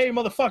being like, hey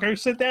motherfucker,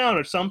 sit down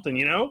or something,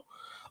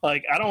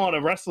 Like, I don't want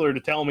a wrestler to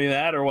tell me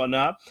that or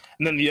whatnot.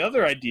 And then the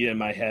other idea in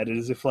my head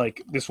is, if,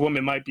 like, this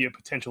woman might be a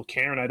potential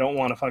Karen, I don't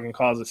want to fucking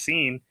cause a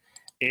scene,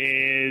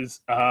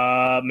 is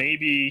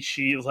maybe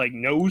she, like,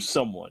 knows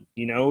someone,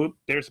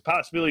 There's a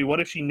possibility. What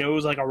if she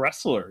knows, like, a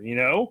wrestler,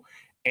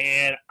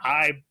 And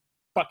I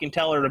fucking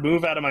tell her to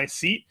move out of my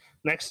seat.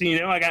 Next thing you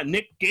know, I got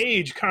Nick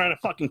Gage kind of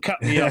fucking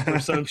cut me up or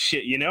some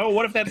shit,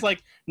 What if that's,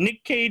 like,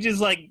 Nick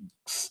Cage's, like,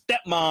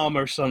 stepmom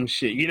or some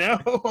shit,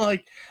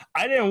 Like,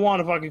 I didn't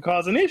want to fucking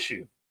cause an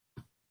issue.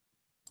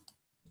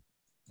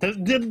 Does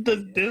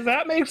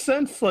that make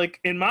sense? Like,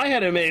 in my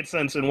head, it made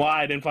sense, and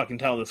why I didn't fucking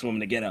tell this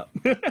woman to get up.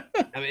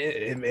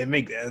 I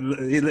mean,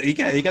 you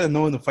got to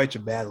know when to fight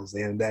your battles,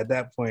 and at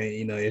that point,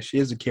 if she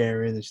is a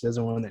Karen and she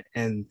doesn't want to,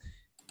 and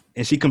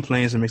she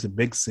complains and makes a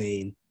big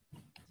scene.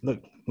 Look,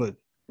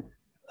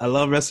 I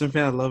love wrestling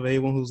fans. I love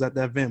everyone who's at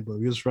that event, but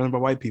we was surrounded by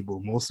white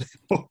people. Most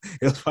people,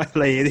 it was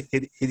probably like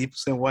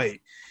 80% white.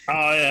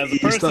 Oh yeah, as a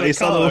person of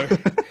color.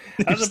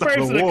 As a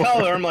person of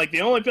color, I'm like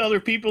the only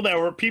other people that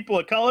were people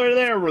of color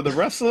there were the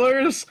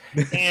wrestlers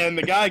and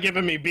the guy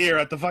giving me beer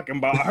at the fucking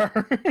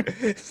bar.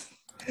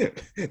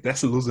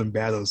 That's a losing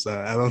battle, so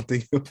I don't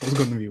think it was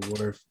going to be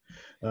worth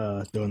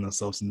doing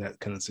ourselves in that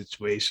kind of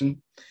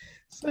situation.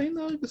 So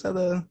you just had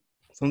to.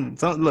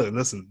 Look,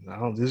 listen. I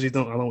don't usually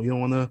don't. You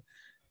don't want to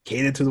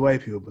cater to the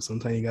white people, but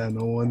sometimes you gotta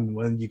know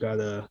when you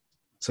gotta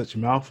shut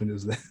your mouth and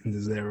is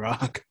that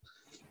rock.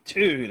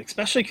 Dude,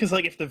 especially because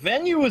like if the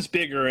venue was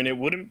bigger and it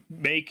wouldn't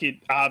make it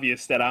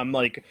obvious that I'm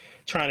like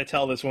trying to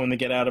tell this woman to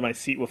get out of my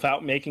seat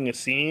without making a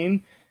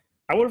scene,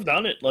 I would have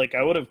done it. Like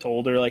I would have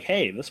told her like,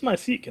 "Hey, this is my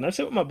seat. Can I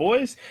sit with my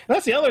boys?" And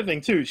that's the other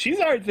thing too. She's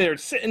right there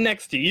sitting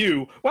next to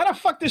you. Why the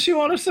fuck does she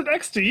want to sit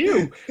next to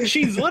you?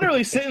 She's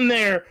literally sitting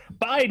there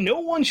by no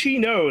one she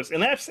knows.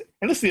 And this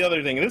is the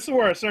other thing. And this is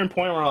where at a certain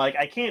point where like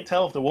I can't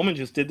tell if the woman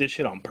just did this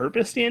shit on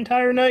purpose the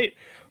entire night,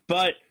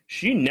 but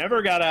she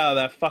never got out of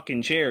that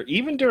fucking chair.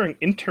 Even during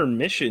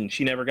intermission,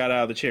 she never got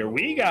out of the chair.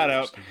 We got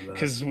out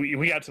because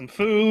we got some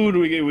food.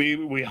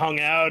 We hung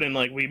out and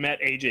like we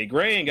met AJ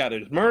Gray and got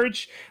his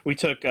merch. We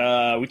took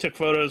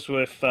photos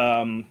with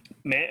Manor.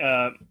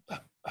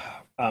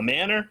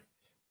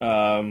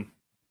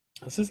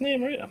 What's his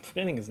name? Right? I'm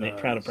forgetting his name.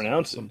 Trying to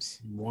pronounce it.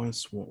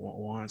 Once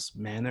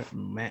Manor,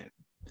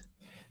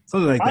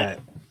 something like that.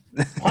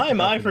 Why am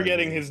I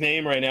forgetting his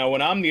name right now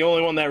when I'm the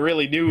only one that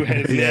really knew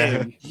his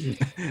name?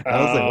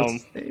 I was like, what's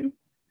his name?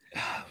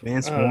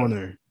 Vance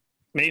Warner.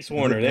 Mace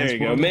Warner. There you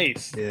go.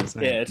 Mace. Yeah,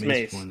 it's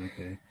Mace. Warner,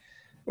 okay.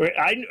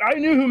 I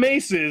knew who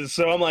Mace is,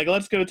 so I'm like,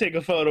 let's go take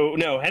a photo.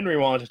 No, Henry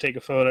wanted to take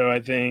a photo, I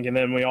think, and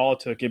then we all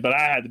took it, but I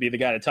had to be the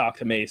guy to talk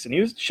to Mace, and he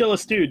was the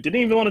chillest dude.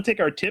 Didn't even want to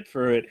take our tip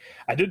for it.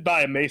 I did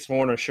buy a Mace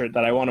Warner shirt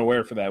that I want to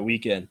wear for that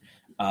weekend.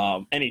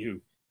 Anywho,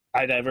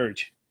 I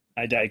diverge.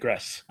 I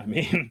digress. I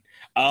mean,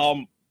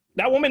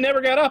 that woman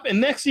never got up,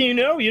 and next thing you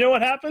know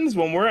what happens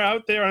when we're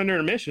out there under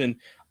intermission?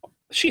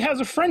 She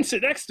has a friend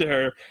sit next to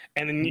her,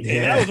 and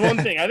that was one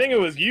thing. I think it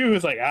was you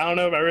who's like, I don't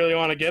know if I really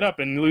want to get up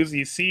and lose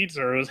these seats,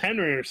 or it was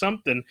Henry or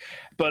something.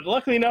 But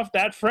luckily enough,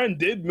 that friend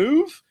did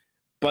move,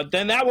 but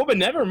then that woman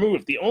never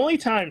moved. The only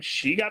time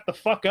she got the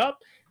fuck up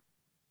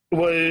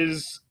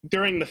was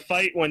during the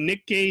fight when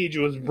Nick Gage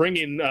was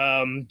bringing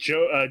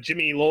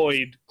Jimmy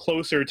Lloyd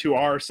closer to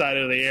our side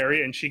of the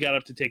area, and she got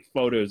up to take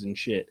photos and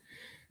shit.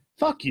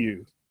 Fuck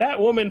you. That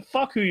woman,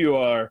 fuck who you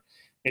are.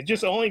 It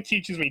just only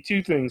teaches me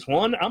two things.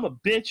 One, I'm a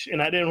bitch,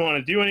 and I didn't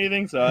want to do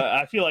anything, so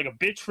I feel like a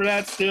bitch for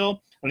that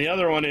still. And the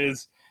other one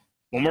is,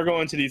 when we're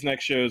going to these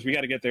next shows, we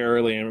got to get there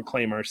early and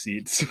reclaim our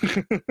seats.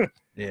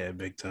 Yeah,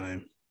 big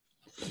time.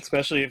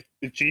 Especially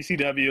if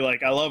GCW,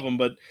 like, I love them,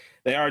 but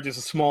they are just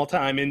a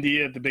small-time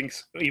indie at the big,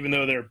 even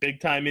though they're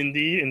big-time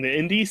indie in the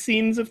indie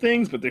scenes of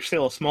things, but they're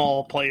still a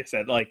small place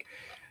that, like,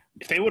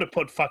 if they would have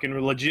put fucking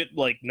legit,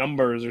 like,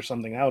 numbers or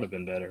something, that would have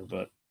been better,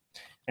 but...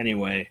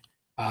 Anyway,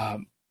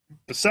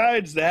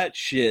 besides that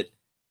shit,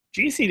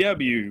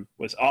 GCW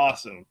was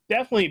awesome.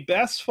 Definitely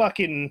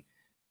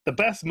the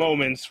best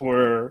moments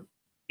were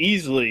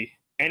easily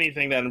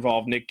anything that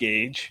involved Nick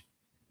Gage.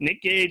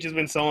 Nick Gage has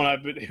been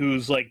someone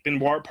who's like been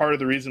part of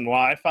the reason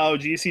why I follow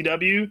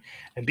GCW,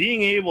 and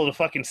being able to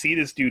fucking see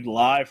this dude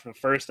live for the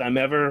first time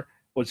ever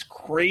was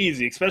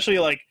crazy, especially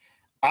like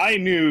I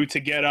knew to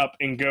get up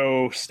and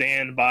go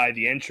stand by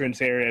the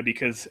entrance area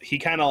because he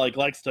kind of like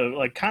likes to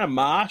like kind of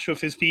mosh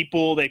with his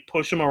people. They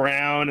push him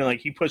around and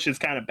like he pushes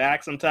kind of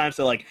back sometimes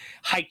to like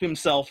hype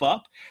himself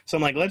up. So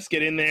I'm like, let's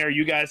get in there.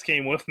 You guys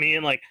came with me,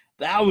 and like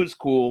that was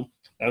cool.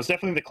 That was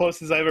definitely the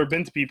closest I've ever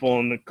been to people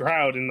in the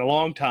crowd in a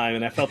long time,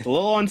 and I felt a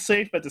little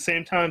unsafe, but at the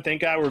same time,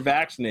 thank God we're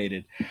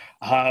vaccinated.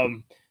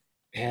 And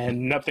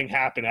nothing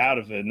happened out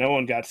of it. No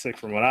one got sick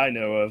from what I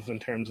know of in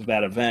terms of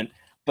that event.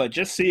 But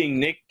just seeing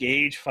Nick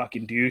Gage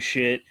fucking do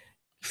shit,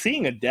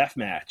 seeing a death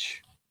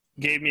match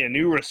gave me a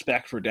new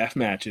respect for death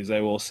matches, I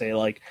will say.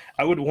 Like,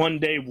 I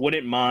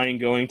wouldn't mind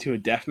going to a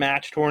death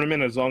match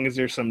tournament as long as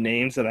there's some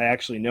names that I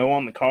actually know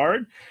on the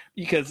card,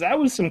 because that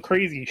was some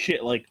crazy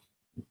shit. Like,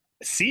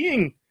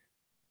 seeing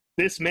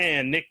this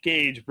man, Nick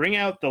Gage, bring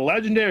out the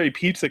legendary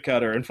pizza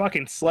cutter and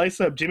fucking slice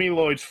up Jimmy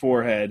Lloyd's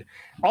forehead.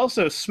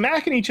 Also,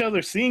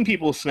 seeing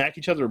people smack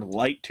each other with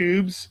light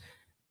tubes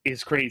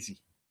is crazy.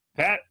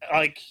 That,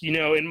 like,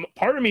 and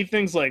part of me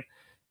thinks, like,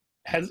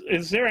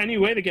 is there any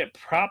way to get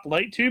prop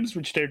light tubes?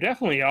 Which there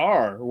definitely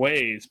are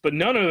ways, but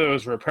none of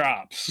those were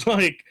props.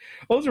 Like,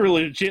 those are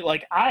legit.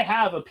 Like, I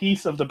have a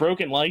piece of the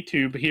broken light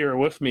tube here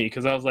with me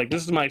because I was like,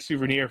 this is my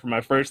souvenir for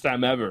my first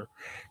time ever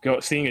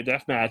seeing a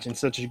death match in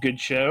such a good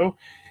show.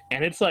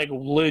 And it's, like,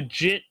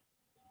 legit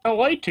a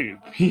light tube,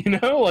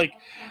 Like,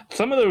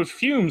 some of those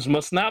fumes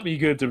must not be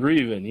good to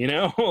breathe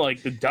in,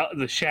 Like,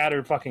 the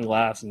shattered fucking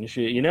glass and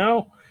shit,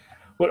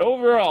 But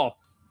overall,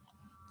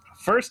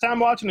 first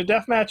time watching a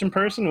death match in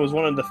person was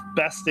one of the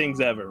best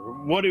things ever.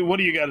 What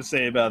do you got to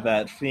say about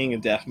that, seeing a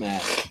death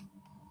match?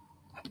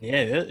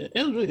 Yeah,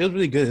 it was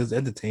really good. It was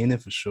entertaining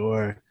for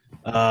sure.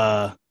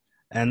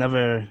 I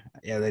never,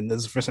 yeah, like, this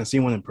is the first time I've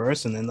seen one in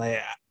person, and like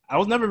I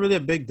was never really a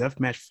big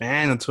deathmatch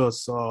fan until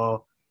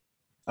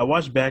I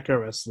watched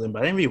Backyard Wrestling,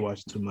 but I didn't really watch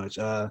it too much.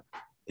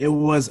 It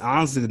was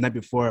honestly the night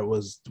before it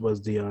was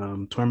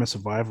the Tournament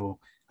Survival.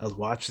 I was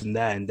watching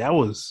that, and that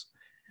was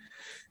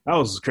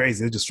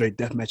crazy. It was just straight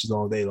death matches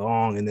all day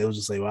long, and it was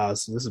just like, wow,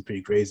 this is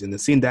pretty crazy. And then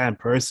seeing that in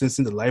person,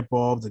 seeing the light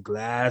bulb, the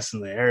glass,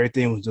 and like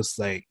everything was just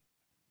like,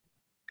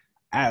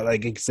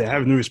 like I said,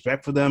 having new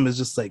respect for them is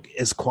just like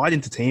it's quite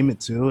entertainment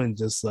too, and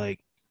just like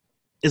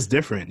it's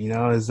different.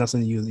 It's not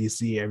something you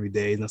see every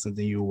day. It's not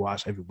something you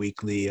watch every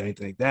weekly or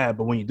anything like that.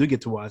 But when you do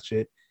get to watch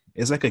it,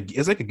 it's like a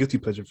guilty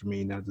pleasure for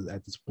me now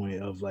at this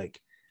point of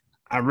like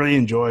I really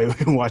enjoy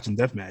watching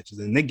death matches.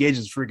 And Nick Gage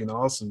is freaking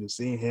awesome. Just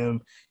seeing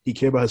him, he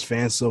cared about his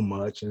fans so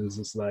much, and it's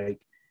just like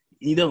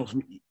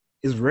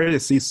it's rare to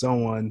see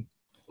someone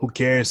who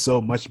cares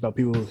so much about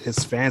people,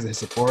 his fans and his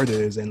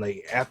supporters, and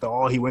like after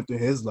all he went through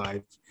in his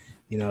life,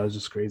 it's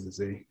just crazy to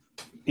see.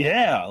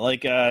 Yeah,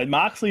 like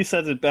Moxley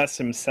says it best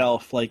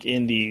himself, like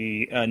in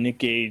the Nick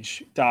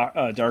Gage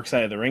Dark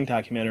Side of the Ring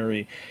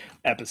documentary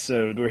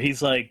episode, where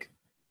he's like,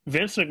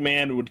 Vince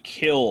McMahon would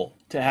kill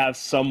to have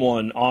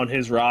someone on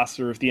his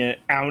roster with the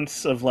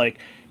ounce of like,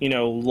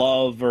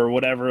 love or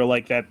whatever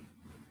like that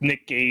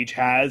Nick Gage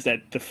has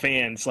that the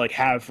fans like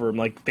have for him.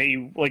 Like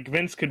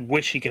Vince could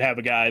wish he could have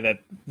a guy that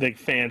the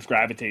fans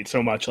gravitate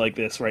so much like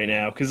this right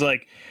now. Because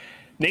like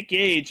Nick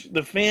Gage,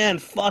 the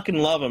fans fucking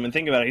love him. And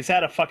think about it, he's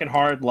had a fucking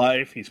hard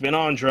life. He's been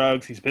on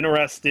drugs. He's been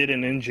arrested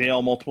and in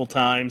jail multiple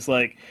times.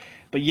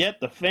 But yet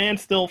the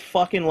fans still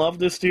fucking love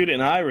this dude,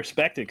 and I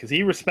respect it because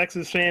he respects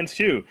his fans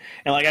too.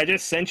 And like I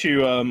just sent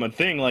you a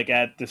thing like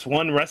at this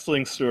one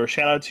wrestling store.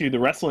 Shout out to the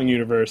Wrestling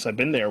Universe. I've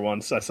been there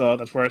once. That's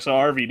where I saw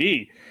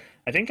RVD.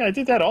 I think I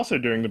did that also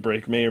during the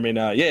break, may or may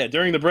not. Yeah,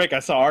 during the break I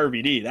saw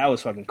RVD. That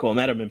was fucking cool. I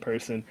met him in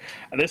person.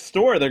 At this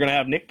store, they're gonna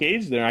have Nick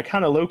Gage there. I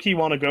kind of low key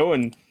want to go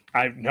and.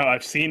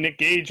 I've seen Nick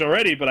Gage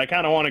already, but I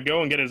kind of want to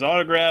go and get his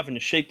autograph and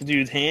just shake the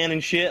dude's hand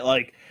and shit.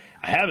 Like,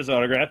 I have his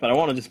autograph, but I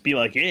want to just be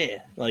like, yeah,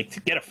 like to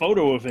get a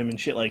photo of him and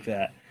shit like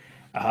that.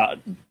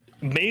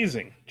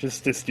 Amazing,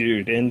 just this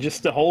dude, and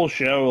just the whole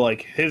show.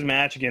 Like his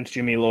match against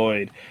Jimmy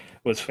Lloyd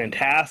was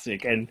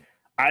fantastic, and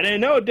I didn't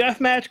know a death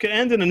match could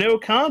end in a no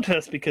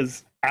contest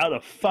because out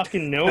of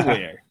fucking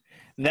nowhere.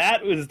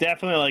 That was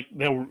definitely like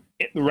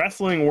the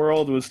wrestling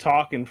world was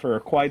talking for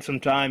quite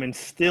some time and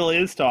still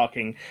is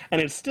talking.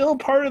 And it's still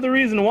part of the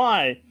reason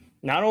why,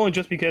 not only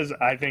just because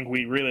I think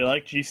we really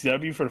liked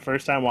GCW for the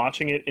first time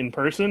watching it in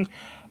person,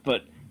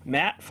 but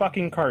Matt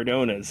fucking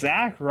Cardona,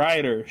 Zack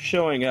Ryder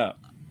showing up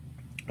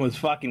was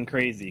fucking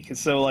crazy. Cause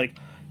so like,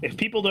 if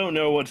people don't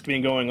know what's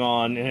been going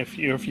on, and if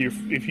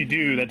you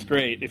do, that's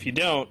great. If you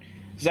don't,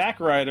 Zack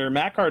Ryder,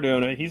 Matt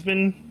Cardona, he's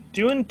been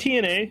doing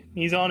TNA.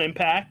 He's on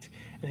Impact.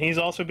 And he's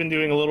also been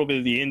doing a little bit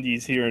of the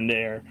indies here and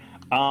there.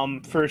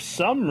 For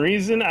some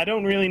reason, I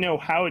don't really know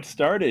how it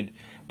started,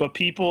 but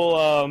people,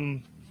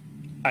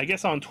 I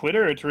guess on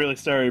Twitter, it's really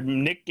started.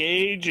 Nick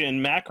Gage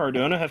and Matt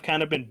Cardona have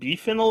kind of been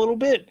beefing a little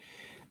bit,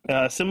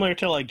 similar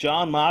to like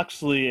Jon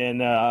Moxley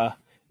and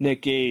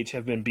Nick Gage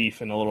have been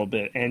beefing a little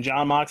bit. And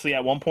Jon Moxley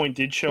at one point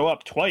did show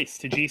up twice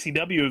to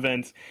GCW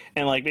events,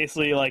 and like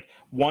basically like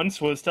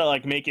once was to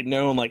like make it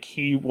known like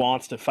he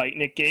wants to fight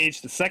Nick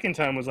Gage. The second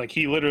time was like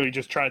he literally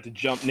just tried to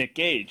jump Nick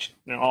Gage.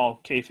 All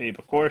kayfabe,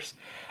 of course.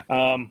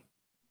 And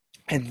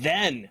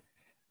then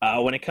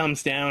when it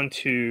comes down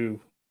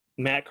to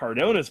Matt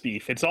Cardona's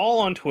beef, it's all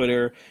on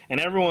Twitter, and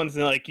everyone's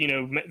like,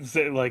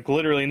 like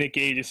literally Nick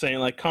Gage is saying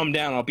like, "Come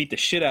down, I'll beat the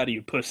shit out of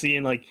you, pussy."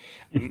 And like,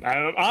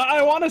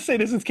 I want to say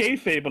this is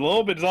kayfabe, but a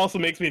little bit it also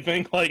makes me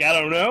think like I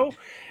don't know.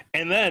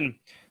 And then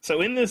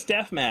so in this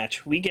death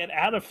match, we get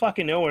out of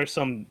fucking nowhere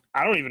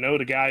I don't even know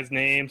the guy's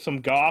name, some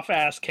goth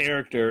ass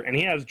character, and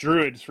he has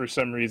druids for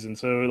some reason.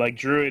 So like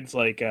druids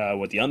like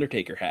what the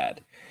Undertaker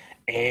had,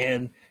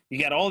 and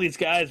you got all these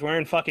guys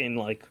wearing fucking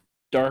like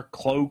dark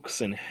cloaks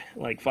and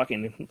like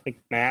fucking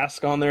like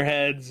masks on their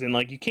heads, and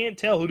like you can't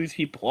tell who these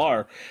people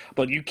are,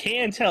 but you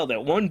can tell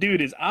that one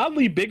dude is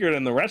oddly bigger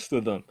than the rest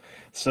of them.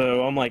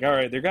 So I'm like, all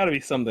right, there got to be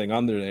something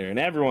under there, and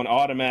everyone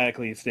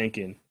automatically is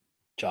thinking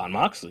Jon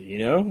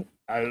Moxley.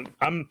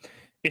 I'm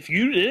if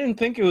you didn't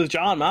think it was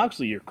Jon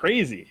Moxley, you're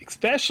crazy,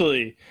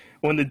 especially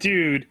when the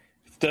dude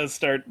does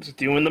start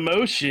doing the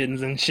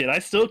motions and shit. I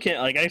still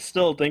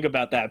think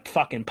about that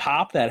fucking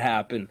pop that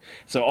happened.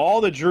 So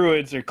all the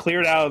druids are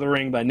cleared out of the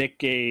ring by Nick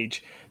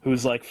Gage,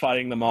 who's like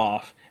fighting them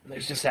off. And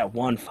there's just that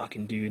one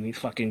fucking dude, and he's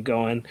fucking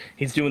going,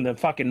 he's doing the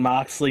fucking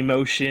Moxley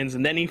motions,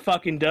 and then he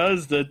fucking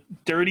does the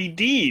dirty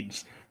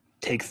deeds.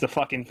 Takes the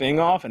fucking thing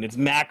off, and it's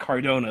Matt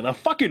Cardona. The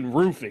fucking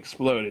roof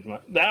exploded.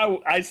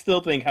 I still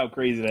think how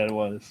crazy that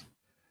was.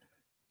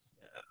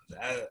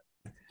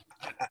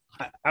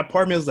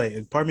 Part of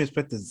me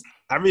expected.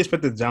 I really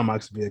expected Jon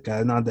Moxley to be the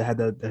guy. I know they had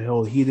the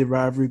whole heated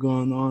rivalry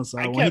going on. So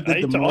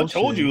I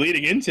told you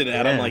leading into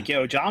that, yeah. I'm like,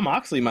 yo, Jon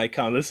Moxley might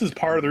come. This is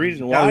part of the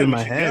reason why in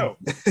my head.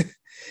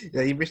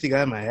 Yeah, he basically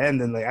got in my head,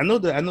 and then like I know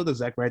the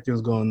Zack Ryder thing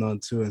was going on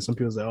too, and some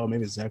people was like, oh,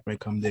 maybe Zack might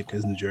come there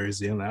because New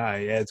Jersey. I'm like, all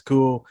right, yeah, it's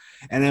cool.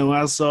 And then when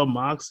I saw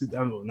Moxie,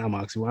 not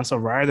Moxie, when I saw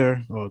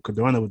Ryder or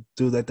Cadorna would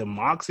do like the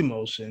Moxie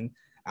motion,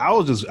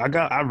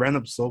 I ran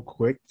up so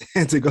quick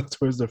to go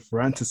towards the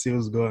front to see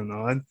what's going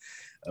on.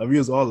 We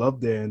was all up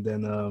there, and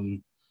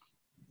then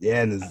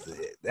yeah, and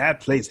that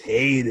place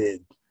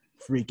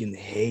freaking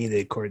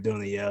hated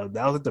Cardona. Yeah,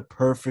 that was like the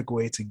perfect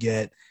way to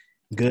get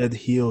good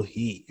heel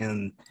heat.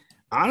 And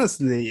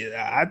honestly,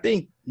 I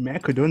think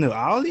Matt Cardona,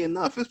 oddly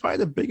enough, is probably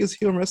the biggest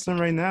heel wrestler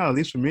right now, at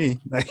least for me.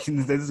 Like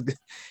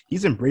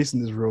he's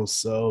embracing this role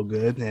so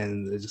good,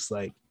 and it's just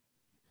like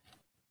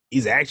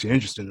he's actually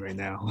interesting right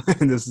now.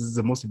 And this is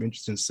the most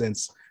interesting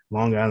since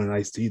Long Island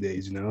Iced Tea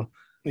days, you know?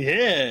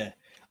 Yeah.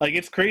 Like,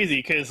 it's crazy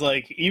because,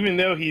 like, even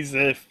though he's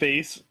the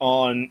face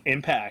on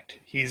Impact,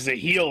 he's a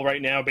heel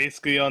right now,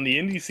 basically, on the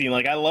indie scene.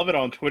 Like, I love it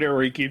on Twitter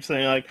where he keeps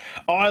saying, like,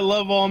 oh, I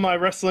love all my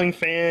wrestling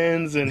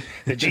fans and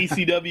the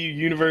GCW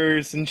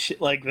universe and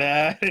shit like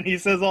that. And he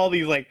says all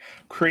these, like,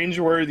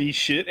 cringeworthy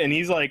shit, and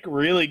he's, like,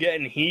 really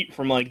getting heat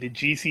from, like, the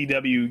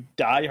GCW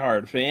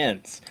diehard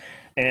fans.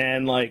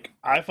 And, like,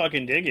 I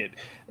fucking dig it.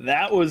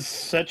 That was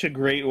such a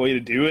great way to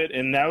do it,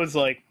 and that was,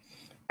 like,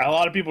 a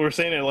lot of people were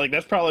saying it, like,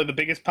 that's probably the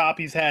biggest pop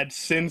he's had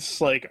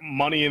since, like,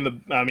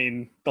 the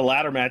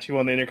ladder match he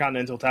won the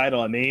Intercontinental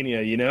title at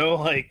Mania, you know?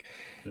 Like,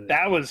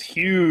 that was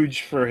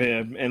huge for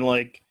him. And,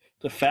 like,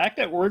 the fact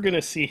that we're going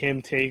to see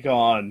him take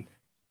on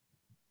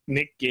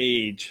Nick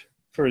Gage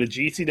for the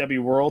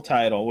GCW World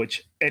title,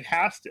 which it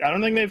has to, I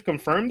don't think they've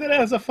confirmed it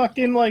as a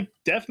fucking, like,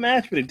 death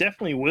match, but it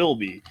definitely will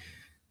be.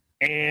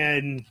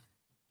 And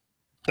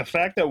the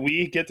fact that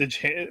we get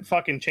the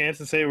fucking chance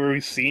to say we're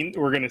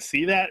going to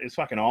see that is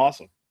fucking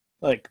awesome.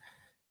 Like,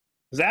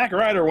 Zack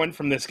Ryder went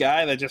from this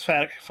guy that just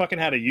fucking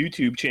had a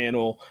YouTube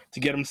channel to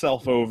get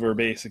himself over,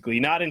 basically.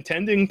 Not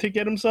intending to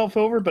get himself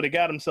over, but it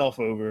got himself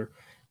over.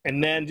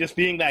 And then just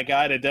being that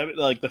guy that,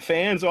 like, the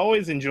fans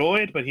always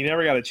enjoyed, but he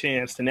never got a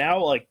chance. To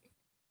now, like,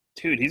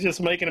 dude, he's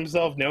just making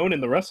himself known in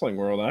the wrestling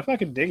world. And I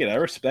fucking dig it. I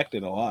respect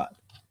it a lot.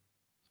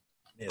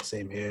 Yeah,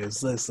 same here.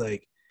 It's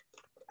like,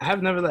 I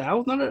was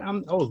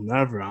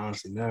never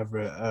honestly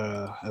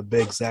a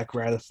big Zack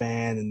Ryder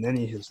fan in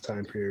any of his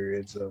time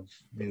periods of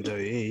being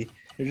WWE.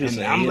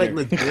 I'm like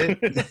legit.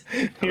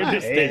 You're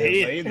just a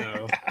hater. You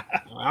know,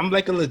 I'm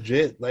like a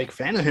legit like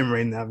fan of him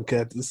right now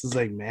because this is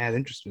like mad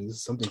interesting. This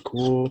is something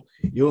cool.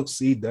 You don't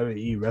see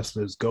WWE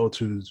wrestlers go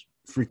to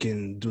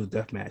freaking do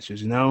death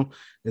matches. You know,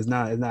 it's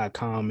not a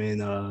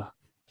common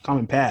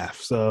path.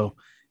 So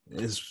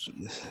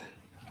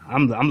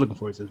I'm looking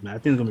forward to this, man. I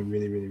think it's gonna be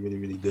really, really, really,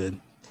 really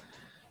good.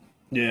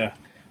 Yeah,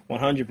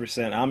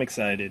 100%. I'm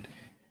excited.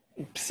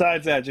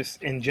 Besides that,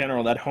 just in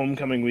general, that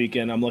homecoming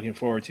weekend I'm looking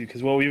forward to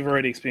because what we've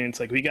already experienced,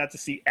 like we got to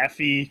see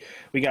Effie,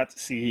 we got to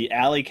see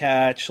Alley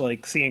Catch,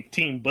 like seeing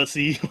Team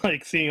Bussy,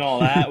 like seeing all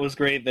that was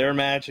great. Their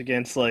match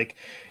against like,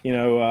 you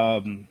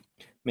know,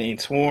 Maine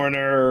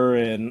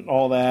Swarner and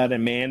all that,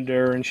 and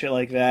Mander and shit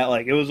like that.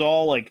 Like it was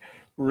all like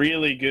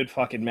really good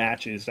fucking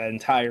matches that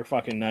entire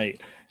fucking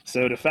night.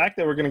 So the fact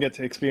that we're going to get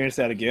to experience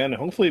that again,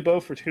 hopefully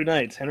both for 2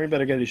 nights, Henry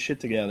better get his shit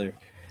together.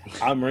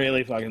 I'm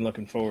really fucking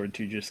looking forward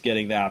to just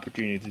getting the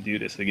opportunity to do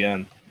this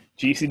again.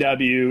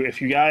 GCW,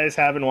 if you guys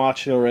haven't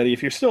watched it already,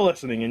 if you're still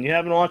listening and you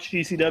haven't watched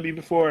GCW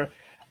before,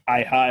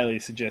 I highly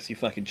suggest you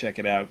fucking check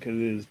it out because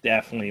it is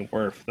definitely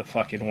worth the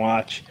fucking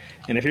watch.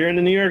 And if you're in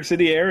the New York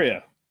City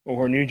area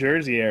or New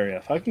Jersey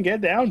area, fucking get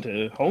down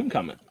to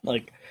Homecoming.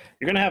 Like,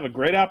 you're going to have a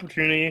great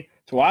opportunity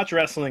to watch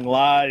wrestling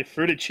live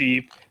for the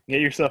cheap, get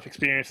yourself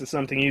experience of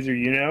something either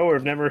you know or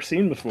have never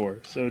seen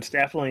before. So it's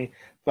definitely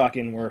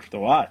fucking worth the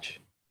watch.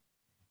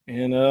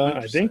 And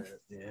I think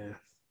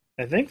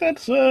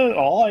that's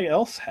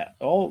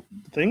all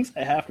things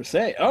I have to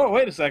say. Oh,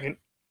 wait a second.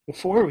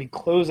 Before we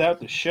close out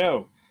the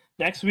show,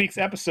 next week's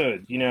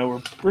episode, you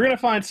know, we're going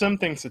to find some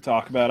things to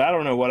talk about. I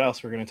don't know what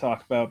else we're going to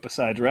talk about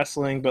besides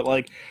wrestling, but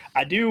like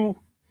I do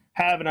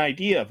have an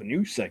idea of a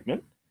new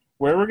segment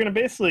where we're going to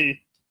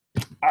basically,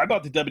 I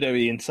bought the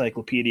WWE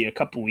Encyclopedia a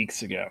couple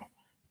weeks ago.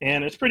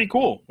 And it's pretty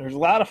cool. There's a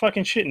lot of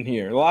fucking shit in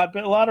here. A lot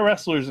of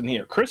wrestlers in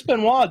here. Chris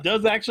Benoit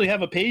does actually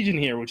have a page in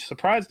here, which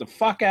surprised the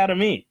fuck out of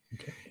me.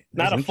 Okay.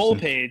 Not a full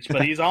page,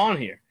 but he's on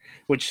here,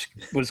 which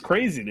was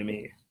crazy to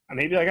me.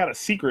 Maybe I got a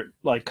secret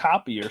like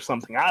copy or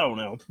something. I don't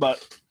know.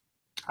 But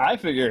I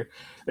figure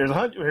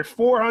there's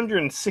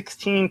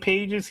 416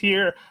 pages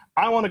here.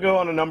 I want to go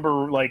on a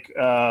number like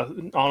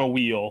on a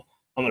wheel.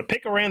 I'm going to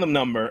pick a random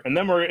number, and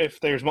then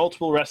if there's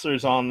multiple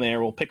wrestlers on there,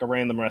 we'll pick a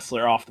random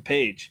wrestler off the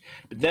page.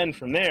 But then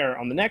from there,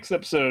 on the next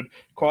episode,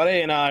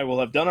 Quade and I will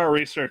have done our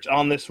research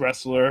on this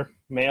wrestler,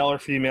 male or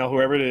female,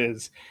 whoever it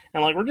is.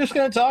 And like we're just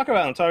going to talk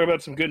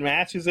about some good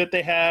matches that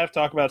they have,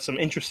 talk about some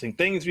interesting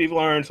things we've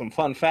learned, some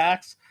fun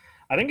facts.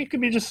 I think it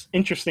could be just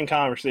interesting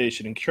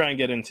conversation and try and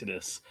get into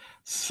this.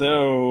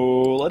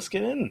 So let's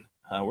get in.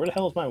 Where the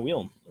hell is my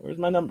wheel? Where's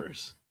my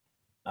numbers?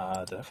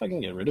 Did I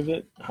fucking get rid of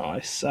it? Oh, I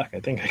suck.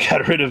 I think I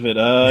got rid of it.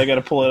 I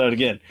gotta pull it out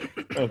again.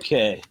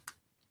 Okay.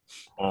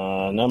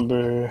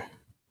 Number.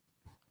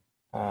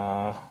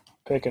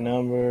 Pick pick a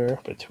number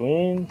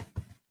between.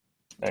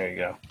 There you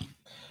go.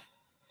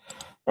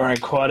 All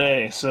right, Quad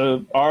A.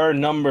 So our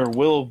number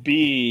will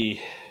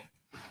be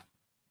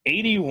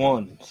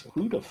 81. So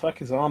who the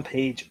fuck is on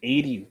page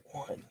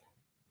 81?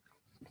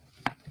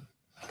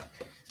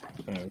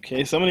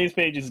 Okay, some of these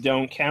pages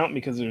don't count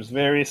because there's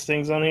various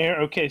things on here.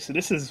 Okay, so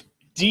this is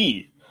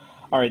D.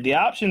 All right, the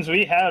options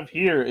we have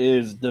here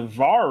is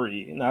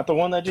Daivari, not the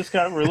one that just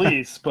got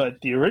released,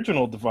 but the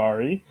original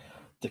Daivari,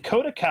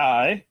 Dakota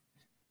Kai,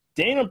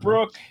 Dana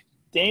Brooke,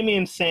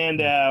 Damian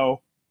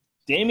Sandow,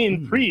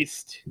 Damian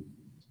Priest,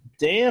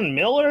 Dan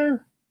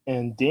Miller,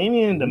 and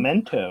Damian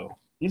Demento.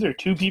 These are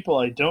two people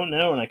I don't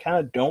know, and I kind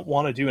of don't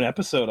want to do an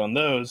episode on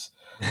those.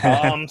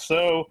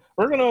 So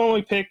we're going to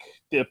only pick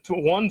the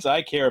ones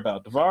I care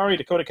about. Daivari,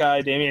 Dakota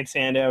Kai, Damian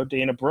Sandow,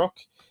 Dana Brooke,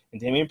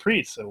 and Damian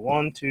Priest. So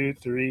 1, 2,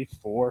 3,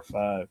 4,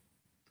 5.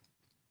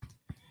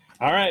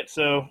 All right,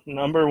 so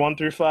number 1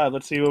 through 5.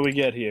 Let's see what we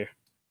get here.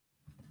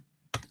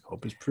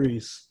 Hope it's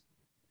Priest.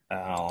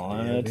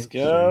 Let's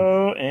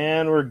go,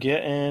 and we're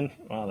getting.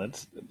 Wow,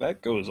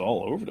 that goes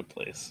all over the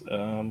place.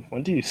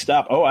 When do you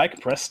stop? Oh, I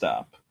can press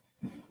stop.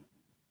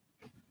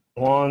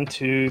 1,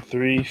 2,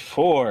 3,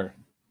 4.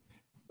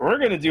 We're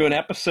gonna do an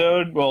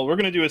episode. Well, we're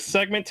gonna do a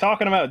segment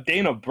talking about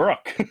Dana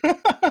Brooke.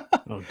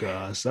 Oh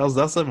gosh,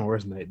 that's even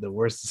worse, Nate. The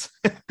worst.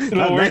 Worst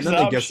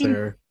nothing gets option?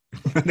 there.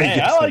 Hey,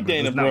 I like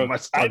Dana Brooke.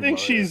 I think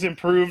she's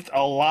improved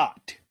a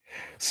lot.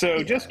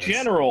 So just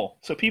general,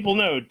 so people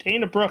know,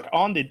 Dana Brooke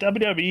on the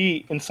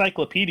WWE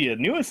Encyclopedia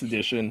newest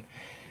edition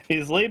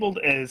is labeled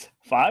as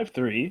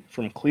 5'3"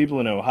 from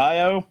Cleveland,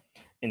 Ohio,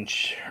 and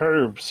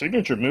her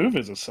signature move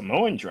is a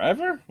Samoan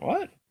driver?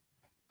 What?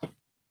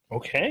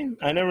 Okay,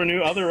 I never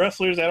knew other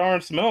wrestlers that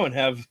aren't Samoan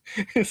have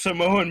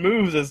Samoan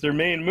moves as their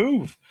main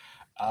move.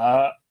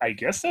 I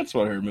guess that's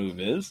what her move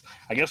is.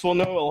 I guess we'll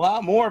know a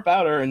lot more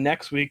about her in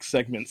next week's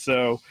segment.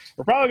 So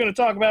we're probably going to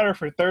talk about her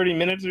for 30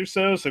 minutes or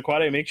so. So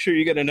Quade, make sure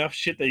you get enough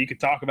shit that you could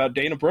talk about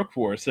Dana Brooke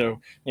for. So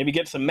maybe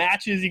get some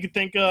matches you could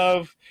think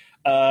of.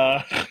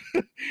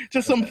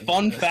 Just some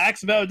fun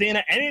facts about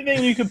Dana.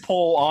 Anything you could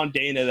pull on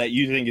Dana that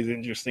you think is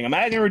interesting.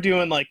 Imagine we're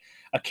doing like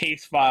a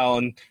case file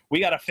and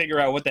we got to figure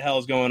out what the hell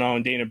is going on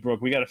with Dana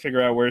Brooke. We got to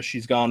figure out where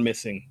she's gone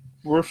missing.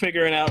 We're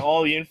figuring out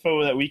all the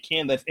info that we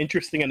can that's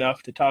interesting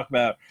enough to talk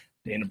about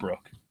Dana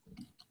Brooke.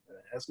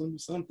 That's going to be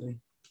something.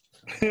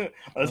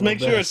 Let's make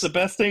sure it's the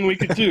best thing we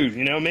could do.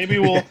 You know, maybe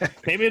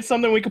it's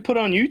something we could put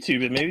on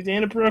YouTube, and maybe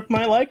Dana Brooke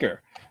might like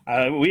her.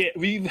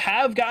 We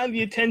have gotten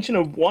the attention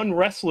of one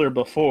wrestler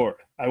before.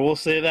 I will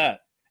say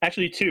that.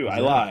 Actually, two. I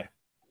lie.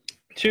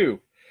 Two.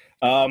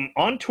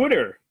 On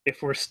Twitter,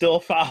 if we're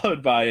still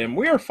followed by him,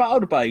 we are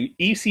followed by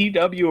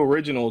ECW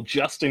original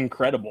Justin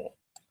Credible.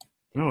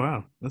 Oh,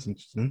 wow. That's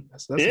interesting.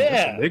 That's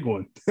a big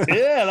one.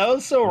 Yeah, that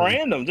was so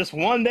random. Just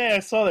one day I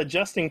saw that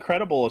Justin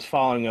Credible was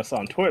following us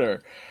on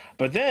Twitter.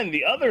 But then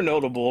the other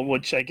notable,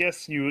 which I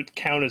guess you would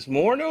count as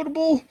more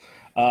notable,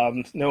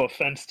 no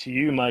offense to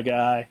you, my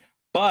guy,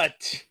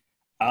 but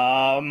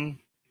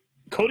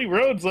Cody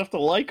Rhodes left a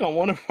like on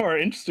one of our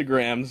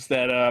Instagrams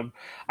that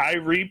I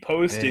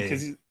reposted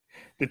because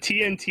the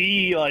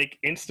TNT like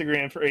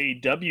Instagram for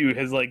AEW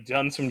has like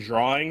done some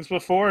drawings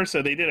before,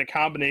 so they did a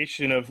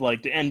combination of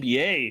like the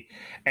NBA,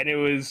 and it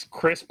was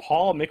Chris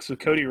Paul mixed with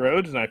Cody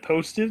Rhodes, and I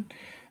posted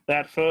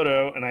that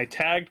photo and I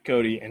tagged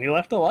Cody, and he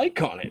left a like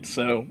on it.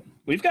 So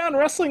we've gotten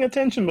wrestling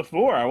attention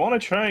before. I want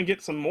to try and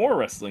get some more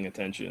wrestling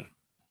attention.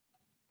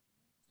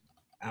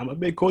 I'm a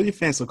big Cody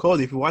fan, so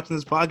Cody, if you're watching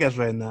this podcast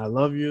right now, I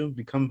love you.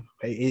 Become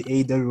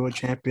AEW World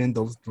Champion.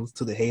 Those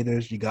to the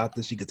haters, you got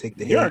this. You could take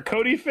the hate. You're a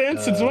Cody fan?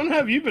 Since when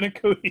have you been a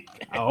Cody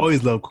fan? I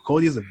always love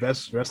Cody. Is the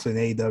best wrestler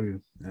in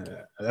AEW.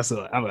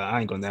 I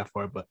ain't going that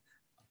far, but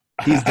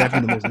he's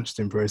definitely the most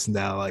interesting person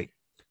that I like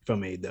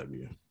from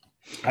AEW.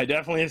 I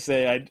definitely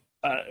say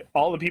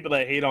all the people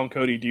that hate on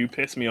Cody do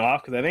piss me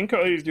off because I think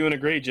Cody's doing a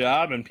great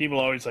job, and people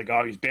always like,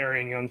 oh, he's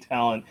burying young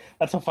talent.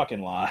 That's a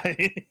fucking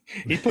lie.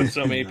 He put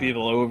so many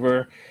people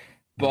over.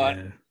 But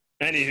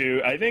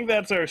anywho, I think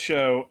that's our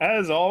show.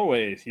 As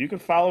always, you can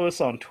follow us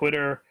on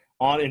Twitter,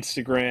 on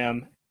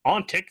Instagram,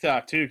 on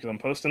TikTok too, because I'm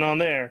posting on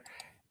there,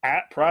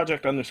 at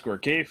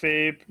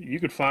Project_Kayfabe. You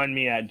could find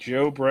me at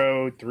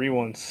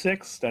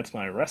JoeBro316. That's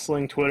my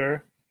wrestling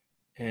Twitter.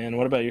 And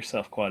what about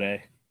yourself,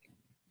 Quade?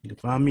 You can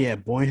find me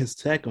at Boy His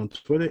Tech on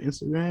Twitter,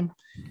 Instagram,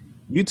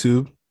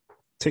 YouTube,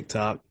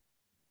 TikTok,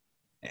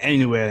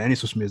 anywhere, any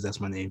social media. That's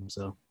my name.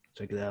 So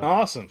check it out.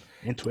 Awesome.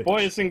 And Twitch.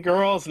 Boys and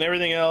girls and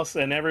everything else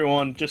and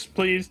everyone, just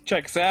please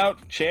check us out,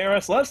 share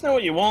us, let us know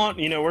what you want.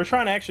 You know, we're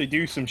trying to actually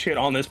do some shit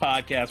on this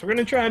podcast. We're going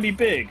to try and be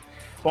big.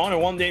 We want to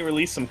one day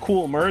release some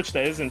cool merch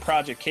that isn't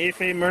Project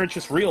Kayfabe merch,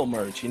 just real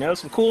merch, you know,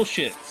 some cool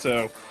shit.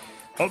 So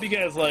hope you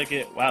guys like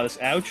it. Wow, this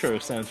outro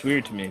sounds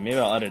weird to me. Maybe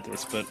I'll edit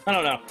this, but I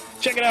don't know.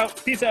 Check it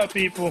out. Peace out,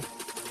 people.